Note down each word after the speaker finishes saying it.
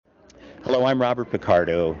Hello, I'm Robert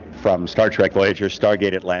Picardo from Star Trek Voyager,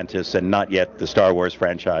 Stargate Atlantis, and not yet the Star Wars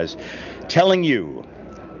franchise, telling you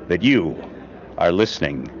that you are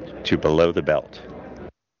listening to Below the Belt.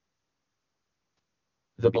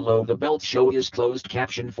 The Below the Belt show is closed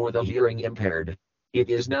caption for the hearing impaired. It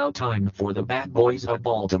is now time for the Bad Boys of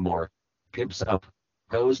Baltimore. Pimps up.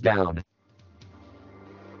 Goes down.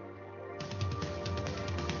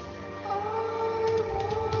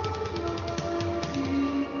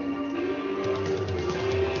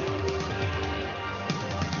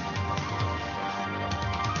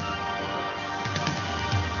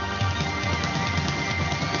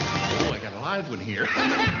 Oh, I got a live one here.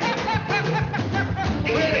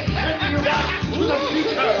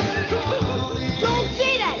 Don't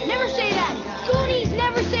say that! Never say that! Goonies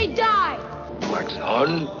never say die! Wax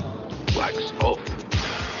on, wax off.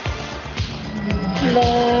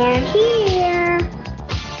 They're here!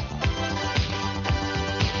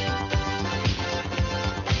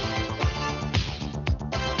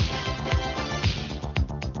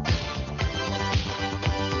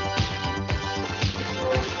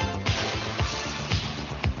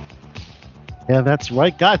 Yeah, that's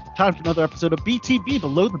right, guys. Time for another episode of BTB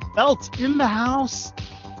Below the Belt in the house,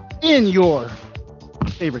 in your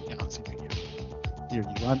favorite galaxy radio. Here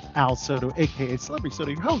you are, Al Soto, aka Celebrity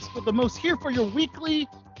Soto, your host with the most here for your weekly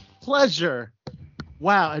pleasure.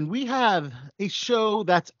 Wow, and we have a show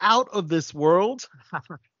that's out of this world,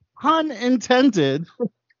 pun intended.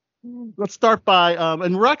 Let's start by,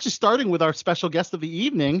 and we're actually starting with our special guest of the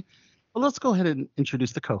evening. But let's go ahead and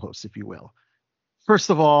introduce the co-host, if you will.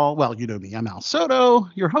 First of all, well, you know me. I'm Al Soto,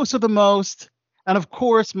 your host of the most, and of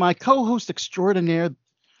course, my co-host extraordinaire,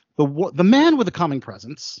 the man with the calming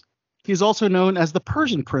presence. He's also known as the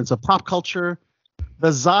Persian Prince of pop culture, the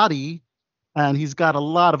Zadi, and he's got a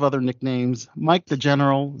lot of other nicknames. Mike the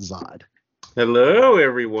General Zod. Hello,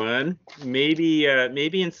 everyone. Maybe, I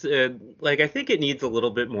think it needs a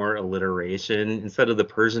little bit more alliteration. Instead of the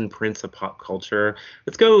Persian Prince of pop culture,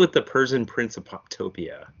 let's go with the Persian Prince of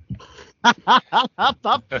Poptopia. I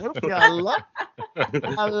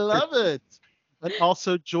love it. And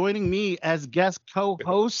also joining me as guest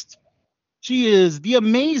co-host, she is the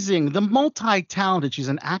amazing, the multi-talented. She's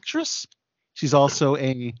an actress. She's also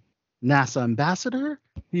a NASA ambassador.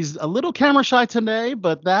 He's a little camera shy today,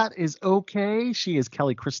 but that is okay. She is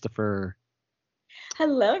Kelly Christopher.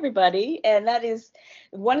 Hello, everybody. And that is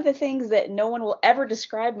one of the things that no one will ever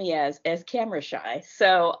describe me as camera shy.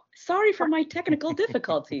 So sorry for my technical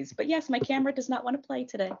difficulties. But yes, my camera does not want to play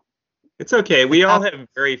today. It's okay. We all have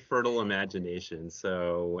very fertile imaginations,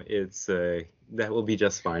 so it's that will be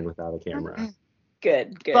just fine without a camera.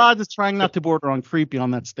 Good. Rod is trying not to border on creepy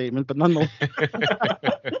on that statement, but nonetheless.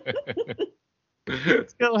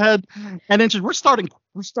 Let's go ahead and we're starting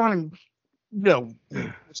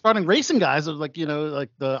racing, guys. Like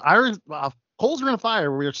the Irish coals are in a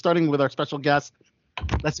fire. We're starting with our special guest.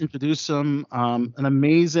 Let's introduce him. An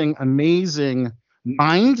amazing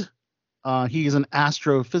mind. He is an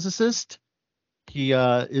astrophysicist. He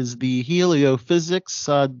is the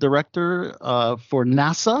heliophysics director for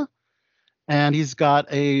NASA, and he's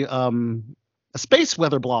got a space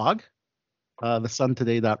weather blog,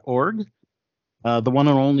 thesuntoday.org. The one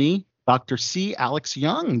and only Dr. C. Alex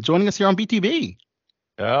Young, joining us here on BTB.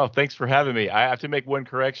 Oh, thanks for having me. I have to make one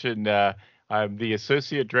correction. I'm the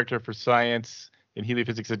Associate Director for Science in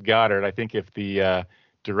Heliophysics at Goddard. I think if the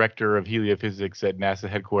Director of Heliophysics at NASA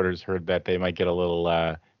headquarters heard that, they might get a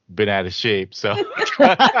little bent out of shape. So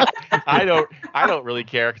I don't really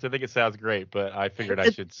care because I think it sounds great, but I figured I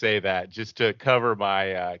should say that just to cover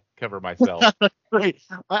myself. Great.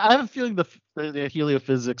 I have a feeling the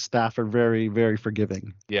heliophysics staff are very, very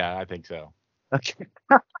forgiving. Yeah, I think so. Okay.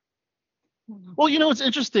 Well, it's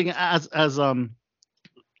interesting as someone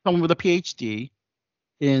with a PhD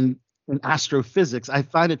in astrophysics, I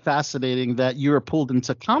find it fascinating that you were pulled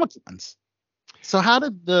into Comic-Cons. So how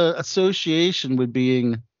did the association with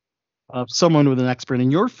being someone with an expert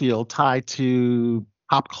in your field tie to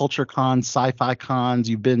pop culture cons, sci-fi cons?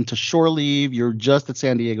 You've been to Shore Leave. You're just at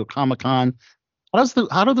San Diego Comic-Con. How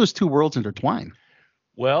do those two worlds intertwine?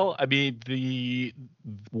 Well, I mean,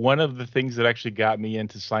 one of the things that actually got me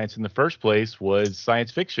into science in the first place was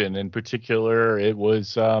science fiction. In particular, it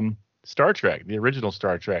was Star Trek, the original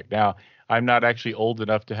Star Trek. Now, I'm not actually old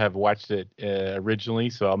enough to have watched it originally,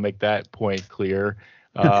 so I'll make that point clear.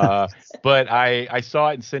 But I saw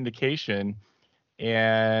it in syndication,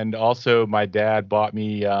 and also my dad bought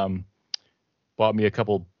me a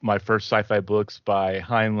couple my first sci-fi books by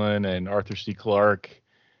Heinlein and Arthur C. Clarke,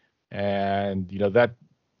 and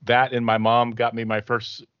that and my mom got me my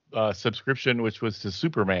first subscription, which was to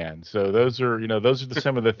Superman. So those are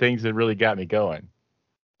some of the things that really got me going.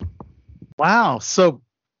 Wow. So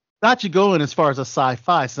got you going as far as a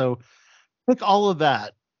sci-fi. So pick all of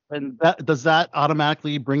that. And does that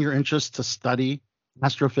automatically bring your interest to study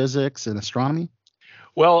astrophysics and astronomy?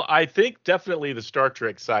 Well, I think definitely the Star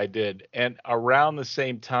Trek side did. And around the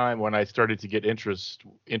same time when I started to get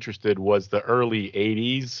interested was the early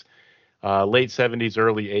 80s, late 70s,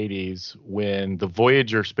 early 80s, when the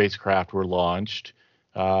Voyager spacecraft were launched,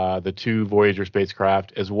 the 2 Voyager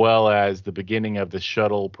spacecraft, as well as the beginning of the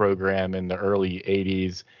shuttle program in the early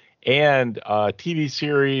 80s, and a TV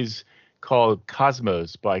series called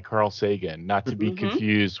Cosmos by Carl Sagan, not to be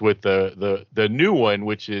confused with the new one,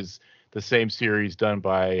 which is the same series done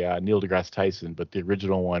by Neil deGrasse Tyson, but the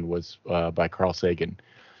original one was by Carl Sagan.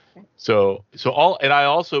 So I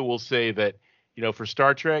also will say that, for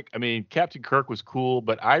Star Trek, I mean, Captain Kirk was cool,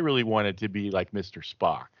 but I really wanted to be like Mr.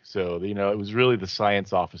 Spock. So, it was really the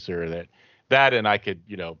science officer that and I could,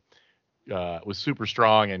 was super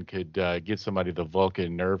strong and could give somebody the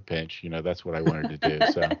Vulcan nerve pinch. That's what I wanted to do.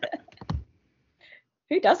 So.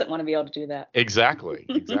 Who doesn't want to be able to do that? Exactly.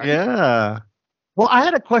 Yeah. Well, I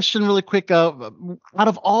had a question really quick. Out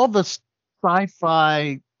of all the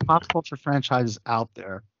sci-fi pop culture franchises out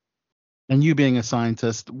there, and you being a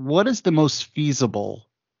scientist, what is the most feasible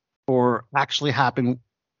for actually happening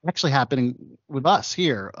with us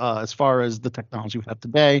here, as far as the technology we have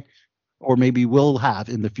today, or maybe will have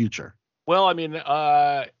in the future? Well, I mean,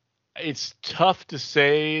 it's tough to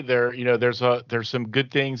say. There's some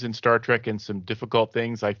good things in Star Trek and some difficult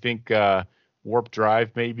things. I think warp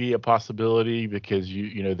drive may be a possibility because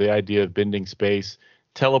the idea of bending space,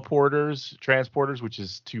 transporters, which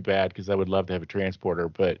is too bad because I would love to have a transporter,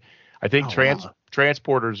 but I think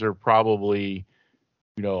transporters are probably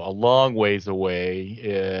a long ways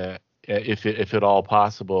away, if at all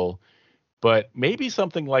possible. But maybe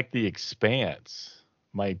something like The Expanse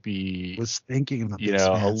might be, was thinking about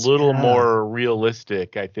a little more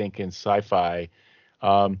realistic, I think, in sci-fi.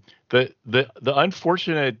 The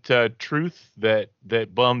unfortunate truth that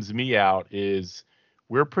bums me out is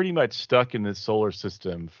we're pretty much stuck in this solar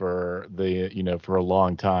system for for a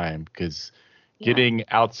long time, because getting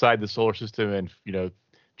outside the solar system and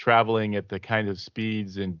traveling at the kind of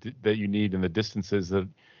speeds and that you need and the distances that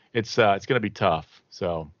it's going to be tough.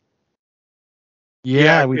 So.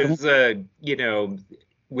 Yeah, because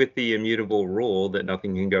with the immutable rule that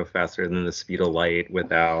nothing can go faster than the speed of light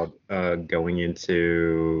without going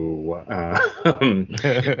into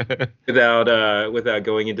without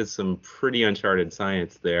going into some pretty uncharted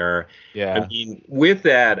science there. Yeah. I mean, with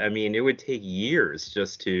that, it would take years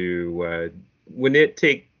just to wouldn't it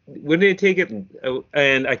take it,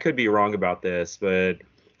 and I could be wrong about this, but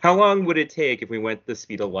how long would it take if we went the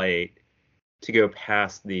speed of light to go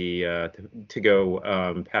past the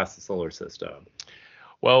past the solar system?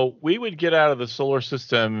 Well, we would get out of the solar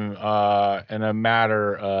system in a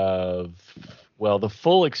matter of, the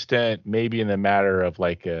full extent maybe in a matter of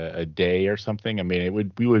like a day or something. I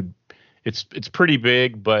mean, it's pretty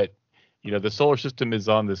big, but the solar system is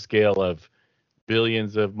on the scale of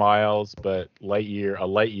billions of miles, but light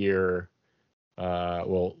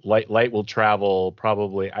will travel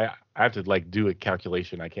probably. I have to do a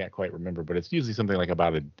calculation. I can't quite remember, but it's usually something like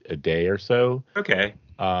about a day or so. Okay.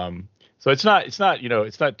 So it's not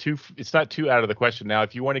too out of the question. Now,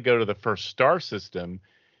 if you want to go to the first star system,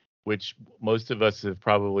 which most of us have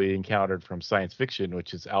probably encountered from science fiction,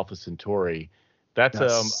 which is Alpha Centauri, that's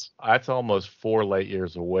almost 4 light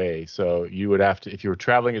years away. So you would have to, if you were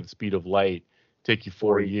traveling at the speed of light, take you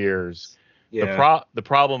 4 years. Yeah. The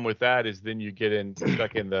problem with that is then you get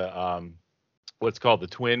stuck in the what's called the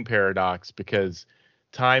twin paradox, because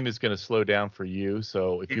time is going to slow down for you.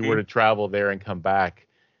 So if you were to travel there and come back,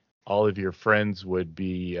 all of your friends would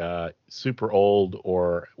be super old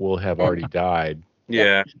or will have already died.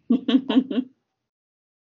 Yeah.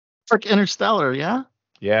 Like Interstellar, yeah?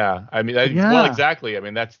 Yeah. I mean, well, exactly. I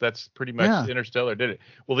mean, that's pretty much Interstellar did it.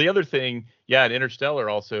 Well, the other thing, and Interstellar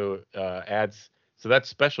also adds, so that's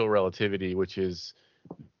special relativity, which is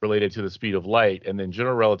related to the speed of light, and then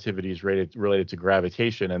general relativity is related to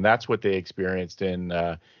gravitation, and that's what they experienced in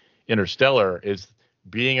Interstellar, is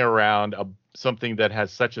being around something that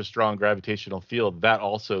has such a strong gravitational field that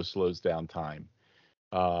also slows down time.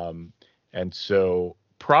 And so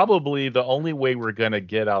probably the only way we're going to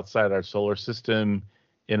get outside our solar system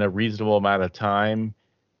in a reasonable amount of time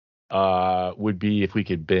would be if we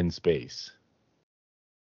could bend space,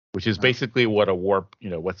 which is basically what a warp,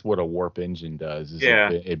 what a warp engine does, is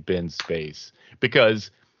it bends space,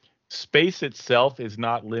 because space itself is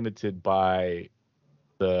not limited by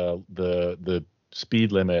the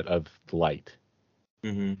speed limit of light.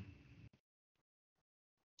 Mm-hmm.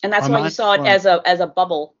 And that's why you saw it as a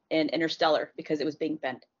bubble in Interstellar, because it was being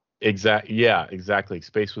bent. Exactly.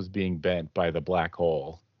 Space was being bent by the black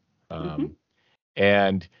hole.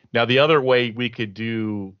 And now the other way we could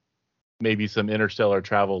do maybe some interstellar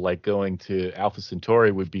travel, like going to Alpha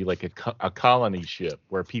Centauri, would be like a colony ship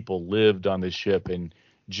where people lived on the ship and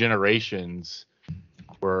generations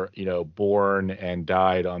were, born and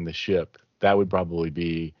died on the ship. That would probably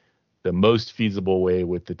be the most feasible way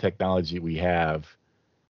with the technology we have.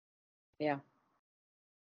 Yeah.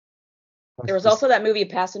 There was also that movie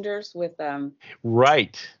Passengers with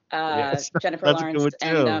right. Jennifer Lawrence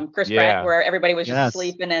and Chris Pratt, where everybody was just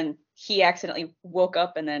asleep, and then he accidentally woke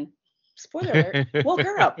up, and then, spoiler alert, woke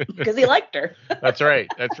her up because he liked her. That's right.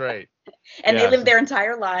 And they lived their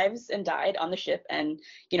entire lives and died on the ship, and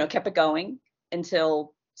kept it going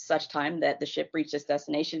until such time that the ship reached its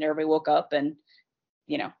destination. Everybody woke up and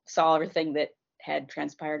saw everything that had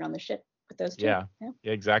transpired on the ship with those two. Yeah,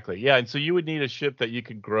 exactly. Yeah, and so you would need a ship that you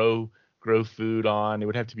could grow food on. It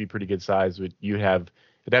would have to be pretty good size. It'd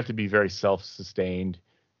have to be very self-sustained,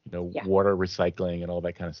 water recycling and all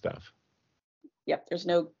that kind of stuff. Yep, there's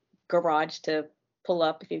no garage to pull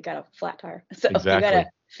up if you've got a flat tire. So exactly. You gotta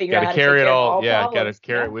figure out how to carry it all. Problems. Gotta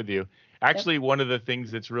carry it with you. Actually, one of the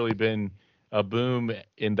things that's really been a boom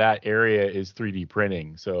in that area is 3D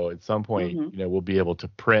printing. So at some point, we'll be able to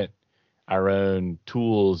print our own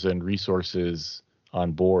tools and resources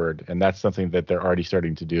on board, and that's something that they're already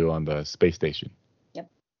starting to do on the space station. Yep.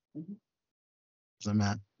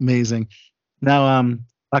 Amazing. Now,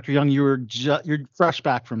 Dr. Young, you're fresh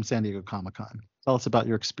back from San Diego Comic-Con. Tell us about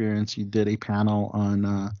your experience. You did a panel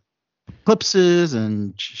on eclipses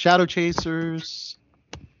and shadow chasers.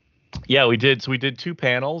 Yeah, we did. So we did 2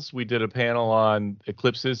 panels. We did a panel on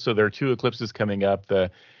eclipses. So there are 2 eclipses coming up.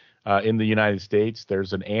 In the United States,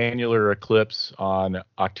 there's an annular eclipse on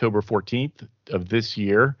October 14th of this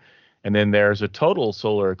year, and then there's a total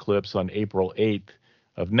solar eclipse on April 8th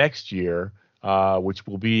of next year, which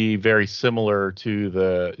will be very similar to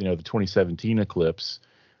the 2017 eclipse.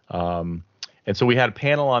 And so we had a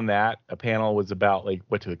panel on that. A panel was about like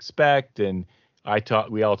what to expect, and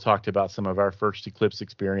we all talked about some of our first eclipse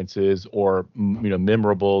experiences or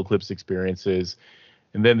memorable eclipse experiences,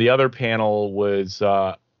 and then the other panel was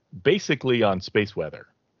basically on space weather.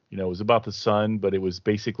 It was about the sun, but it was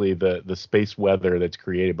basically the space weather that's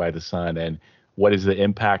created by the sun, and what is the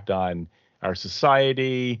impact on our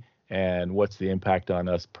society, and what's the impact on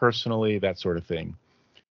us personally, that sort of thing.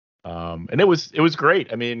 And it was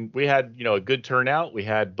great. I mean, we had a good turnout. We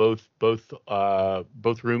had both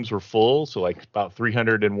rooms were full, so like about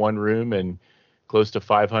 300 in one room and close to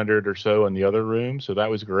 500 or so in the other room. So that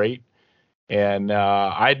was great. And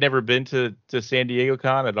I'd never been to San Diego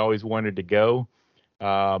Con. I'd always wanted to go.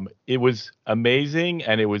 It was amazing,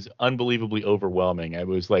 and it was unbelievably overwhelming. It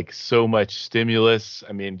was like so much stimulus.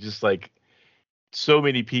 I mean, just like so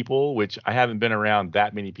many people, which I haven't been around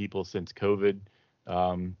that many people since COVID.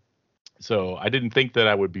 So I didn't think that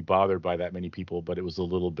I would be bothered by that many people, but it was a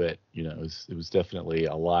little bit, it was definitely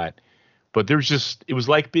a lot. But it was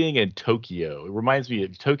like being in Tokyo. It reminds me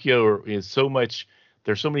of Tokyo is so much.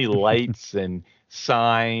 There's so many lights and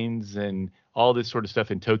signs and all this sort of stuff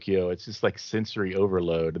in Tokyo. It's just like sensory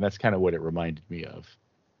overload, and that's kind of what it reminded me of.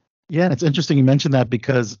 Yeah, and it's interesting you mentioned that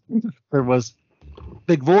because there was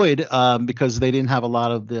big void because they didn't have a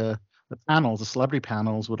lot of the panels, the celebrity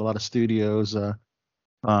panels with a lot of studios. A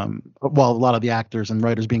lot of the actors and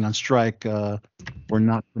writers being on strike were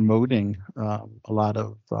not promoting a lot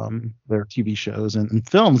of their TV shows and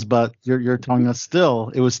films. But you're telling us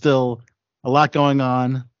it was still a lot going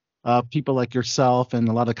on. People like yourself and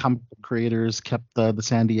a lot of comic book creators kept the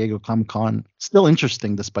San Diego Comic-Con still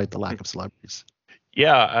interesting despite the lack of celebrities.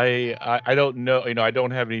 Yeah, I don't know. I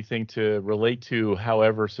don't have anything to relate to.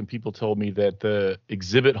 However, some people told me that the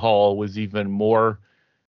exhibit hall was even more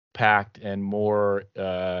packed and more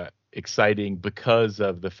exciting because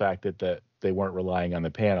of the fact that they weren't relying on the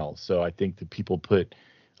panels. So I think that people put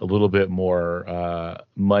a little bit more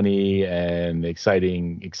money and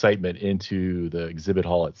excitement into the exhibit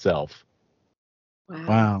hall itself.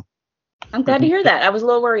 Wow. I'm glad to hear that. I was a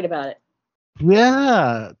little worried about it.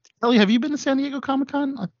 Yeah. Kelly, have you been to San Diego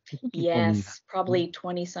Comic-Con? Yes, probably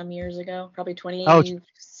 20 some years ago, probably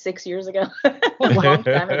 26 years ago. A long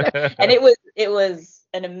time ago. And it was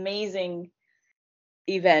an amazing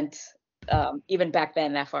event, even back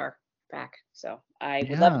then, that far back. So I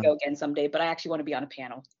would love to go again someday, but I actually want to be on a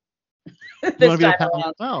panel. This time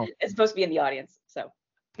around. Wow. It's supposed to be in the audience. So.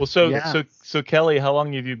 Well, so Kelly, how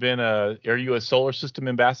long have you been? Are you a solar system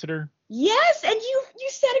ambassador? Yes, and You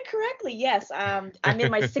said it correctly. Yes. I'm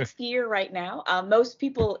in my 6th year right now. Most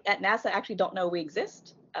people at NASA actually don't know we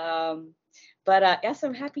exist. But yes,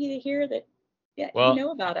 I'm happy to hear that. Yeah, Well, you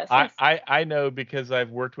know about us. I, Yes. I know because I've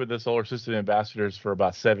worked with the Solar System Ambassadors for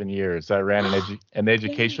about 7 years. I ran an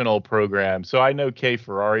educational program, so I know Kay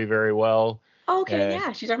Ferrari very well. Okay. And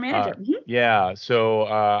Yeah, she's our manager. yeah, so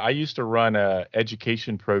I used to run a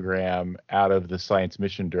education program out of the Science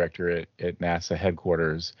Mission Directorate at NASA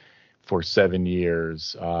headquarters for 7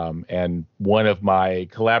 years. And one of my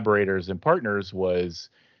collaborators and partners was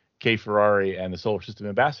Kay Ferrari and the Solar System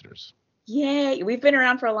Ambassadors. Yeah, we've been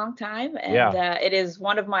around for a long time, and Yeah. it is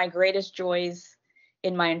one of my greatest joys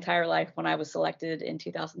in my entire life when I was selected in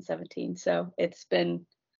 2017. So it's been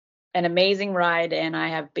an amazing ride, and I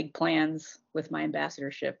have big plans with my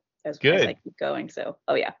ambassadorship as I keep going. So,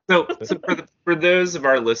 oh yeah. So for those of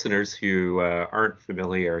our listeners who aren't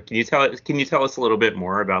familiar, can you tell us a little bit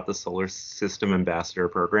more about the Solar System Ambassador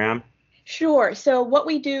Program? Sure. So what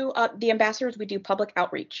we do, the ambassadors, we do public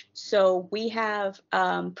outreach. So we have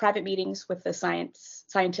private meetings with the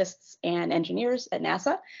scientists and engineers at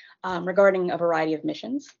NASA regarding a variety of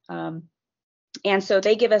missions. And so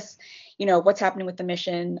they give us, what's happening with the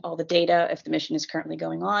mission, all the data, if the mission is currently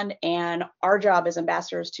going on. And our job as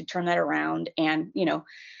ambassadors to turn that around and,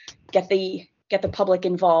 get the public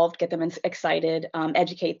involved, get them excited,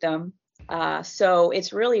 educate them. So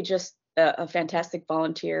it's really just a fantastic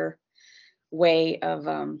volunteer way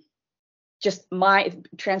of just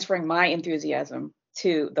transferring my enthusiasm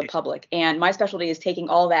to the public. And my specialty is taking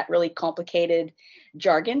all that really complicated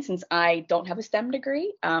jargon, since I don't have a STEM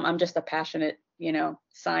degree. I'm just a passionate,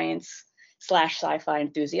 science/sci-fi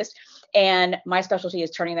enthusiast. And my specialty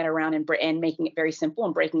is turning that around and making it very simple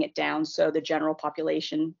and breaking it down so the general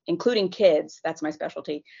population, including kids, that's my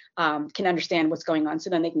specialty, can understand what's going on, so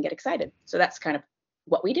then they can get excited. So that's kind of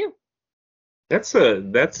what we do.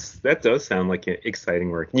 That does sound like exciting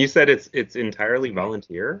work. And you said it's entirely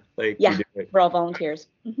volunteer. Yeah, we're all volunteers.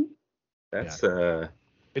 Mm-hmm. That's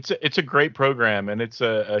It's a great program, and it's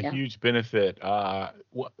a huge benefit.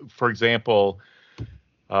 For example,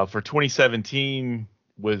 for 2017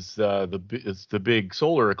 was the big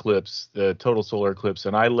solar eclipse, the total solar eclipse,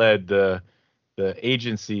 and I led the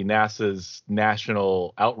agency, NASA's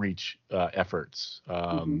national outreach efforts.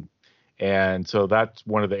 And so that's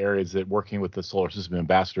one of the areas that working with the Solar System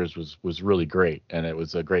Ambassadors was really great, and it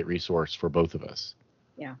was a great resource for both of us.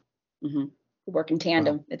 Yeah. Mm-hmm. We work in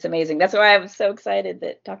tandem. Wow. It's amazing. That's why I'm so excited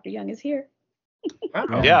that Dr. Young is here.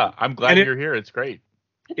 Wow. Yeah, I'm glad you're here. It's great.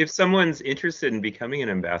 If someone's interested in becoming an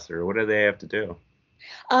ambassador, what do they have to do?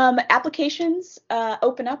 Applications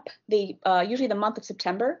open up usually the month of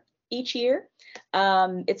September each year.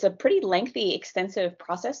 It's a pretty lengthy, extensive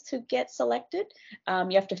process to get selected.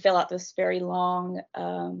 You have to fill out this very long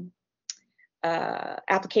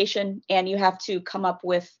application, and you have to come up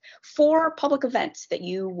with 4 public events that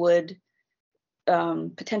you would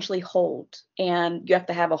potentially hold, and you have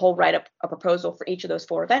to have a whole write-up, a proposal for each of those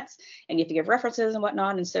 4 events, and you have to give references and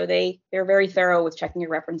whatnot. And so they're very thorough with checking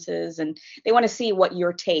your references, and they want to see what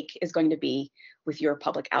your take is going to be with your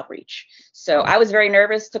public outreach. So I was very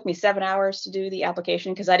nervous. It took me 7 hours to do the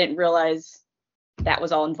application because I didn't realize that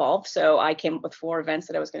was all involved. So I came up with 4 events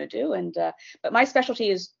that I was going to do, and but my specialty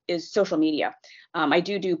is social media. I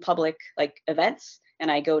do public events,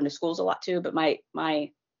 and I go into schools a lot too, but my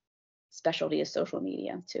specialty is social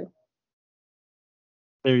media too.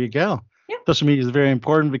 There you go. Yeah. Social media is very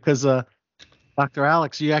important because Dr.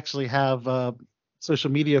 Alex, you actually have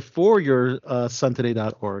social media for your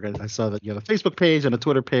suntoday.org. I saw that you have a Facebook page and a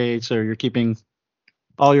Twitter page, so you're keeping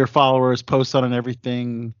all your followers posted on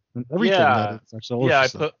everything. Yeah,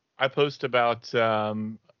 I post about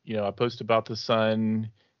I post about the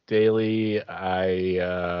sun daily.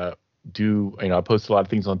 I post a lot of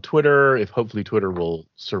things on Twitter. If hopefully Twitter will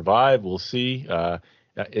survive, we'll see. I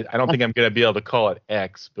don't think I'm going to be able to call it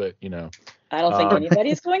X, but I don't think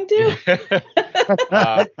anybody's going to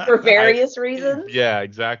for various reasons. Yeah,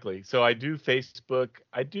 exactly. So I do Facebook.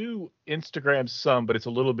 I do Instagram some, but it's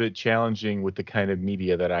a little bit challenging with the kind of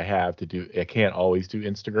media that I have to do. I can't always do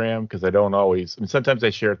Instagram because I don't always. I mean, sometimes I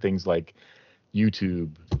share things like YouTube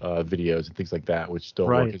videos and things like that, which don't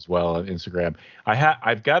work as well on Instagram.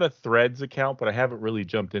 I've got a Threads account, but I haven't really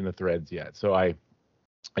jumped into Threads yet. So I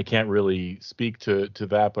can't really speak to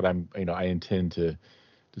that, but I intend to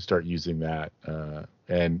start using that,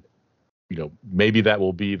 and maybe that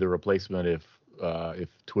will be the replacement if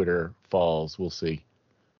Twitter falls. We'll see.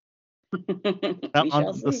 On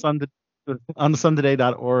the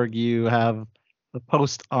suntoday.org, you have the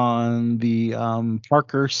post on the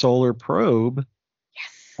Parker Solar Probe.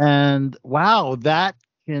 Yes. And wow, that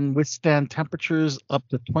can withstand temperatures up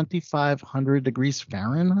to 2,500 degrees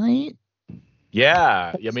Fahrenheit.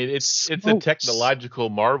 Yeah, I mean it's a Smokes. technological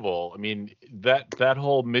marvel. I mean that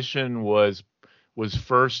whole mission was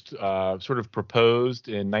first sort of proposed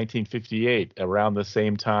in 1958, around the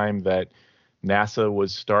same time that NASA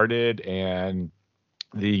was started and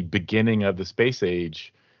the beginning of the space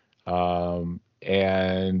age.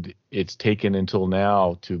 And it's taken until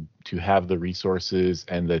now to have the resources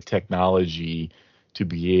and the technology to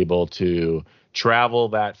be able to travel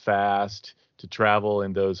that fast, to travel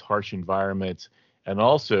in those harsh environments, and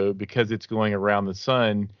also because it's going around the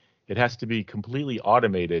sun, it has to be completely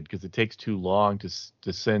automated because it takes too long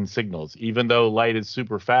to send signals. Even though light is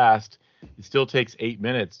super fast, it still takes 8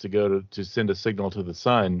 minutes to go to send a signal to the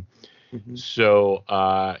sun. Mhm. So,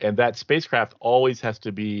 and that spacecraft always has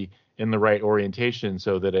to be in the right orientation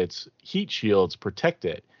so that its heat shields protect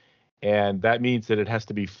it. And that means that it has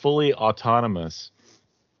to be fully autonomous.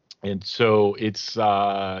 And so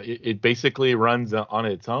it basically runs on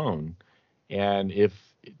its own. And if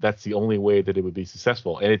that's the only way that it would be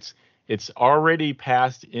successful, and it's already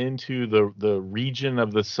passed into the region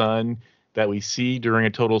of the sun that we see during a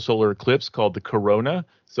total solar eclipse called the corona.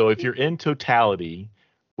 So if you're in totality,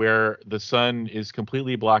 where the sun is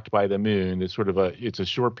completely blocked by the moon, it's a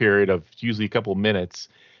short period of usually a couple minutes.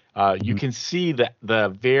 You can see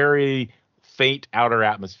the very faint outer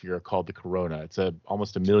atmosphere called the corona. It's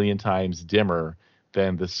almost 1 million times dimmer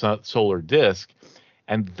than the solar disk,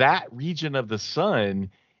 and that region of the sun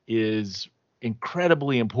is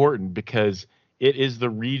incredibly important because it is the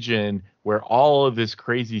region where all of this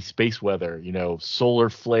crazy space weather, solar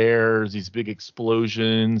flares, these big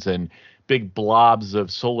explosions, and big blobs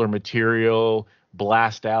of solar material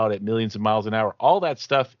blast out at millions of miles an hour. All that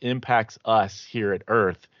stuff impacts us here at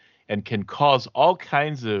Earth and can cause all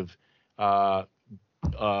kinds of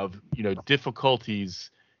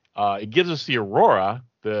difficulties. It gives us the aurora.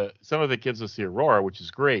 Some of it gives us the aurora, which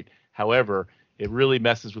is great. However, it really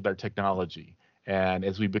messes with our technology. And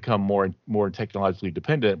as we become more and more technologically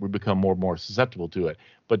dependent, we become more and more susceptible to it.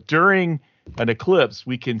 But during an eclipse,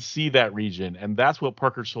 we can see that region, and that's what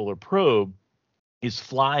Parker Solar Probe is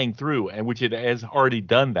flying through, and which it has already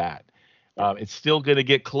done that. It's still going to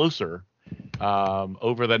get closer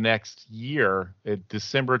over the next year.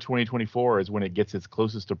 December 2024 is when it gets its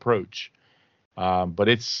closest approach. But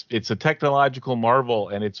it's a technological marvel,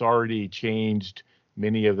 and it's already changed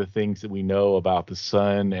many of the things that we know about the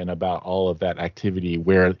sun and about all of that activity,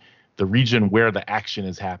 where the region where the action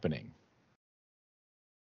is happening.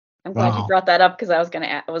 I'm glad you Wow. brought that up because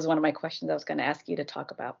it was one of my questions I was going to ask you to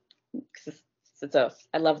talk about. 'Cause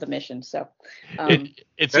I love the mission. So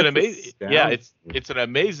It's an That's amazing, astounding. it's an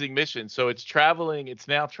amazing mission. So it's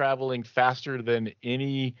now traveling faster than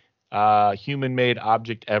any human-made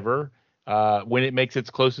object ever. When it makes its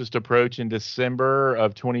closest approach in December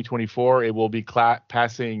of 2024, it will be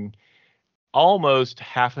passing almost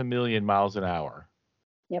 500,000 miles an hour,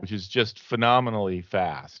 Yep. which is just phenomenally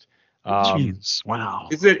fast. Jeez, wow.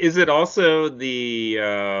 Is it also the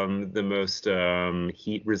most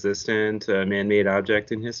heat resistant man-made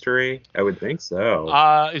object in history? I would think so.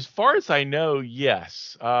 As far as I know,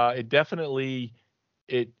 yes.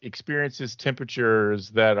 It experiences temperatures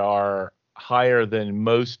that are higher than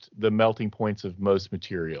the melting points of most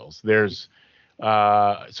materials. There's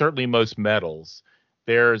certainly most metals.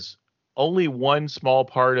 There's only one small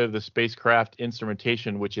part of the spacecraft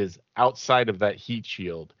instrumentation which is outside of that heat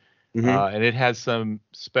shield. Mhm. And it has some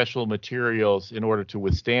special materials in order to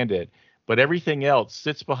withstand it. But everything else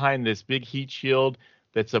sits behind this big heat shield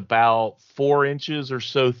that's about 4 inches or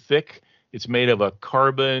so thick. It's made of a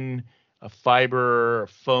carbon, a fiber, a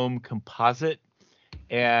foam composite,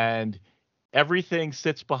 and everything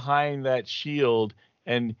sits behind that shield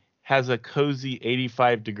and has a cozy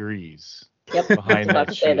 85 degrees Yep, behind about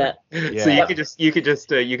that to say shield. that. So Yeah. you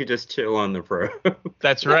could just chill on the probe.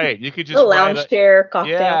 That's right. You could A just lounge ride chair,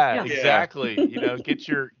 cocktail. Yeah, Yeah. exactly. Get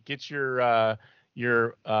your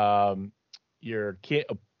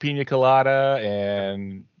pina colada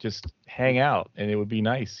and just hang out, and it would be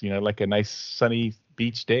nice. Like a nice sunny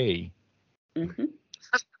beach day. Hmm.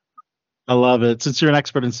 I love it. Since you're an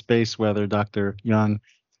expert in space weather, Dr. Young,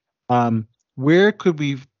 where could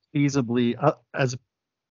we feasibly,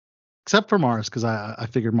 except for Mars, because I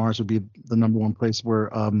figured Mars would be the number one place where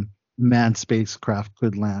manned spacecraft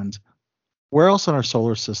could land. Where else in our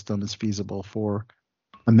solar system is feasible for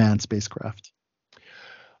a manned spacecraft?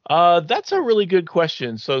 That's a really good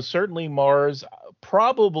question. So certainly Mars,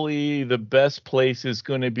 probably the best place is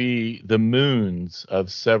going to be the moons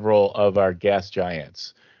of several of our gas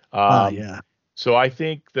giants. Yeah. So I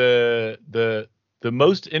think the the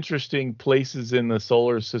most interesting places in the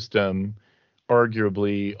solar system,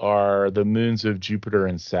 arguably, are the moons of Jupiter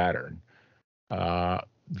and Saturn.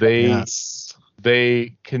 Yes.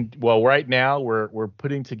 They can, well, right now we're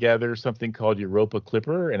putting together something called Europa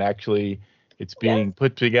Clipper, and actually it's being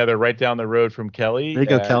put together right down the road from Kelly There you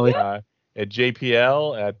go, Kelly. at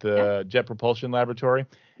JPL at the Jet Propulsion Laboratory.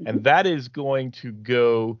 And that is going to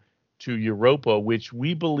go to Europa, which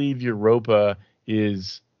we believe Europa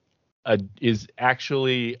is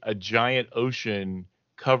actually a giant ocean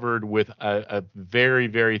covered with a very,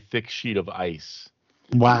 very thick sheet of ice.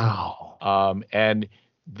 Wow. And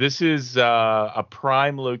this is a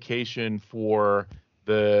prime location for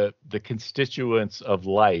the constituents of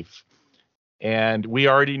life. And we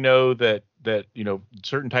already know that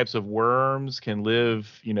certain types of worms can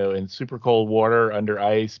live in super cold water under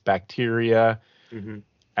ice, bacteria. Mm-hmm.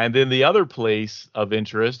 And then the other place of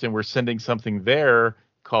interest, and we're sending something there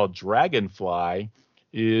called Dragonfly,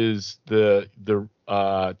 is the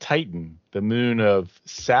Titan, the moon of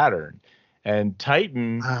Saturn. And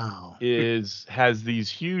Titan has these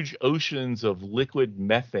huge oceans of liquid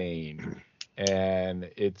methane, and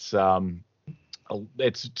it's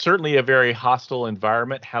certainly a very hostile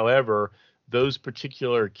environment. However, those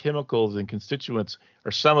particular chemicals and constituents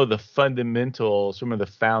are some of the foundational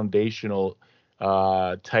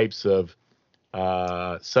types of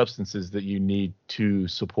substances that you need to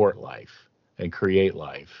support life and create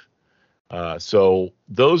life. So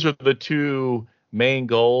those are the two main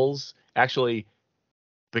goals. Actually,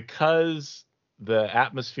 because the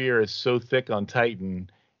atmosphere is so thick on Titan,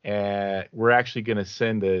 we're actually going to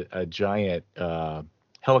send a giant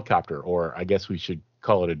helicopter, or I guess we should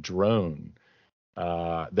call it a drone,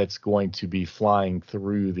 that's going to be flying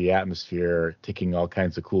through the atmosphere, taking all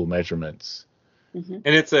kinds of cool measurements. Mm-hmm.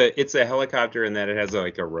 And it's a helicopter in that it has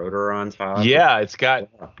like a rotor on top. Yeah, it's got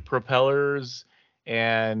propellers,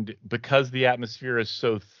 and because the atmosphere is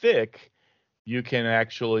so thick, you can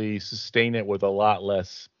actually sustain it with a lot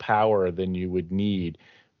less power than you would need.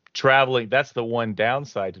 That's the one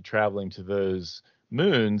downside to traveling to those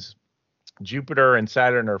moons. Jupiter and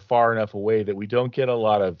Saturn are far enough away that we don't get a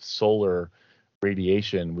lot of solar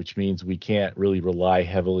radiation, which means we can't really rely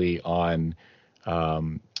heavily on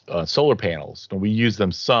solar panels. And we use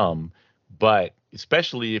them some, but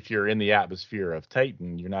especially if you're in the atmosphere of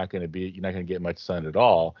Titan, you're not going to get much sun at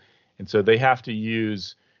all. And so they have to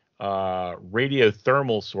use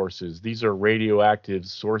radiothermal sources. These are radioactive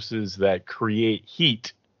sources that create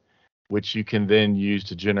heat, which you can then use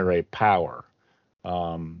to generate power.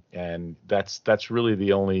 And that's really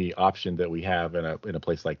the only option that we have in a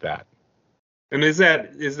place like that. And is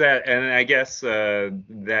that and I guess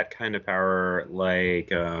that kind of power, like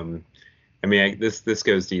this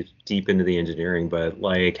goes deep into the engineering, but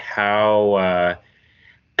like how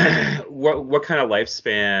what kind of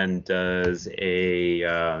lifespan does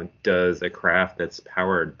a craft that's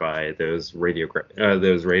powered by those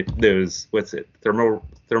radiothermal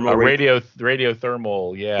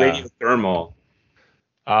radiothermal.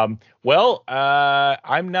 Well,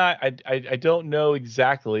 I don't know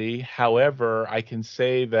exactly. However, I can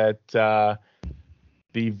say that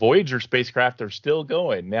the Voyager spacecraft are still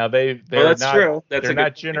going. Now they're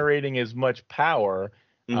not generating as much power,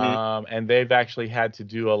 and they've actually had to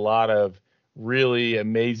do a lot of really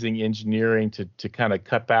amazing engineering to kind of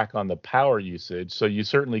cut back on the power usage. So you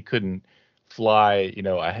certainly couldn't fly,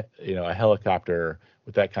 a helicopter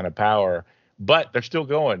with that kind of power. But they're still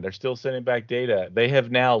going. They're still sending back data. They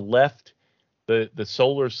have now left the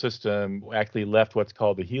solar system, actually left what's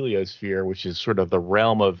called the heliosphere, which is sort of the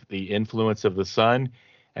realm of the influence of the sun.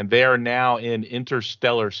 And they are now in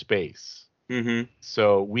interstellar space. Mm-hmm.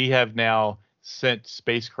 So we have now sent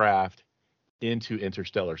spacecraft into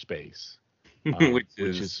interstellar space,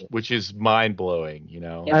 which is mind blowing.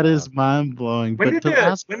 That is mind blowing.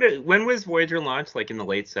 When was Voyager launched? Like in the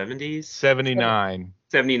late 70s? 79.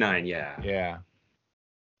 79, yeah. Yeah.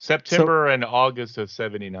 September and August of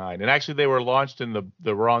 79. And actually they were launched in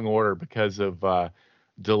the wrong order because of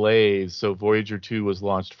delays. So Voyager 2 was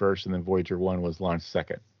launched first, and then Voyager 1 was launched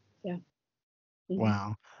second. Yeah. Mm-hmm.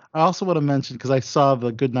 Wow. I also want to mention, because I saw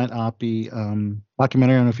the Goodnight Oppie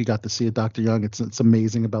documentary. I don't know if you got to see it, Dr. Young. It's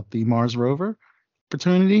amazing about the Mars rover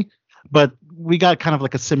opportunity. But we got kind of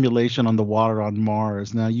like a simulation on the water on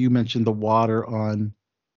Mars. Now, you mentioned the water on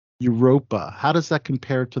Europa. How does that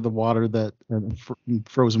compare to the water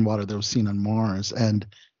frozen water that was seen on Mars? And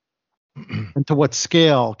to what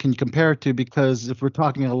scale can you compare it to? Because if we're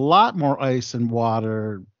talking a lot more ice and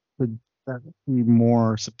water, would that be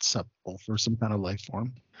more susceptible for some kind of life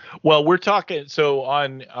form? Well, we're talking, so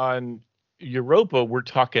on Europa, we're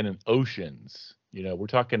talking in oceans. We're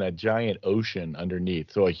talking a giant ocean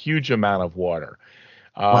underneath, so a huge amount of water.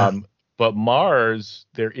 Wow. But Mars,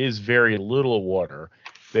 there is very little water.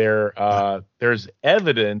 There's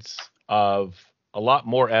evidence of a lot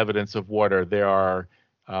more evidence of water. There are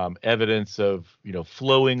evidence of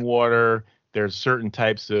flowing water. There's certain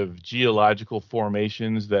types of geological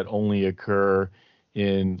formations that only occur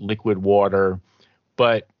in liquid water.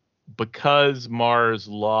 But because Mars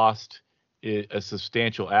lost a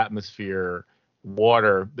substantial atmosphere,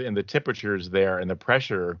 water, and the temperatures there and the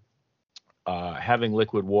pressure, having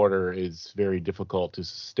liquid water is very difficult to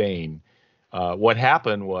sustain. What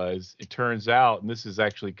happened was, it turns out, and this is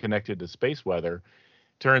actually connected to space weather,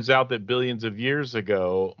 turns out that billions of years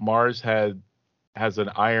ago, Mars has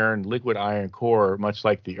an liquid iron core, much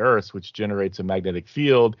like the Earth's, which generates a magnetic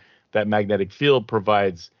field. That magnetic field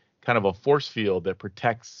provides kind of a force field that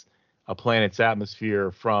protects a planet's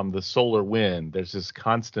atmosphere from the solar wind. There's this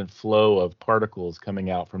constant flow of particles coming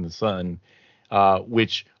out from the sun,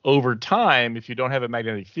 which over time, if you don't have a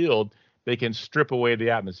magnetic field, they can strip away the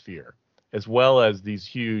atmosphere, as well as these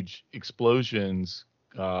huge explosions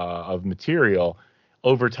of material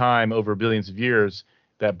over time, over billions of years,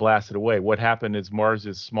 that blasted away. What happened is Mars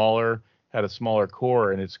is smaller, had a smaller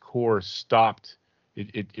core, and its core stopped.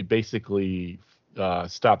 It basically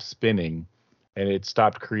stopped spinning, and it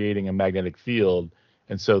stopped creating a magnetic field.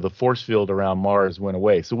 And so the force field around Mars went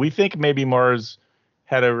away. So we think maybe Mars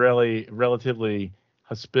had a relatively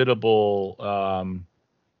hospitable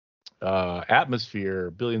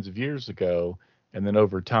atmosphere billions of years ago, and then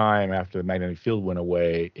over time, after the magnetic field went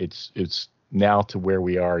away, it's now to where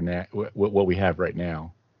we are now, what we have right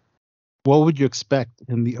now. What would you expect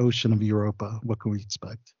in the ocean of Europa? What can we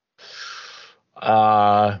expect?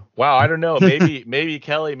 Wow, I don't know. Maybe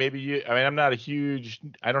Kelly, maybe you. I mean, I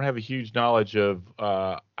don't have a huge knowledge of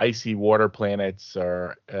icy water planets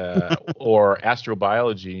or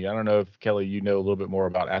astrobiology. I don't know if Kelly, you know a little bit more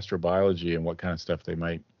about astrobiology and what kind of stuff they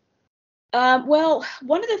might. Well,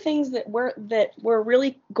 one of the things that we're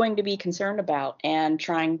really going to be concerned about and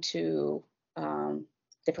trying to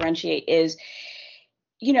differentiate is,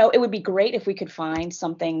 it would be great if we could find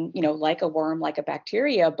something, like a worm, like a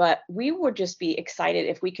bacteria, but we would just be excited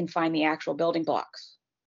if we can find the actual building blocks,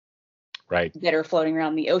 right, that are floating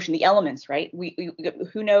around the ocean, the elements, right? We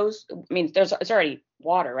who knows? I mean, it's already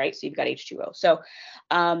water, right? So you've got H2O. So,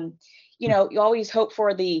 you always hope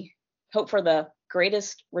for the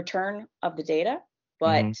greatest return of the data,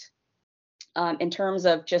 but in terms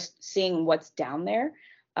of just seeing what's down there,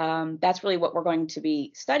 that's really what we're going to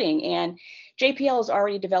be studying. And JPL is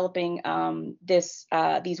already developing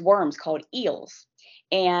these worms called eels,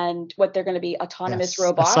 and what they're going to be autonomous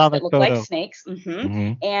robots that look like snakes.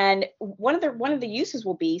 And one of the uses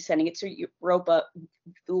will be sending it to Europa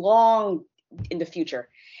long in the future.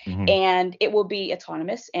 And it will be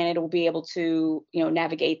autonomous, and it will be able to,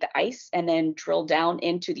 navigate the ice and then drill down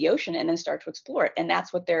into the ocean and then start to explore it. And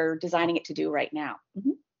that's what they're designing it to do right now.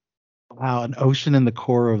 Wow, an ocean in the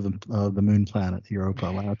core of the moon planet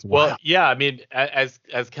Europa. Wow, that's wild. Well, yeah, I mean, as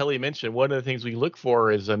Kelly mentioned, one of the things we look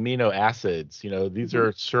for is amino acids. These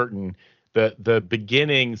are certain the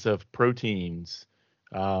beginnings of proteins,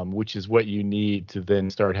 which is what you need to then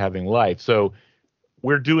start having life. So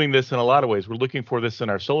we're doing this in a lot of ways. We're looking for this in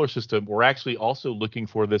our solar system. We're actually also looking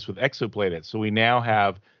for this with exoplanets. So we now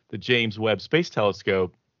have the James Webb Space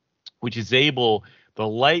Telescope, which is the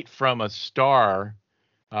light from a star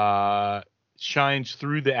shines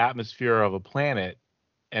through the atmosphere of a planet,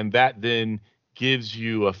 and that then gives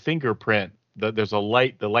you a fingerprint. The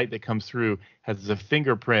light that comes through has a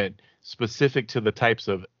fingerprint specific to the types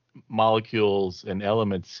of molecules and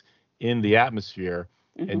elements in the atmosphere.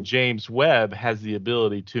 And James Webb has the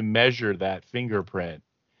ability to measure that fingerprint.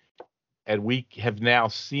 And we have now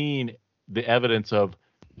seen the evidence of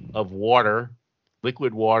water,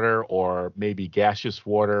 liquid water, or maybe gaseous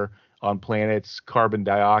water on planets, carbon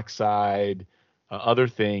dioxide, other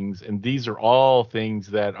things. And these are all things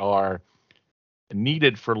that are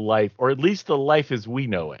needed for life, or at least the life as we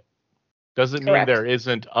know it. Doesn't mean there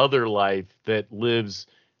isn't other life that lives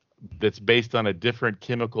that's based on a different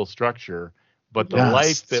chemical structure. But the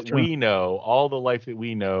life that we know, all the life that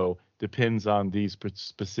we know, depends on these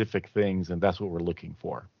specific things, and that's what we're looking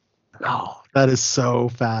for. Oh, that is so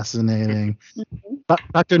fascinating.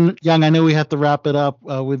 Dr. Young, I know we have to wrap it up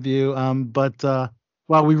with you, but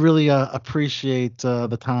we really appreciate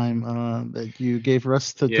the time that you gave for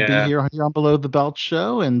us to be here on Below the Belt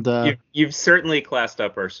show. And you've certainly classed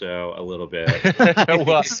up our show a little bit.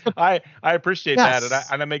 Well, I appreciate that,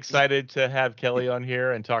 and I'm excited to have Kelly on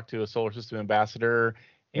here and talk to a solar system ambassador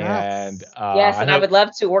And Yes, and I would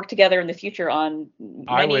love to work together in the future on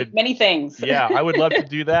many things. Yeah, I would love to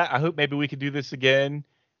do that. I hope maybe we could do this again.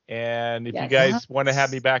 And if you guys want to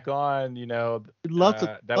have me back on, we'd love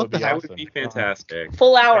to. that would be awesome. That would be fantastic.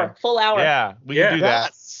 Full hour. Yeah, we can do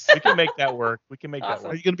that. We can make that work. We can make that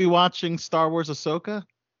work. Are you going to be watching Star Wars Ahsoka?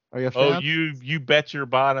 Are you a fan? Oh, you bet your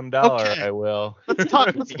bottom dollar I will. Let's talk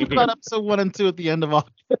about episode 1 and 2 at the end of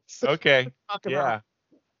August. Okay. Yeah.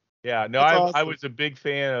 No, I was a big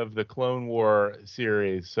fan of the Clone War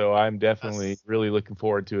series, so I'm definitely really looking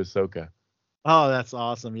forward to Ahsoka. Oh, that's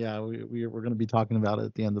awesome! Yeah, we're going to be talking about it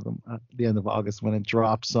at the end of August when it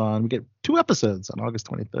drops on. We get 2 episodes on August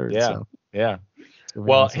 23rd. Yeah, so. yeah.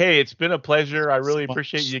 Well, hey, it's been a pleasure. I really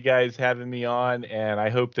appreciate you guys having me on, and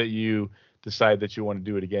I hope that you decide that you want to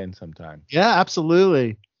do it again sometime. Yeah,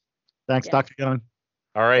 absolutely. Thanks, Dr. Young.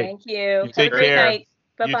 All right. Thank you. You take care. Night.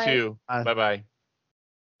 Bye-bye. You too. Bye-bye.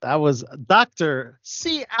 That was Dr.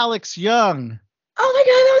 C. Alex Young. Oh my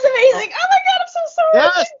God, that was amazing. Oh my God, I'm so sorry.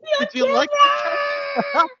 Yes. Did you like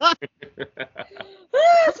it?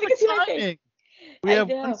 So we can see my face. We have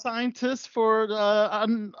one scientist for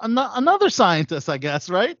another scientist, I guess,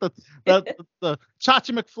 right? The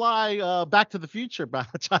Chachi McFly, Back to the Future,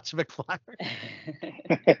 Chachi McFly.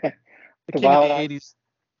 The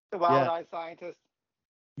wild eye scientist.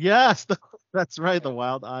 Yes, that's right, the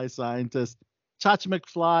wild eye scientist. Chachi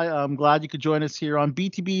McFly, I'm glad you could join us here on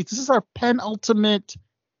BTB. This is our penultimate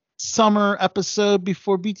summer episode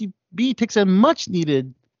before BTB takes a much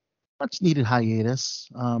needed hiatus.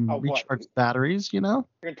 Recharge batteries, You're gonna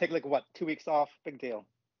take 2 weeks off? Big deal.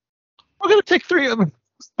 We're gonna take 3 of them.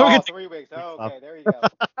 3 weeks. Oh, okay, there you go.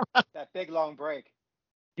 That big long break.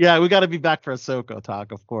 Yeah, we got to be back for Ahsoka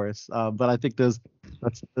talk, of course. But I think those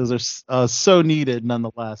are so needed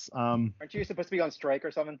nonetheless. Aren't you supposed to be on strike or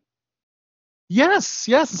something? Yes,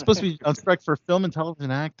 it's supposed to be on strike for film and television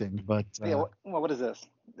acting, but what is this?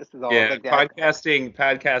 This is all podcasting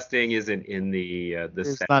isn't in the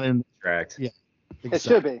it's not in contract. Yeah, exactly. It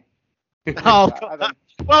should be. Oh,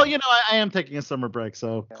 well, I am taking a summer break,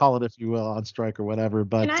 so call it if you will on strike or whatever.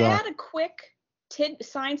 But can I add a quick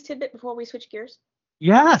science tidbit before we switch gears?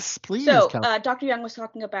 Yes, please. So, Dr. Young was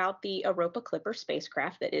talking about the Europa Clipper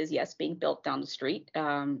spacecraft that is, being built down the street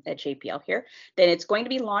at JPL here. Then it's going to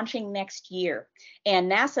be launching next year.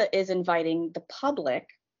 And NASA is inviting the public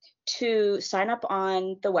to sign up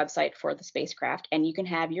on the website for the spacecraft, and you can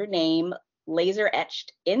have your name laser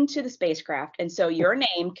etched into the spacecraft. And so your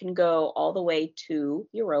name can go all the way to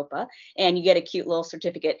Europa, and you get a cute little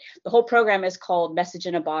certificate. The whole program is called Message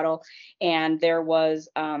in a Bottle. And there was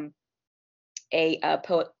a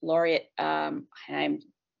poet laureate, and I'm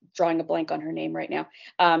drawing a blank on her name right now.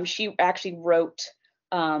 She actually wrote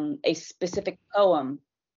a specific poem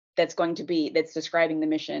that's describing the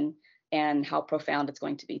mission and how profound it's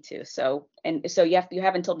going to be too. So you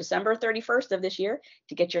have until December 31st of this year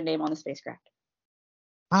to get your name on the spacecraft.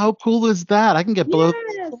 How cool is that? I can get below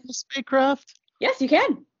the spacecraft? Yes, you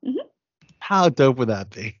can. Mm-hmm. How dope would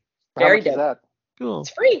that be? Very dope. That? Cool.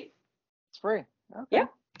 It's free. It's free. Okay. Yeah.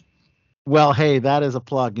 Well, hey, that is a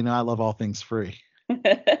plug. I love all things free.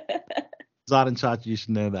 Zod and Chachi, you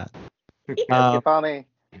should know that. We can finally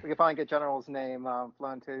get General's name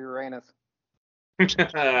flown to Uranus. So,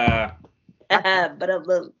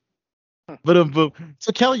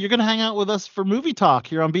 Kelly, you're going to hang out with us for movie talk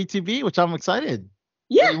here on BTV, which I'm excited.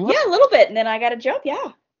 Yeah, a little bit. And then I got to jump.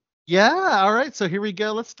 Yeah. Yeah. All right. So here we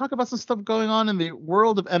go. Let's talk about some stuff going on in the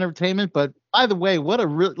world of entertainment. But by the way,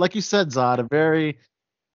 like you said, Zod,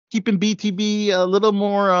 keeping BTB a little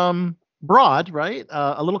more broad, right?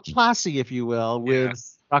 A little classy, if you will, with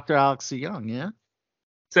Dr. Alex Young, yeah?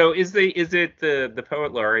 So is it the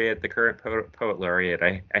poet laureate, the current poet laureate?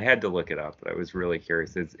 I had to look it up. I was really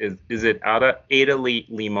curious. Is it Ada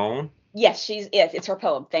Limon? Yes, it's her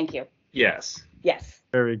poem. Thank you. Yes.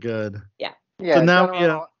 Very good. Yeah. Yeah. So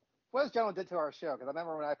now what General did to our show? Because I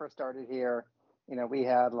remember when I first started here, we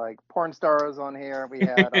had porn stars on here. We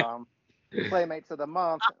had Playmates of the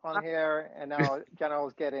Month on here, and now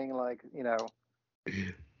General's getting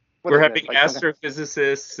we're having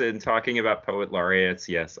astrophysicists and talking about poet laureates.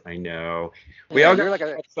 Yes, I know. We all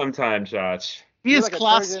get sometimes, Josh. He is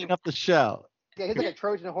classing up the show. Yeah, he's like a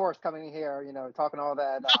Trojan horse coming here, talking all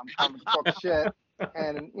that comic book shit,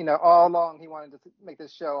 and all along he wanted to make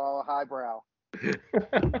this show all highbrow.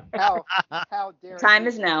 How dare time you,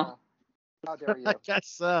 is now. How dare you? I guess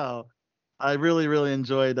so. I really, really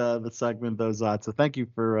enjoyed the segment, though, Zod. So thank you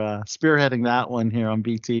for spearheading that one here on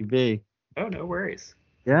BTV. Oh, no worries.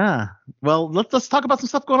 Yeah. Well, let's talk about some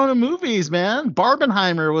stuff going on in movies, man.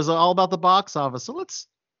 Barbenheimer was all about the box office. So let's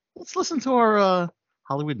listen to our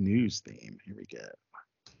Hollywood news theme. Here we go.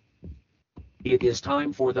 It is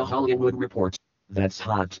time for the Hollywood Report. That's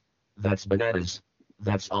hot. That's bananas.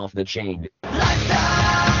 That's off the chain.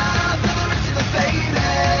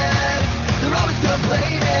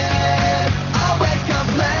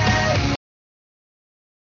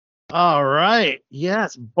 All right.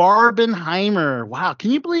 Yes, Barbenheimer. Wow.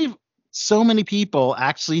 Can you believe so many people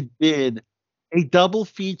actually did a double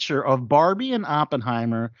feature of Barbie and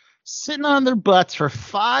Oppenheimer, sitting on their butts for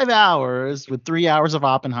 5 hours with 3 hours of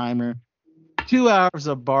Oppenheimer, 2 hours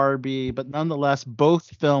of Barbie, but nonetheless,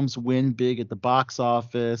 both films win big at the box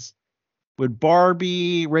office, with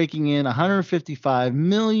Barbie raking in 155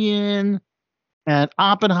 million and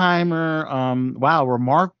Oppenheimer, wow,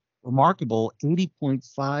 remarkable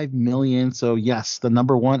 80.5 million. So yes, the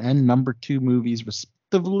number one and number two movies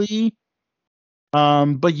respectively.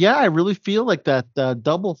 But yeah, I really feel like that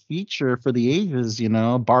double feature for the ages,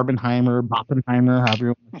 Barbenheimer, Oppenheimer, however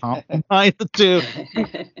you want to combine the two. You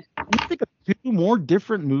think of two more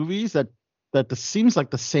different movies that seems like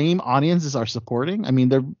the same audiences are supporting. I mean,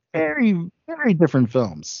 they're very, very different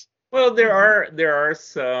films. Well, there are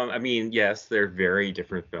some. I mean, yes, they're very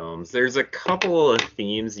different films. There's a couple of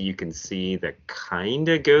themes you can see that kind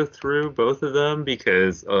of go through both of them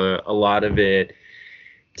because a lot of it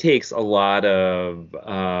takes a lot of.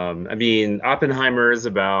 I mean, Oppenheimer is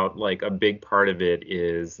about like a big part of it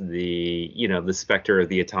is the specter of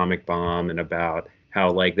the atomic bomb and about how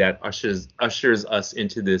like that ushers us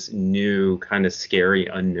into this new kind of scary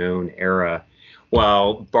unknown era,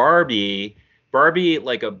 while Barbie,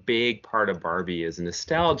 like a big part of Barbie is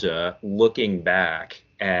nostalgia, looking back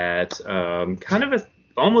at kind of a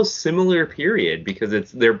almost similar period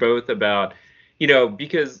because they're both about,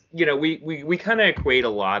 because we kind of equate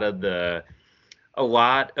both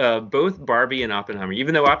Barbie and Oppenheimer,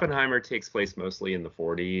 even though Oppenheimer takes place mostly in the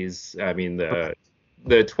 40s. I mean the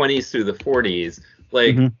 20s through the 40s,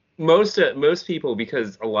 like. Mm-hmm. Most people,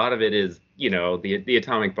 because a lot of it is, the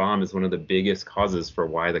atomic bomb is one of the biggest causes for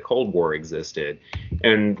why the Cold War existed,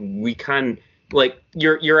 and we kind like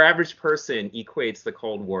your average person equates the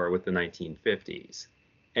Cold War with the 1950s,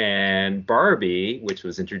 and Barbie, which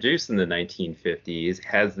was introduced in the 1950s,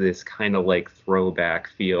 has this kind of like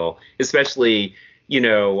throwback feel, especially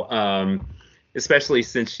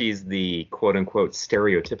since she's the quote unquote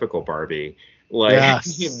stereotypical Barbie. Like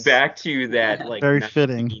Yes. back to that like Very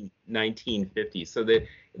fitting. 1950s. So they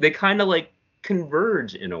kind of like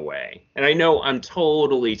converge in a way. And I know I'm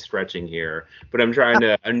totally stretching here, but I'm trying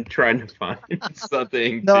to find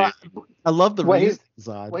something No, to I love the What reason, he's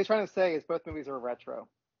Zod. what he's trying to say is both movies are retro. That's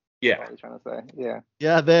yeah. what he's trying to say. Yeah.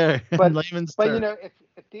 Yeah, there. But Layman's but term.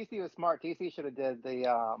 if DC was smart, DC should have did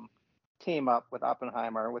the team up with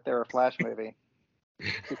Oppenheimer with their Flash movie.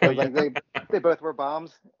 Because like they both were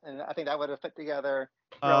bombs, and I think that would have fit together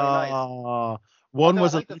really nice. One Although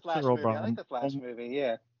was I a like the Flash literal movie. I like bomb. the Flash movie.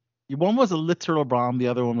 Yeah. One was a literal bomb. The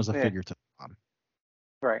other one was a Yeah. figurative bomb.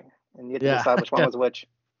 Right. And you had to Yeah. decide which one was which.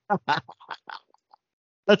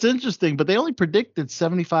 That's interesting, but they only predicted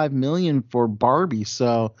 75 million for Barbie,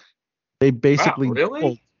 so they basically Wow, really?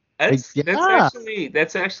 doubled.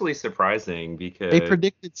 That's actually surprising because They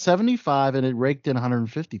predicted 75 and it raked in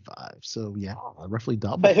 155. So yeah, roughly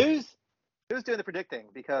double. But who's doing the predicting?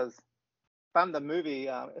 Because if I'm the movie,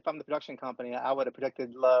 if I'm the production company, I would have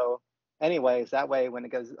predicted low anyways. That way, when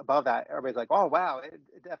it goes above that, everybody's like, "Oh wow, it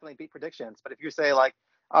definitely beat predictions." But if you say like,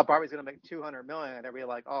 "Oh, Barbie's going to make 200 million," everybody's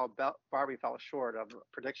like, "Oh, Barbie fell short of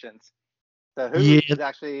predictions." So who's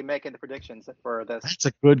actually making the predictions for this? That's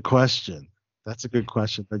a good question.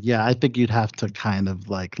 But yeah, I think you'd have to kind of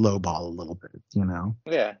like lowball a little bit,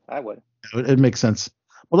 Yeah, I would. It makes sense.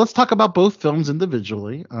 Well, let's talk about both films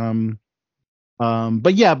individually. But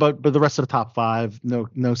the rest of the top five,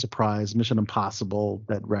 no surprise. Mission Impossible: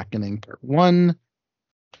 Dead Reckoning Part 1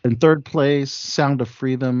 in third place, Sound of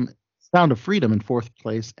Freedom in fourth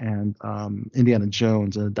place, and Indiana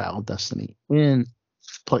Jones and Dial of Destiny in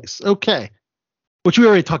fifth place. Okay. Which we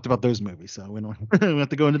already talked about those movies, so we don't have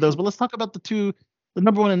to go into those. But let's talk about the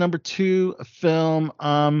number one and number two film.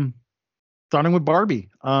 Starting with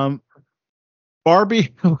Barbie.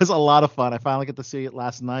 Barbie was a lot of fun. I finally got to see it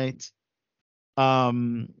last night. It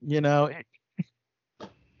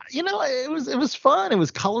was fun. It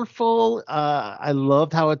was colorful. I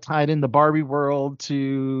loved how it tied in the Barbie world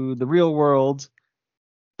to the real world,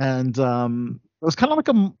 and it was kind of like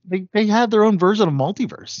they had their own version of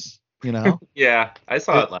multiverse. Yeah, I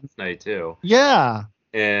saw it last night too. Yeah.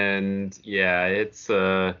 And yeah, it's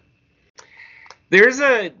there's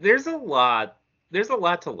a lot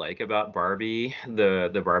to like about Barbie,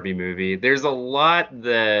 the Barbie movie. There's a lot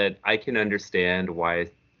that I can understand why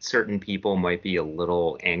certain people might be a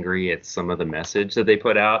little angry at some of the message that they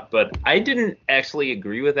put out, but I didn't actually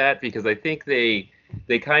agree with that because I think they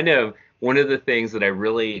kind of, one of the things that I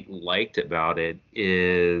really liked about it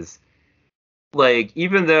is, like,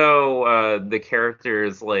 even though the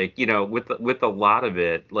characters, like, with a lot of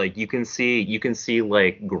it, like, you can see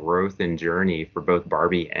like growth and journey for both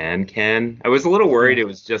Barbie and Ken. I was a little worried it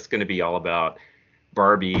was just going to be all about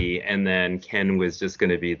Barbie, and then Ken was just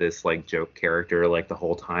going to be this like joke character like the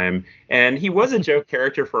whole time. And he was a joke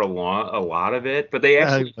character for a lot of it, but they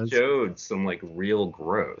actually showed some like real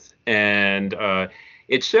growth, and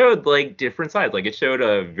it showed like different sides. Like, it showed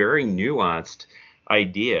a very nuanced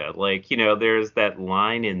idea. Like, there's that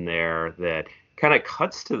line in there that kind of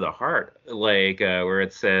cuts to the heart, like where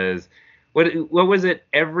it says, what was it?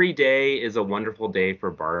 Every day is a wonderful day for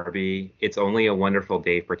Barbie. It's only a wonderful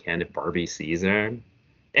day for Ken if Barbie sees him,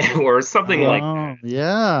 or something like that.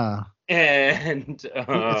 Yeah. And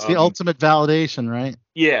It's the ultimate validation, right?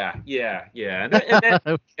 yeah.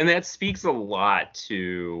 And that speaks a lot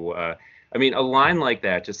to. I mean, a line like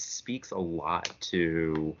that just speaks a lot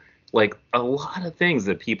to, like, a lot of things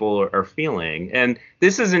that people are feeling. And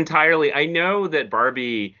this is entirely. I know that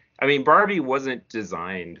Barbie. I mean, Barbie wasn't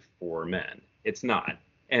designed for men. It's not,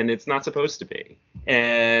 and it's not supposed to be.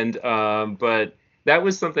 And but that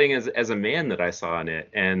was something as a man that I saw in it,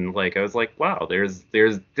 and like I was like, wow, there's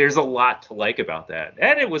a lot to like about that,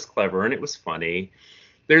 and it was clever and it was funny.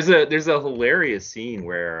 There's a hilarious scene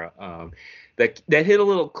where that hit a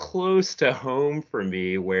little close to home for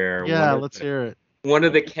me, where let's hear it. One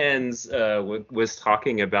of the Kens was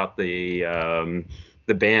talking about the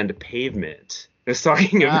band Pavement. It was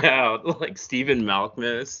talking about like Stephen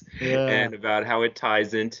Malkmus and about how it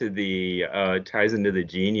ties into the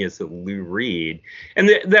genius of Lou Reed, and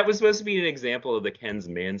that was supposed to be an example of the Kens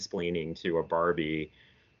mansplaining to a Barbie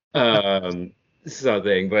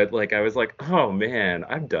something. But like, I was like, oh man,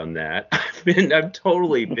 I've done that. I've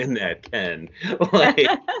totally been that Ken. Like,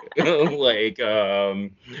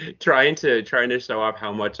 trying to show off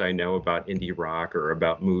how much I know about indie rock or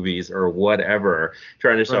about movies or whatever,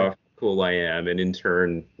 trying to show off how cool I am, and in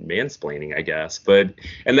turn mansplaining, I guess. And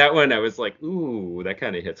that one I was like, ooh, that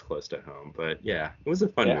kind of hits close to home. But yeah, it was a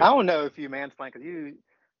fun movie. I don't know if you mansplain, because you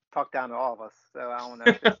talk down to all of us, so I don't know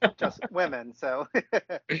if it's just women. So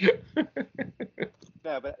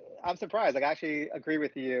no, but I'm surprised. Like, I actually agree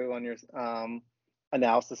with you on your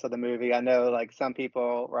analysis of the movie. I know like some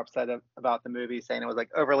people were upset about the movie, saying it was like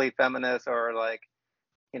overly feminist or like,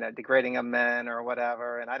 degrading of men or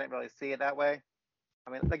whatever, and I didn't really see it that way. I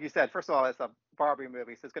mean, like you said, first of all, it's a Barbie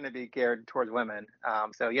movie, so it's going to be geared towards women.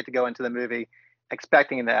 So you have to go into the movie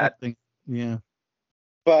expecting that. Yeah.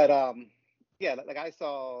 But yeah, like I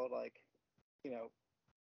saw like,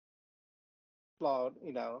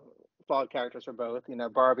 flawed characters for both.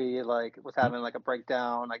 Barbie like was having like a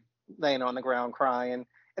breakdown, like laying on the ground crying.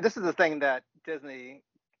 And this is the thing that Disney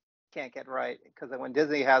can't get right, because when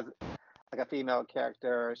Disney has like a female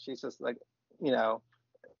character, she's just like,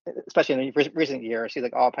 especially in recent years, she's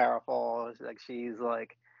like all powerful. She's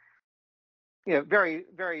like, very,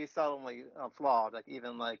 very subtly flawed. Like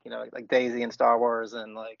even like, like Daisy in Star Wars,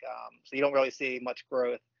 and like, so you don't really see much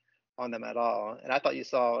growth on them at all. And I thought you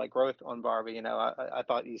saw like growth on Barbie. I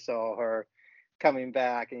thought you saw her coming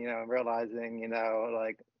back and realizing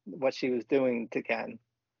like what she was doing to Ken,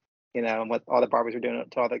 and what all the Barbies were doing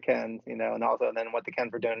to all the Kens, and also then what the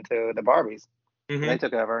Kens were doing to the Barbies when they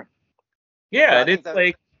took over. Yeah, and it's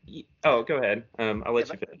like, oh, go ahead. I'll let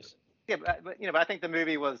you finish. Yeah, but I think the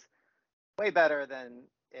movie was way better than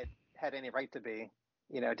it had any right to be.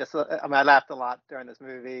 I laughed a lot during this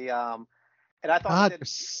movie. And I thought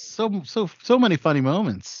there's so many funny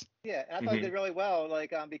moments. Yeah, and I thought it did really well,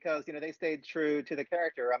 like because they stayed true to the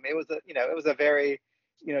character. I mean, it was a very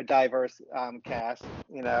diverse cast,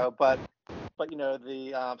 but the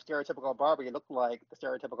stereotypical Barbie looked like the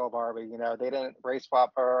stereotypical Barbie. They didn't race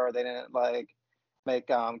swap her. They didn't like make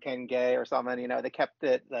Ken gay or something. They kept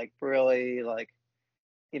it like really like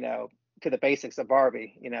to the basics of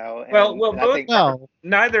Barbie.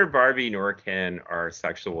 Neither Barbie nor Ken are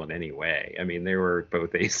sexual in any way. I mean, they were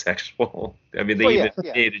both asexual. I mean, they made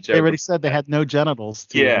a joke. They already said they had no genitals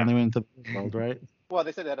when they went into the world, right? Well,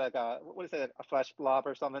 they said that like what is it, a flesh blob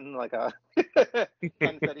or something, like a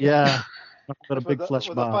but a big flesh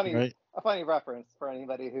blob, right? A funny reference for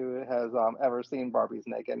anybody who has ever seen Barbie's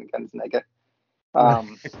naked and Ken's naked.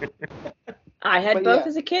 I had both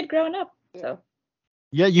as a kid growing up, so.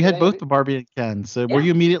 Yeah, you had both the Barbie and Ken. So were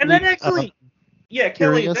you immediately? And then actually,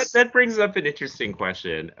 Kelly, that brings up an interesting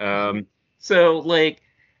question. So like,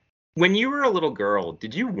 when you were a little girl,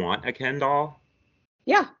 did you want a Ken doll?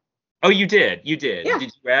 Yeah. Oh, you did. You did. Yeah.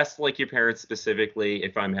 Did you ask like your parents specifically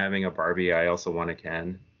if I'm having a Barbie, I also want a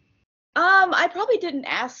Ken? I probably didn't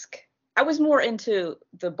ask. I was more into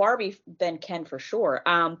the Barbie than Ken for sure.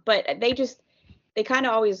 But they kind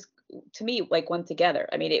of always, to me, like went together.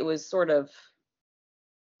 I mean, it was sort of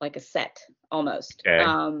like a set almost.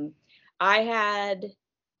 Okay. I had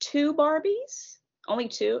two Barbies, only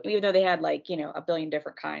two, even though they had like, a billion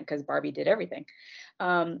different kind because Barbie did everything.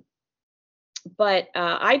 But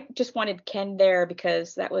I just wanted Ken there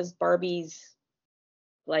because that was Barbie's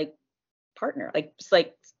like partner, like just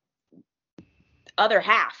like other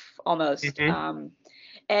half almost. Mm-hmm.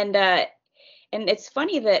 And it's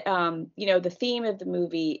funny that the theme of the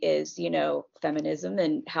movie is feminism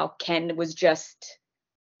and how Ken was just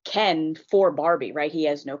Ken for Barbie, right? He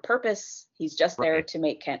has no purpose. He's just there to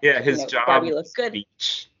make Ken, Yeah, his job Barbie look was good.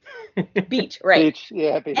 Beach. Beach, right? Beach,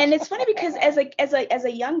 yeah, beach. And it's funny because as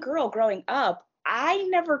a young girl growing up, I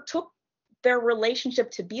never took their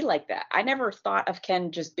relationship to be like that. I never thought of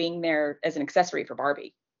Ken just being there as an accessory for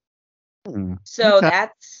Barbie. So Okay.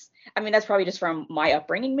 that's probably just from my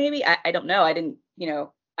upbringing. Maybe I don't know. I didn't,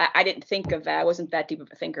 I didn't think of that. I wasn't that deep of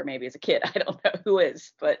a thinker maybe as a kid. I don't know who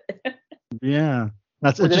is, but Yeah,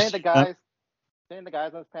 that's Did any of interesting. the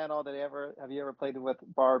guys on this panel, have you ever played with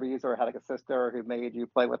Barbies or had like a sister who made you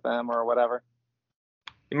play with them or whatever?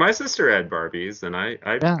 My sister had Barbies, and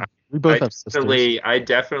Yeah, we both have sisters. I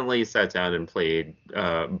definitely sat down and played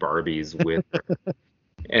Barbies with her.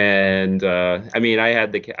 And I mean, I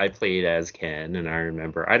played as Ken, and I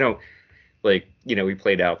remember I don't we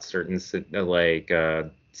played out certain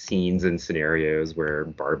scenes and scenarios where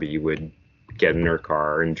Barbie would get in her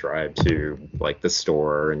car and drive to like the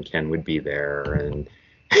store, and Ken would be there, and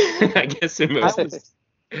I guess in most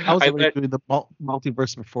I was already doing the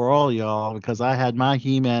multiverse before all y'all because I had my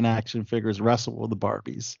He-Man action figures wrestle with the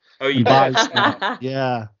Barbies. Oh, you And did? Bobby-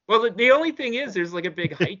 yeah. Well, the only thing is there's like a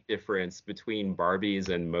big height difference between Barbies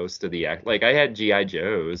and most of the like I had GI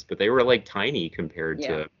Joes, but they were like tiny compared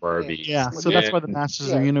to Barbies. Yeah, so that's why the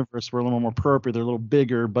Masters of the Universe were a little more appropriate. They're a little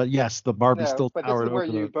bigger, but yes, the Barbie still but this towered is where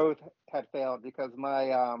over you those. both had failed because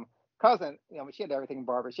my cousin, she had everything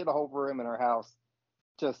Barbie. She had a whole room in her house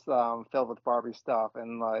just filled with Barbie stuff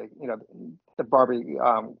and like the Barbie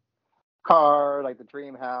car, like the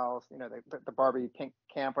dream house, the Barbie pink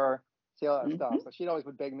camper, see all that stuff. So she always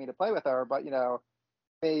would beg me to play with her, but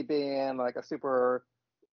me being like a super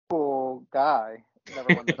cool guy,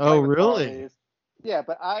 never wanted to play with really? Barbies. Yeah,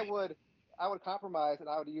 but I would compromise and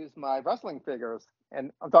I would use my wrestling figures,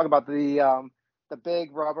 and I'm talking about the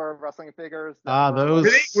big rubber wrestling figures. Those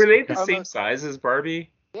were they the same size as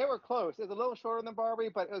Barbie? They were close. It was a little shorter than Barbie,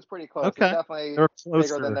 but it was pretty close. Okay. It was definitely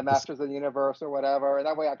bigger than the Masters of the Universe or whatever. And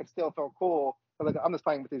that way I could still feel cool. But like, I'm just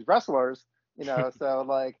playing with these wrestlers, so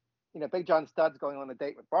like, Big John Stud's going on a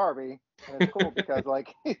date with Barbie. And it's cool because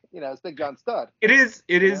like, it's Big John Stud. It is.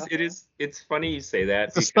 It's funny you say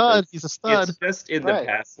that. He's a stud. He's a stud. It's just in the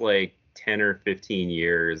past like 10 or 15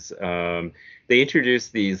 years, they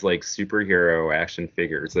introduced these like superhero action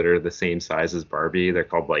figures that are the same size as Barbie. They're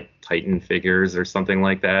called like Titan figures or something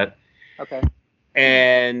like that. Okay.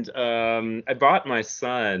 And I bought my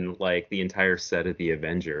son like the entire set of the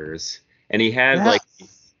Avengers, and he had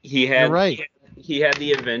he had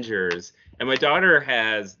the Avengers, and my daughter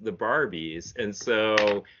has the Barbies. And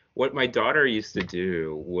so what my daughter used to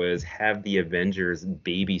do was have the Avengers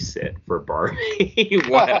babysit for Barbie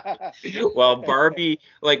while Barbie,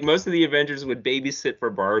 like most of the Avengers would babysit for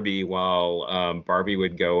Barbie while Barbie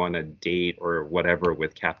would go on a date or whatever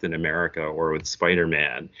with Captain America or with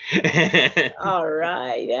Spider-Man. All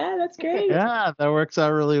right. Yeah, that's great. Yeah, that works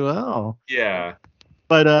out really well. Yeah.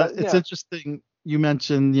 But it's interesting you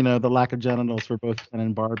mentioned, the lack of genitals for both Ken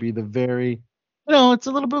and Barbie. The very it's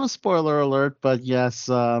a little bit of a spoiler alert, but yes,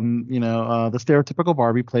 the stereotypical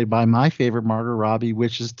Barbie played by my favorite Margot Robbie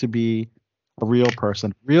wishes to be a real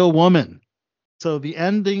person, real woman. So the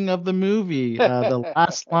ending of the movie, the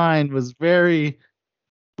last line was very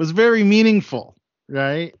meaningful,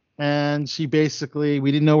 right? And she basically,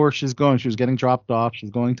 we didn't know where she's going. She was getting dropped off. She's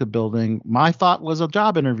going to building. My thought was a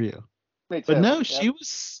job interview, but no, she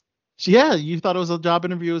was. Yeah, you thought it was a job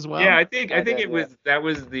interview as well. Yeah, I think that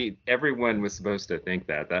was everyone was supposed to think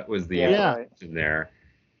that was the in there.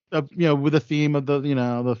 With the theme of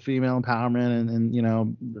the female empowerment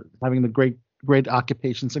and having the great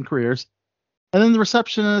occupations and careers. And then the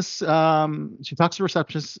receptionist, she talks to the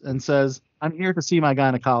receptionist and says, "I'm here to see my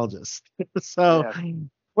gynecologist." So,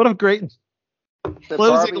 what a great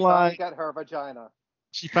closing line. Got her vagina.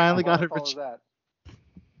 She finally got her vagina.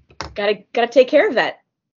 Gotta take care of that.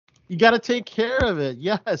 You got to take care of it,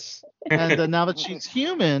 yes. And now that she's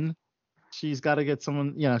human, she's got to get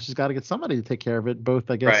someone, she's got to get somebody to take care of it, both,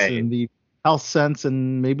 I guess, Right. in the health sense,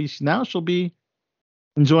 and maybe now she'll be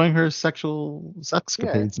enjoying her sexual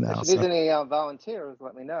sexcapades If now. she needs any volunteers,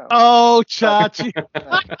 let me know. Oh, Chachi.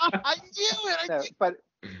 I knew it. No, but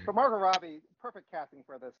for Margot Robbie, perfect casting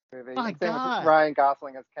for this movie. My And same God. with Ryan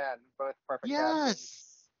Gosling as Ken, both perfect casting. Yes.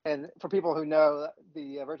 And for people who know,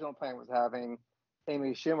 the original plan was having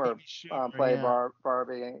Amy Schumer, play yeah.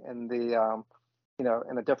 Barbie in the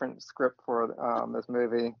in a different script for this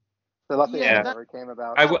movie. So luckily Yeah, that never came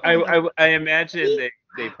about. I imagine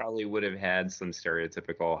they probably would have had some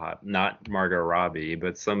stereotypical hot, not Margot Robbie,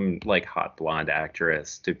 but some like hot blonde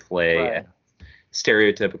actress to play Right.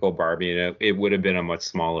 stereotypical Barbie, and it would have been a much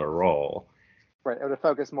smaller role. Right, it would have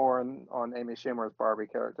focused more on Amy Schumer's Barbie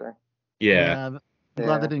character. Yeah. I'm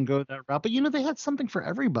glad they didn't go that route. But they had something for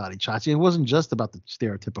everybody, Chachi. It wasn't just about the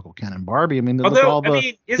stereotypical Ken and Barbie. I mean, look at all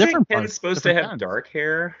the isn't different Ken parts, supposed to different have Kens. dark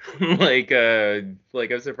hair? like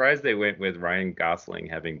I'm surprised they went with Ryan Gosling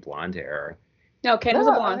having blonde hair. No, Ken was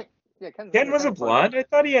a blonde. Ken was a blonde? I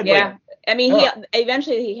thought he had Yeah, I mean, Oh.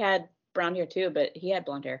 eventually he had brown hair too, but he had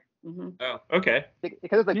blonde hair. Mm-hmm. Oh, okay. Because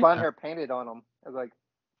it was like blonde hair painted on him. It was like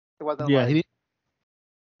it wasn't it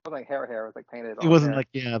wasn't like hair. It was like painted on. It wasn't hair.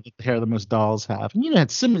 like the hair that most dolls have. And had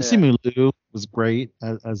Simu Liu was great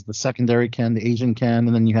as the secondary Ken, the Asian Ken,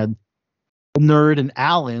 and then you had Nerd and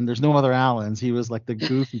Alan. There's no other Allens. He was like the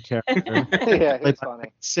goofy character. Yeah, he was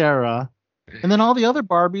funny. Sarah. And then all the other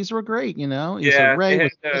Barbies were great, Yeah, Ray they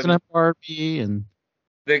was had, President Barbie, and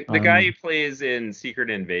the guy who plays in Secret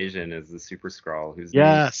Invasion is the Super Skrull, who's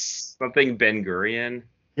something Ben Gurion.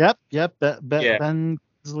 Yep. Ben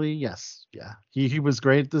Kingsley, yes, yeah. He was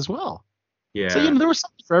great as well. Yeah. So there was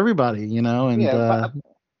something for everybody, and I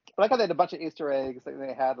like how they had a bunch of Easter eggs. Like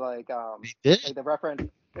they had like did? they referenced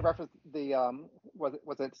the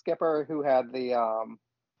was it Skipper who had the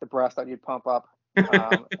breast that you'd pump up. And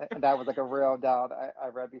that was like a real doubt I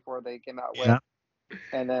read before they came out with.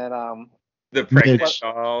 And then the pregnant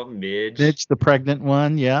doll, Midge. Midge, the pregnant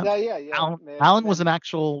one, yeah. Yeah. Alan was an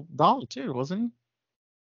actual doll too, wasn't he?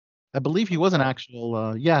 I believe he was an actual.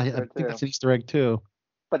 I think that's an Easter egg too.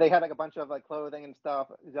 But they had like a bunch of like clothing and stuff,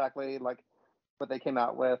 exactly like what they came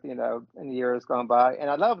out with, in the years gone by. And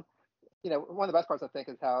I love, one of the best parts I think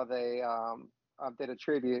is how they did a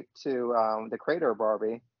tribute to the creator of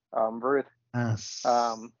Barbie, Ruth. Yes.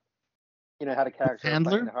 Had a character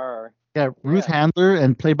playing her. Yeah, Ruth Handler,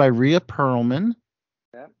 and played by Rhea Perlman.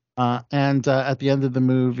 Yeah. And at the end of the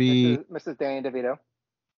movie, Mrs. Danny DeVito.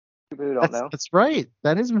 People who don't know. That's right.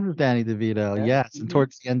 That is Mrs. Danny DeVito. Yeah. Yes. And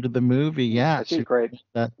towards the end of the movie, she's great.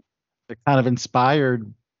 That kind of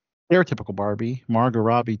inspired stereotypical Barbie, Margot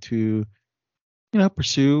Robbie, to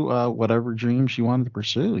pursue whatever dream she wanted to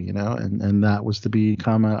pursue. And that was to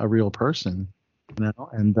become a real person.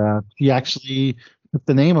 And he actually took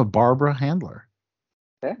the name of Barbara Handler.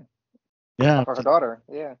 Yeah. Yeah. For her daughter.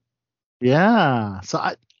 Yeah. Yeah. So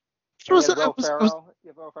Will Ferrell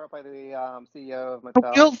by the CEO of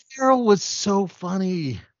Mattel. Will Ferrell was so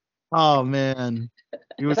funny. Oh man,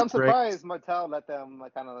 he was I'm great. surprised Mattel let them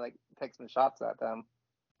kind of take some shots at them.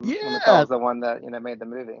 Yeah, Mattel's the one that made the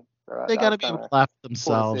movie. So they got to be able to laugh at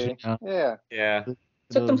themselves. Cool to Yeah. It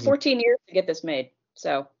took them 14 years to get this made,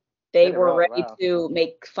 so they were ready to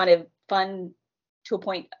make fun to a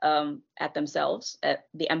point at themselves, at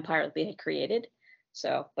the empire that they had created.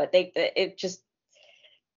 So, but it just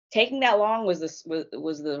taking that long was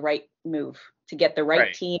the right move to get the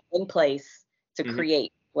right team in place to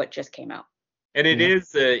create what just came out. And it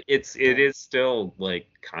is still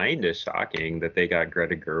kind of shocking that they got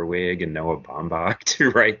Greta Gerwig and Noah Baumbach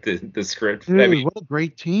to write the script. Dude, what a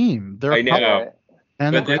great team! I know.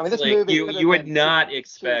 And but that's you would not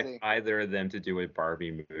expect either of them to do a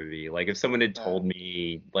Barbie movie. Like if someone had told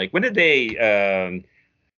me, when did they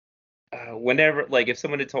if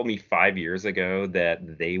someone had told me 5 years ago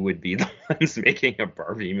that they would be the ones making a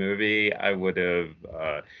Barbie movie, I would have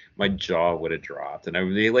my jaw would have dropped, and I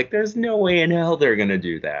would be like, "There's no way in hell they're gonna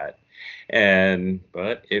do that."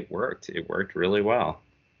 But it worked. It worked really well.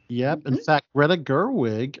 Yep. In fact, Greta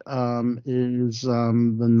Gerwig is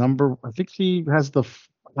the number. I think she has the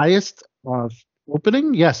highest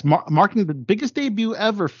opening. Yes, marking the biggest debut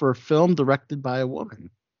ever for a film directed by a woman.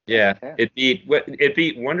 Yeah, it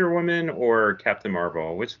beat Wonder Woman or Captain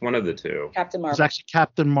Marvel. Which one of the two? Captain Marvel. It was actually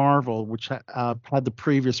Captain Marvel, which had the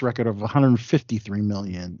previous record of 153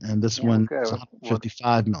 million, and this one was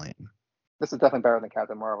 155 million. This is definitely better than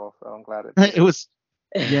Captain Marvel, so I'm glad it was.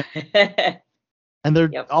 Yeah. And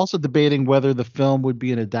they're also debating whether the film would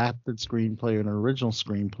be an adapted screenplay or an original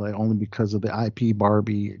screenplay, only because of the IP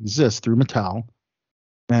Barbie exists through Mattel.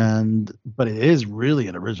 but it is really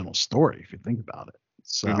an original story if you think about it.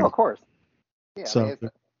 So, Oh, of course. Yeah. So, I mean,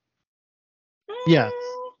 yeah.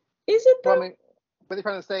 Is it well, though? I mean, but they're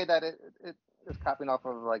trying to say that it is copying off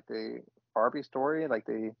of like the Barbie story, like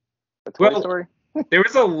the Toy Story. There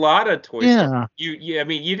was a lot of Toy Story. Yeah. I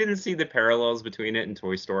mean, you didn't see the parallels between it and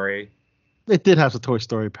Toy Story. It did have the Toy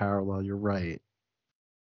Story parallel. You're right.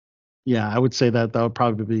 Yeah, I would say that would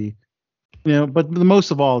probably be, but most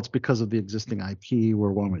of all, it's because of the existing IP, where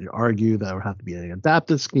one would argue that would have to be an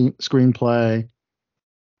adapted screenplay.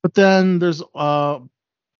 But then there's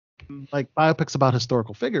like biopics about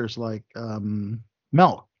historical figures, like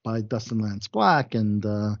Milk by Dustin Lance Black, and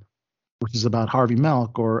which is about Harvey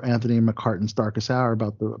Milk, or Anthony McCartan's Darkest Hour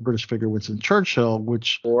about the British figure Winston Churchill,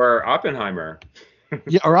 or Oppenheimer.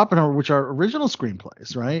 or Oppenheimer, which are original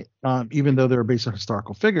screenplays, right? Even though they're based on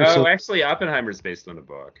historical figures. Oh, actually, Oppenheimer's based on a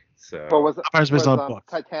book. So. Well, was Oppenheimer's based on a book.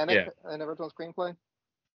 Titanic an original screenplay?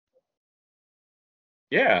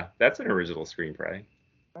 Yeah, that's an original screenplay.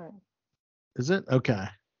 Right. Is it? Okay.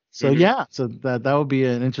 So yeah, so that would be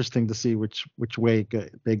an interesting to see which way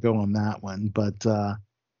they go on that one. But I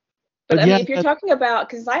mean, if you're talking about,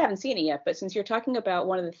 because I haven't seen it yet, but since you're talking about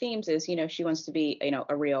one of the themes is, she wants to be,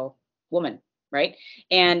 a real woman, right?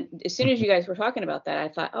 And as soon as you guys were talking about that, I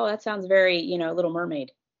thought, oh, that sounds very, Little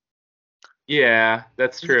Mermaid. Yeah,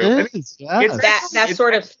 that's true. It's that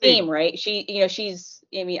sort of theme, right? She, she's.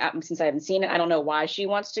 I mean, since I haven't seen it, I don't know why she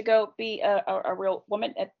wants to go be a real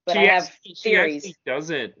woman, but I have theories. She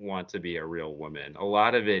doesn't want to be a real woman. A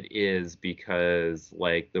lot of it is because,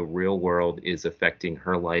 like, the real world is affecting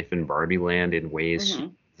her life in Barbie Land in ways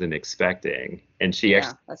she wasn't expecting, and she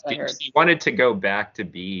wanted to go back to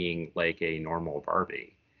being like a normal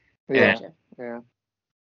Barbie. Yeah.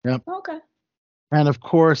 Yep. Okay. And of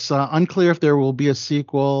course, unclear if there will be a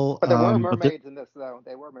sequel. But there were mermaids in this, though.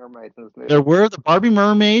 They were mermaids in this movie. There were the Barbie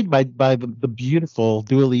mermaid by the beautiful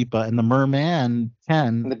Dua Lipa, and the merman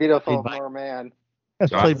Ken. And the beautiful merman.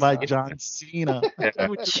 Played by John Cena.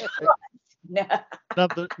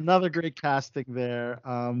 Another great casting there.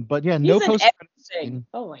 But yeah, no post.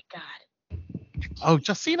 Oh my God. Oh,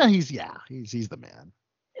 just Cena, he's the man.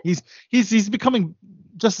 He's becoming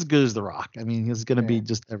just as good as The Rock. I mean, he's going to be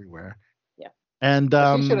just everywhere. And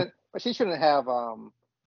she shouldn't have a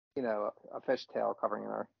fishtail covering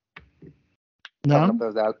her. No,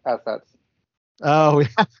 those assets. Oh,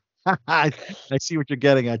 yeah. I see what you're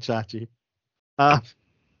getting at, Chachi.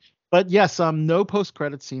 But yes, no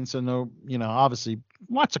post-credit scene, so no, obviously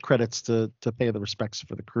lots of credits to pay the respects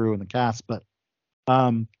for the crew and the cast, but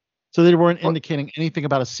so they weren't indicating anything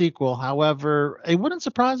about a sequel. However, it wouldn't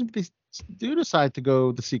surprise me if they do decide to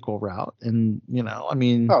go the sequel route, and I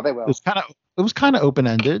mean, they will. It was kind of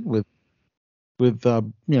open-ended with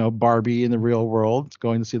Barbie in the real world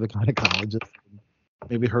going to see the gynecologist,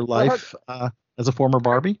 maybe her life as a former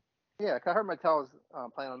Barbie. Yeah, I heard Mattel is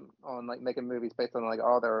planning on like making movies based on like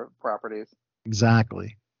all their properties.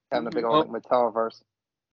 Exactly. Having a big old Mattelverse.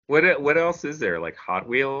 What else is there? Like Hot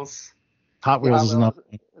Wheels? Hot Wheels is another.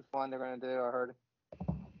 It's one they're going to do. I heard.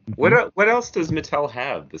 What else does Mattel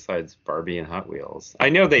have besides Barbie and Hot Wheels? I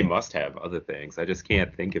know they must have other things. I just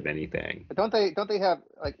can't think of anything. But don't they have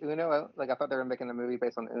like Uno? Like I thought they were making a movie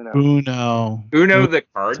based on Uno. Uno the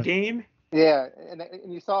card game? Yeah, and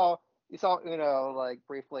you saw Uno like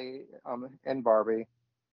briefly in Barbie.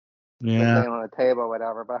 Yeah. Like, on a table or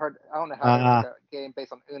whatever. But I don't know how they make a game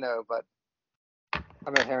based on Uno, but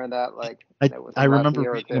I've been hearing that like I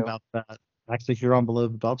remember reading about that. Actually, here on Below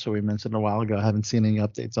the Belt Show, we mentioned a while ago. I haven't seen any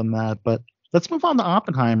updates on that. But let's move on to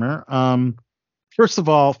Oppenheimer. First of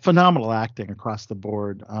all, phenomenal acting across the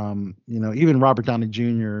board. Even Robert Downey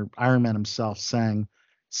Jr., Iron Man himself, sang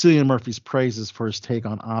Cillian Murphy's praises for his take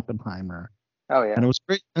on Oppenheimer. Oh yeah, and it was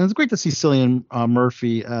great. And it was great to see Cillian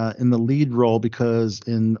Murphy in the lead role, because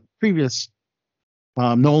in previous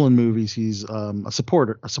Nolan movies he's a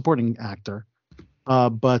supporting actor.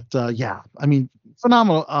 But yeah, I mean,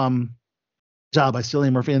 phenomenal job by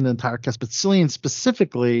Cillian Murphy and the entire cast, but Cillian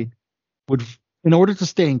specifically would, in order to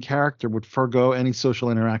stay in character, would forego any social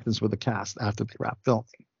interactions with the cast after they wrap filming.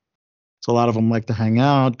 So a lot of them like to hang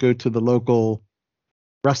out, go to the local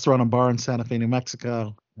restaurant and bar in Santa Fe, New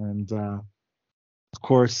Mexico, and of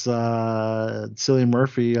course, Cillian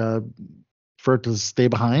Murphy preferred to stay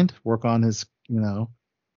behind, work on his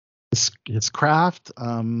craft.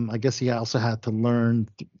 I guess he also had to learn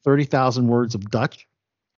 30,000 words of Dutch,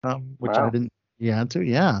 which I didn't. He had to,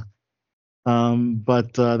 yeah.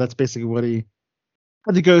 But that's basically what he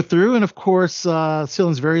had to go through. And of course,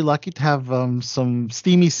 Cillian's very lucky to have some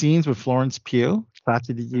steamy scenes with Florence Pugh.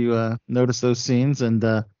 Patsy, did you notice those scenes? And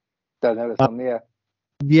I noticed them, yeah.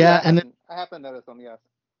 Yeah, and I happen to notice them, yes.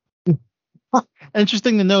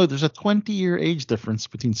 Interesting to know there's a 20-year age difference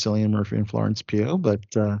between Cillian Murphy and Florence Pugh, but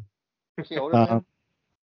Is she older than him?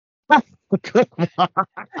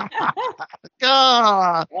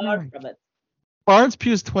 God. Far from it. Florence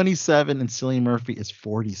Pugh is 27 and Cillian Murphy is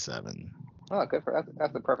 47. Oh, good for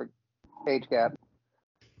that's the perfect age gap.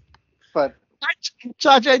 But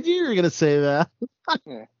Josh, I knew you were going to say that.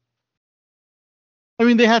 yeah. I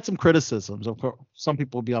mean, they had some criticisms. Of course, some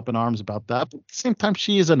people will be up in arms about that, but at the same time,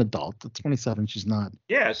 she is an adult. At 27, she's not.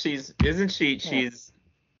 Yeah, she's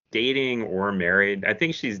dating or married. I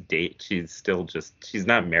think she's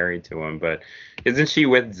not married to him, but isn't she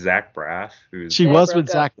with Zach Braff? She was with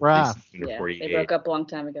Zach Braff. Yeah, they broke up a long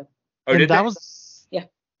time ago. Oh, and did that they? was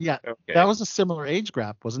Yeah. Okay. that was a similar age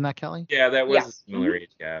gap, wasn't that, Kelly? Yeah, that was Yeah. a similar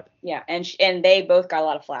age gap. Yeah, and they both got a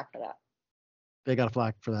lot of flack for that. They got a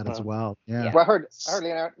flag for that as well. Yeah. Well, I heard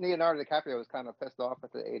Leonardo DiCaprio was kind of pissed off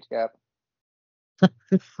at the age gap.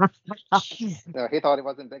 No, he thought he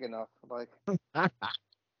wasn't big enough. Like, Well,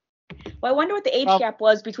 I wonder what the age gap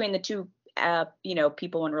was between the two,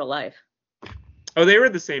 people in real life. Oh, they were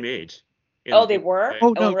the same age. They were?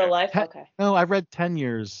 Oh, in real life? Okay. No, I read 10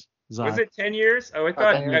 years. Zach. Was it 10 years? Oh, I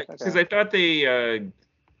thought 10 years, because okay. I thought they.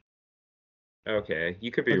 Okay, you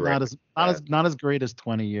could be But right. not as great as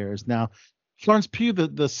 20 years. Now, Florence Pugh,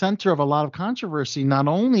 the center of a lot of controversy, not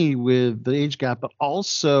only with the age gap, but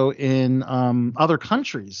also in other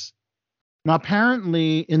countries. Now,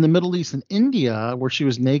 apparently, in the Middle East and India, where she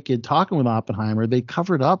was naked talking with Oppenheimer, they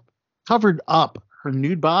covered up her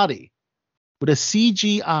nude body with a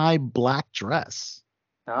CGI black dress.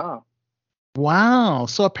 oh, Wow.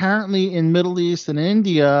 So apparently, in Middle East and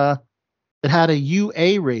India, it had a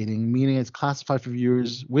UA rating, meaning it's classified for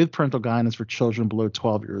viewers with parental guidance for children below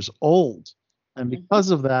 12 years old. And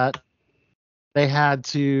because of that, they had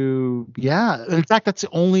to, in fact, that's the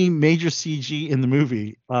only major CG in the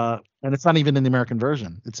movie. And it's not even in the American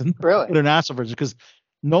version. It's in the really? international version because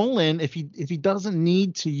Nolan, if he doesn't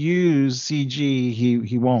need to use CG,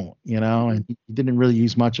 he won't, and he didn't really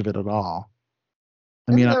use much of it at all.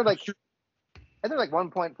 I mean, Isn't there like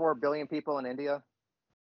 1.4 billion people in India?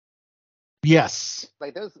 yes.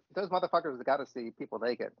 Like those motherfuckers got to see people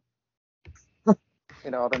naked.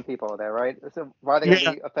 All them people there, right? So why are they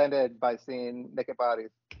gonna be offended by seeing naked bodies?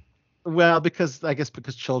 Well, because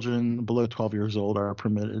children below 12 years old are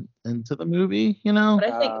permitted into the movie, But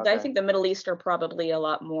Okay. I think the Middle East are probably a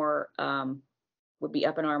lot more would be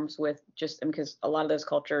up in arms with because a lot of those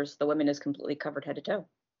cultures, the women is completely covered head to toe.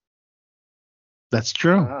 That's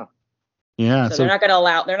true. Uh-huh. Yeah. So they're not going to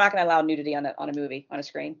allow nudity on a movie on a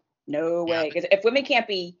screen. No way. Because if women can't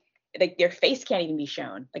be, like, their face can't even be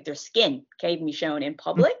shown, like their skin can't even be shown in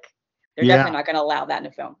public, they're definitely not going to allow that in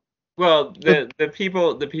a film. Well, the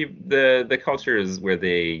cultures where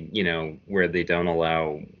they don't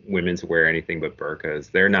allow women to wear anything but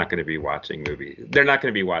burqas, they're not going to be watching movies. They're not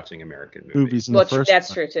going to be watching American movies. in Well, the first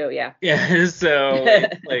that's true too. Yeah. Yeah. So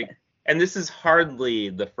it's like, and this is hardly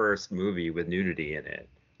the first movie with nudity in it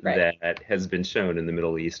that has been shown in the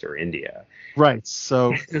Middle East or India. Right.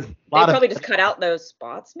 So They probably just cut out those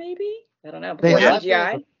spots, maybe. I don't know. Before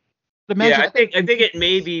CGI. Yeah, I think it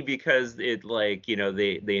may be because it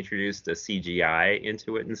they introduced a CGI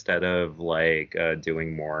into it instead of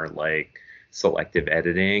doing more selective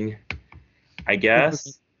editing, I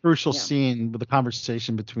guess. Crucial scene with the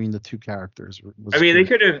conversation between the two characters. I mean,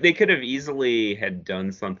 they could have easily had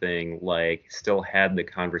done something like still had the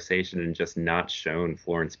conversation and just not shown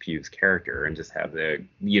Florence Pugh's character and just have the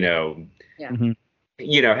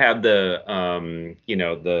have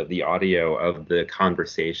the audio of the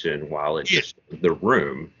conversation while it just the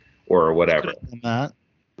room or whatever.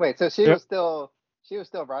 Wait, so she was still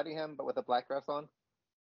riding him, but with a black dress on?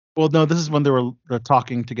 Well, no, this is when they're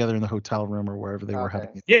talking together in the hotel room or wherever they were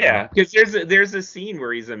having. Yeah, because there's a scene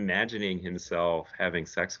where he's imagining himself having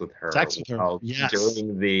sex with her. Yes.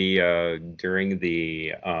 During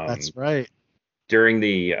the That's right. During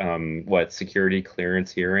the security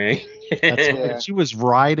clearance hearing. That's right. She was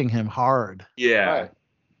riding him hard. Yeah. Right.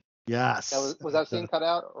 Yes. Was that scene cut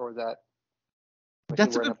out, or was that?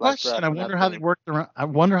 That's a good question. I wonder how they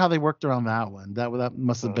worked around that one. That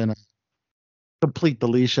must have been a complete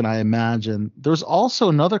deletion, I imagine. There's also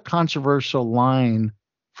another controversial line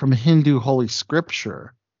from Hindu Holy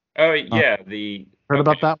Scripture. Oh yeah, heard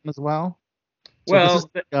about that one as well. So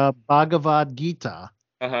this is Bhagavad Gita.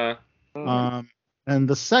 And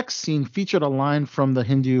the sex scene featured a line from the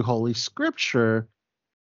Hindu Holy Scripture,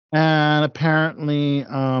 and apparently,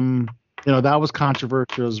 that was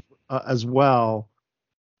controversial as well.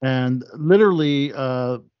 And literally,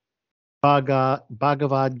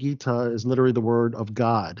 Bhagavad Gita is literally the word of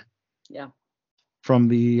God. Yeah. From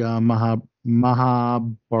the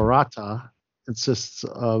Mahabharata consists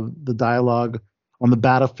of the dialogue on the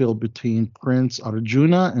battlefield between Prince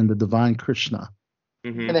Arjuna and the divine Krishna.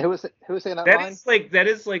 Mhm. And then who was saying that That line?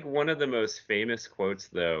 is like one of the most famous quotes,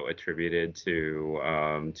 though, attributed to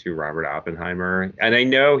Robert Oppenheimer. And I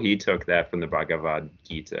know he took that from the Bhagavad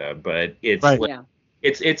Gita, but it's Right. like, Yeah.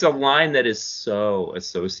 it's a line that is so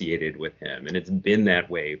associated with him, and it's been that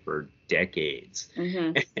way for decades.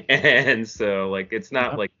 hmm And so, like, it's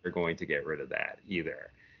not Yep. like they're going to get rid of that either.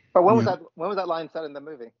 But when Yeah. was that line said in the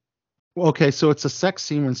movie? Well, okay, so it's a sex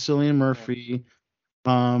scene when Cillian Murphy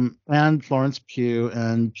and Florence Pugh,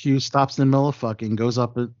 and Pugh stops in the middle of fucking, goes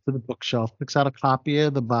up to the bookshelf, picks out a copy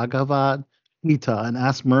of the Bhagavad Gita, and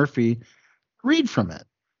asks Murphy to read from it.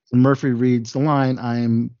 And Murphy reads the line, I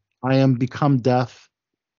am become death,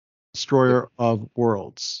 destroyer of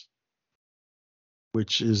worlds,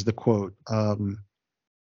 which is the quote,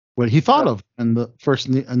 what he thought of when the first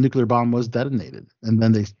nuclear bomb was detonated. And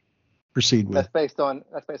then they proceed with That's based on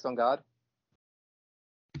God.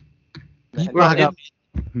 Well,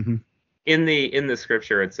 Mhm. in the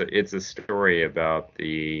scripture, it's a story about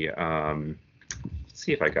the let's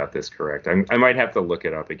see if I got this correct. I might have to look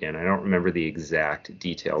it up again. I don't remember the exact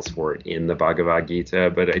details for it in the Bhagavad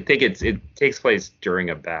Gita, but I think it takes place during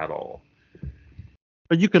a battle.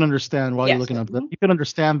 But you can understand while Yes. you're looking up that Mhm. you can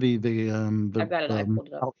understand the I've got it. I pulled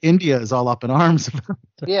it up. how India is all up in arms.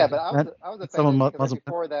 Yeah, but I was Someone offended because Muslim-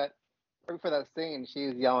 before that scene, she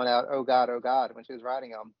was yelling out, "Oh God," when she was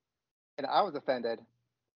riding him, and I was offended.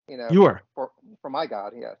 You were. for my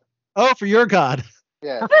God, yes, Oh, for your God.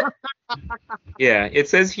 yeah. Yeah, it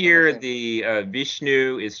says here Okay. the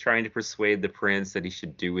Vishnu is trying to persuade the prince that he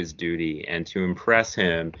should do his duty, and to impress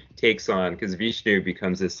him takes on, because Vishnu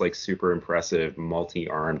becomes this like super impressive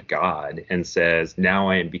multi-armed god and says, "Now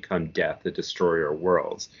I am become death, the destroyer of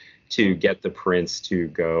worlds," to get the prince to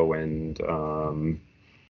go and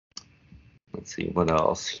let's see what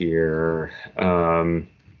else here.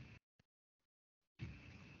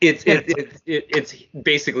 It's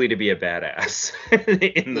basically to be a badass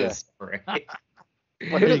in Yeah. this story. Well,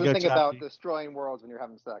 There who you doesn't go, think about Chappie. destroying worlds when you're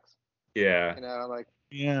having sex? Yeah. Like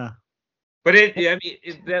Yeah. But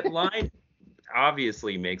that line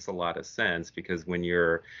obviously makes a lot of sense, because when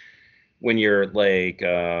you're like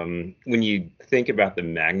when you think about the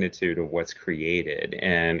magnitude of what's created,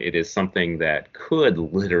 and it is something that could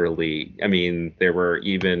literally, I mean, there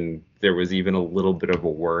was even a little bit of a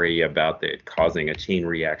worry about it causing a chain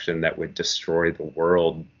reaction that would destroy the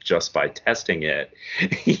world just by testing it.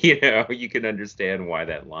 You can understand why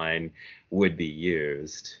that line would be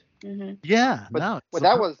used. hmm Yeah. But No. but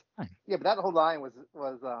that was but that whole line was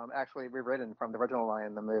actually rewritten from the original line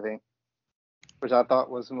in the movie, which I thought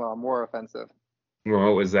was more offensive. Well,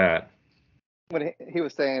 what was that? When he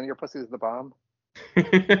was saying your pussy is the bomb.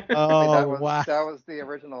 Oh, wow. That was the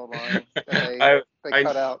original line that they I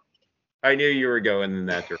cut out. I knew you were going in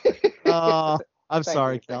that direction. Oh, I'm Thank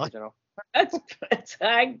sorry, you, Kelly. General. I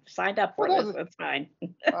signed up for Well, this. That's fine. I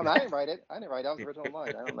didn't write it. That was the original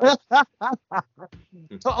line. I don't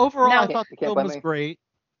know. So overall, Now- I thought the You can't film blame was me. great.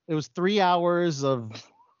 It was 3 hours of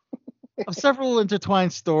several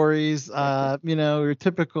intertwined stories. Your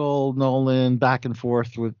typical Nolan back and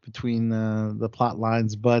forth between the plot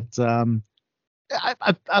lines, but I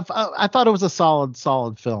thought it was a solid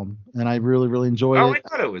film, and I really really enjoyed Oh, I it.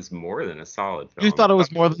 thought it was more than a solid film. You thought it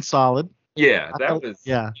was more than solid. Yeah, I that thought- was.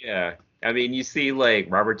 yeah. Yeah. I mean, you see, like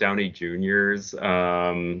Robert Downey Jr.'s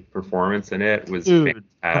performance in it was Dude.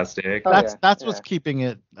 fantastic. Oh, That's yeah, what's yeah. keeping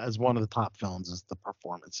it as one of the top films, is the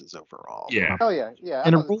performances overall. Yeah. Oh yeah, yeah. I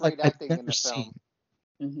And a thought it role was great I've acting in never the film.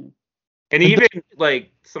 seen. hmm And even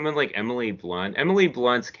like someone like Emily Blunt. Emily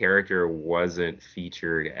Blunt's character wasn't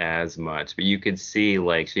featured as much, but you could see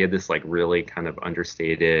like she had this like really kind of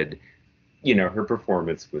understated, her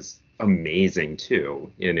performance was amazing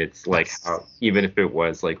too. And it's like how, even if it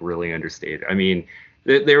was like really understated, I mean,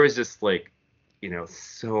 there was just like,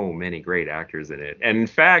 so many great actors in it. And in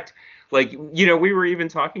fact, like, we were even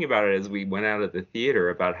talking about it as we went out of the theater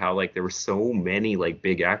about how like there were so many like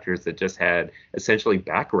big actors that just had essentially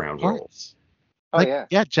background roles. Parts. Oh Like,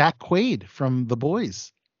 yeah. Jack Quaid from The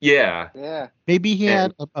Boys. Yeah. Yeah. Maybe he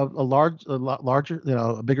And- had a larger,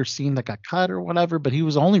 a bigger scene that got cut or whatever, but he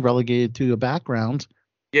was only relegated to a background.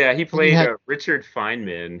 Yeah, he played had- Richard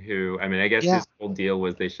Feynman, who, I mean, I guess Yeah. his whole deal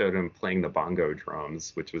was they showed him playing the bongo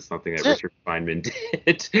drums, which was something that That's Richard Feynman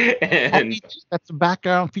did. And That's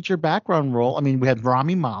a featured background role. I mean, we had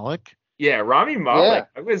Rami Malek. yeah, Rami Malek,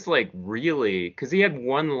 Yeah. I was like really, because he had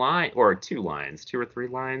one line or two or three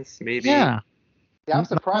lines, maybe. Yeah. Yeah, I'm Not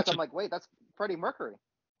surprised. much- I'm like, wait, that's Freddie Mercury.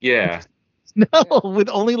 Yeah. No, with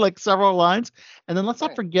only like several lines. And then let's not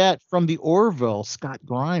Right. forget, from the Orville, Scott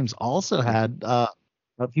Grimes also had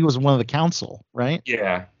he was one of the council, right?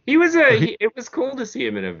 Yeah, he was Or he- it was cool to see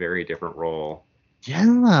him in a very different role.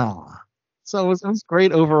 yeah. So it was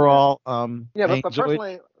great overall. Yeah, I but enjoyed.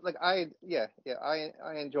 personally, like I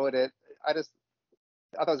enjoyed it. I thought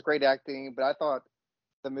it was great acting, but I thought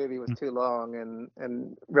the movie was too long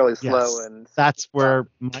and really slow Yes, and that's uh, where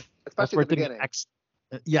that's especially where the things.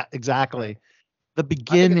 beginning. Yeah, exactly. The I think if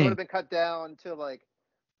it would have beginning. been cut down to like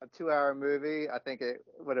a 2 hour movie, I think it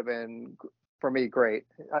would have been for me great.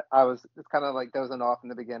 I was it's kind of like dozing off in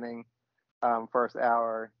the beginning, first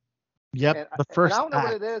hour. Yep, the And I first don't know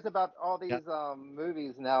what it act. is about all Yep. these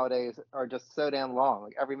movies nowadays are just so damn long.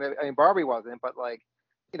 Like every movie, I mean Barbie wasn't, but like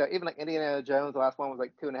even like Indiana Jones, the last one was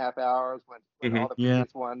like 2.5 hours when Hmm. all the Yeah.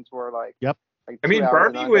 previous ones were like Yep. I mean, 2 hours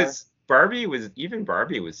and under.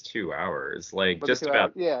 Barbie was 2 hours. Like Was it just 2 hours?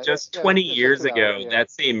 about Yeah, just yeah, 20 it said years 2 hours. ago, Yeah.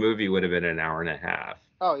 that same movie would have been an hour and a half.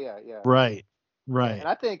 Oh yeah, yeah. Right. Yeah, Right. and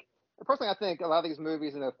I think personally, I think a lot of these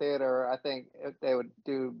movies in the theater, I think if they would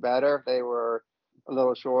do better if they were a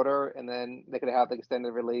little shorter, and then they could have the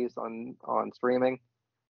extended release on streaming.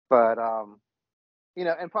 But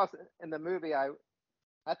and plus in the movie, I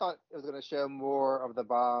thought it was going to show more of the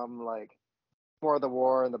bomb, like more of the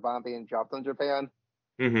war and the bomb being dropped on Japan,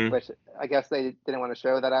 Hmm. which I guess they didn't want to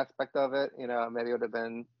show that aspect of it. Maybe it would have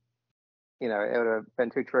been, it would have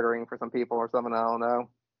been too triggering for some people or something. I don't know.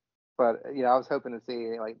 But I was hoping to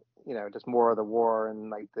see like just more of the war and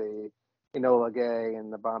like the Enola Gay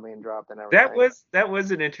and the bomb being dropped and everything. That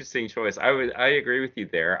was an interesting choice. I agree with you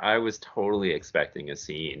there. I was totally expecting a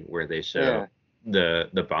scene where they show Yeah,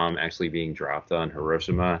 the bomb actually being dropped on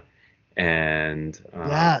Hiroshima, and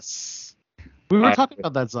Yes. We were uh, talking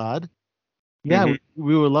about that, Zod. Yeah, mhm,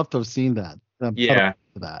 we would love to have seen that. Cut yeah.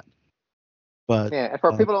 to that. But yeah. And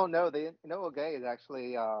for people who don't know, the Enola Gay is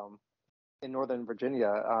actually in Northern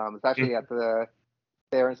Virginia. It's actually at the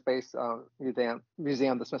Air and Space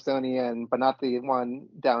Museum, the Smithsonian, but not the one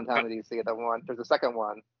downtown that you see. There's a second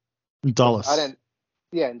one, which I Dulles. didn't.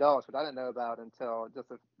 Yeah, in Dallas, but I didn't know about until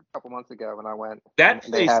just a couple months ago when I went, That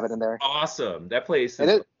and they place have it is in there. awesome. That place It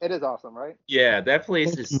is is. It is awesome, right? Yeah, that place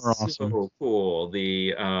Both is of them are awesome. so cool. They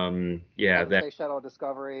Yeah, have the that space shuttle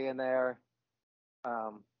Discovery in there.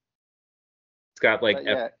 Um, it's got like but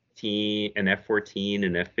yeah, F-14 and F-14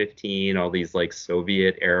 and F-15, all these like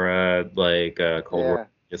Soviet era like Cold War yeah.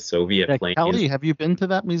 just Soviet Yeah, planes. Kelly, have you been to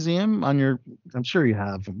that museum on your? I'm sure you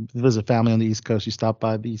have. Visit family on the East Coast. You stopped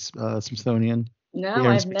by the Smithsonian. No, The Air and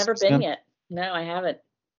I've Space never been Museum? yet. No, I haven't.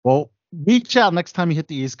 Well, reach out next time you hit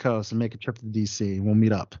the East Coast and make a trip to DC. We'll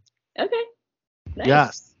meet up. Okay. Nice.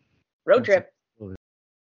 Yes. Road trip.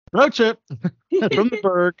 Road trip from the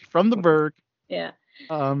Berg. From the Berg. Yeah.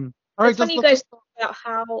 All right. It's funny you guys talk about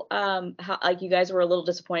how like you guys were a little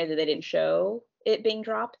disappointed that they didn't show it being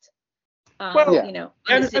dropped. Well, Yeah. In the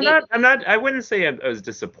I'm city. not. I wouldn't say I was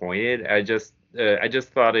disappointed. I just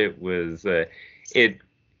thought it was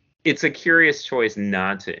it's a curious choice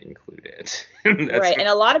not to include it. Right. And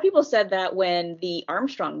a lot of people said that when the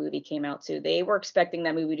Armstrong movie came out too, they were expecting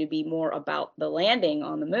that movie to be more about the landing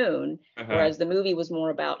on the moon, whereas the movie was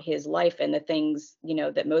more about his life and the things,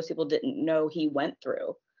 that most people didn't know he went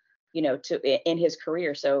through, in his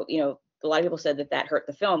career. So, a lot of people said that hurt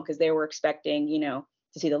the film because they were expecting,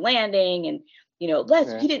 to see the landing and, he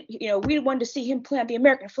didn't, we wanted to see him plant the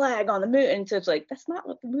American flag on the moon. And so it's like, that's not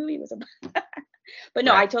what the movie was about. But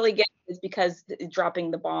no, Right. I totally get it. It's because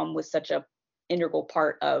dropping the bomb was such a integral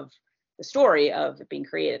part of the story of it being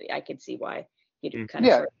created. I could see why you'd kind of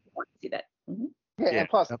Yeah. sort of want to see that. Mhm. Yeah, Yeah.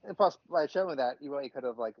 and plus, by showing that, you really could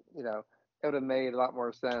have like, it would have made a lot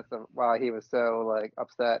more sense of why he was so like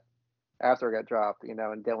upset after it got dropped, and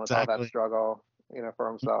dealing with all that Exactly. struggle, for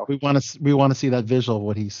himself. We want to see that visual of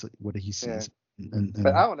what he sees. Yeah. And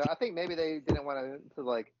But I don't know. I think maybe they didn't want to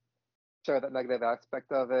like show that negative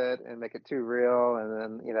aspect of it and make it too real,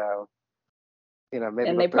 and then maybe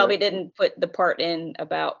And they probably didn't put the part in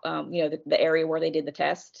about the area where they did the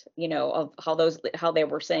test, of how they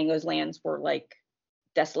were saying those lands were like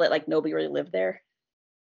desolate, like nobody really lived there,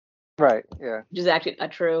 right. Yeah. which is actually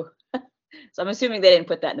not true. So I'm assuming they didn't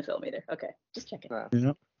put that in the film either. Okay, just checking.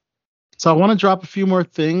 Yeah. So I want to drop a few more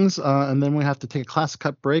things, and then we have to take a class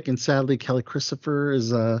cut break. And sadly, Kelly Christopher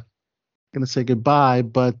is going to say goodbye.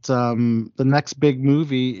 But the next big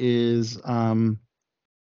movie is,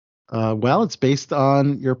 it's based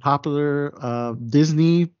on your popular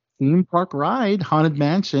Disney theme park ride, Haunted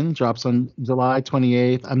Mansion. Drops on July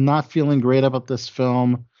 28th. I'm not feeling great about this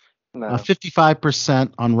film. No.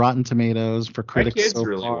 55% on Rotten Tomatoes for My critics kids so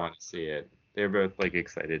really far. want to see it. They're both like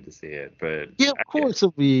excited to see it, but Yeah, of course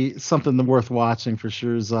it'll be something worth watching for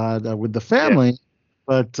sure, Zod, with the yeah. family.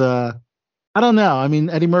 But I don't know. I mean,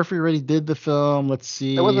 Eddie Murphy already did the film. Let's It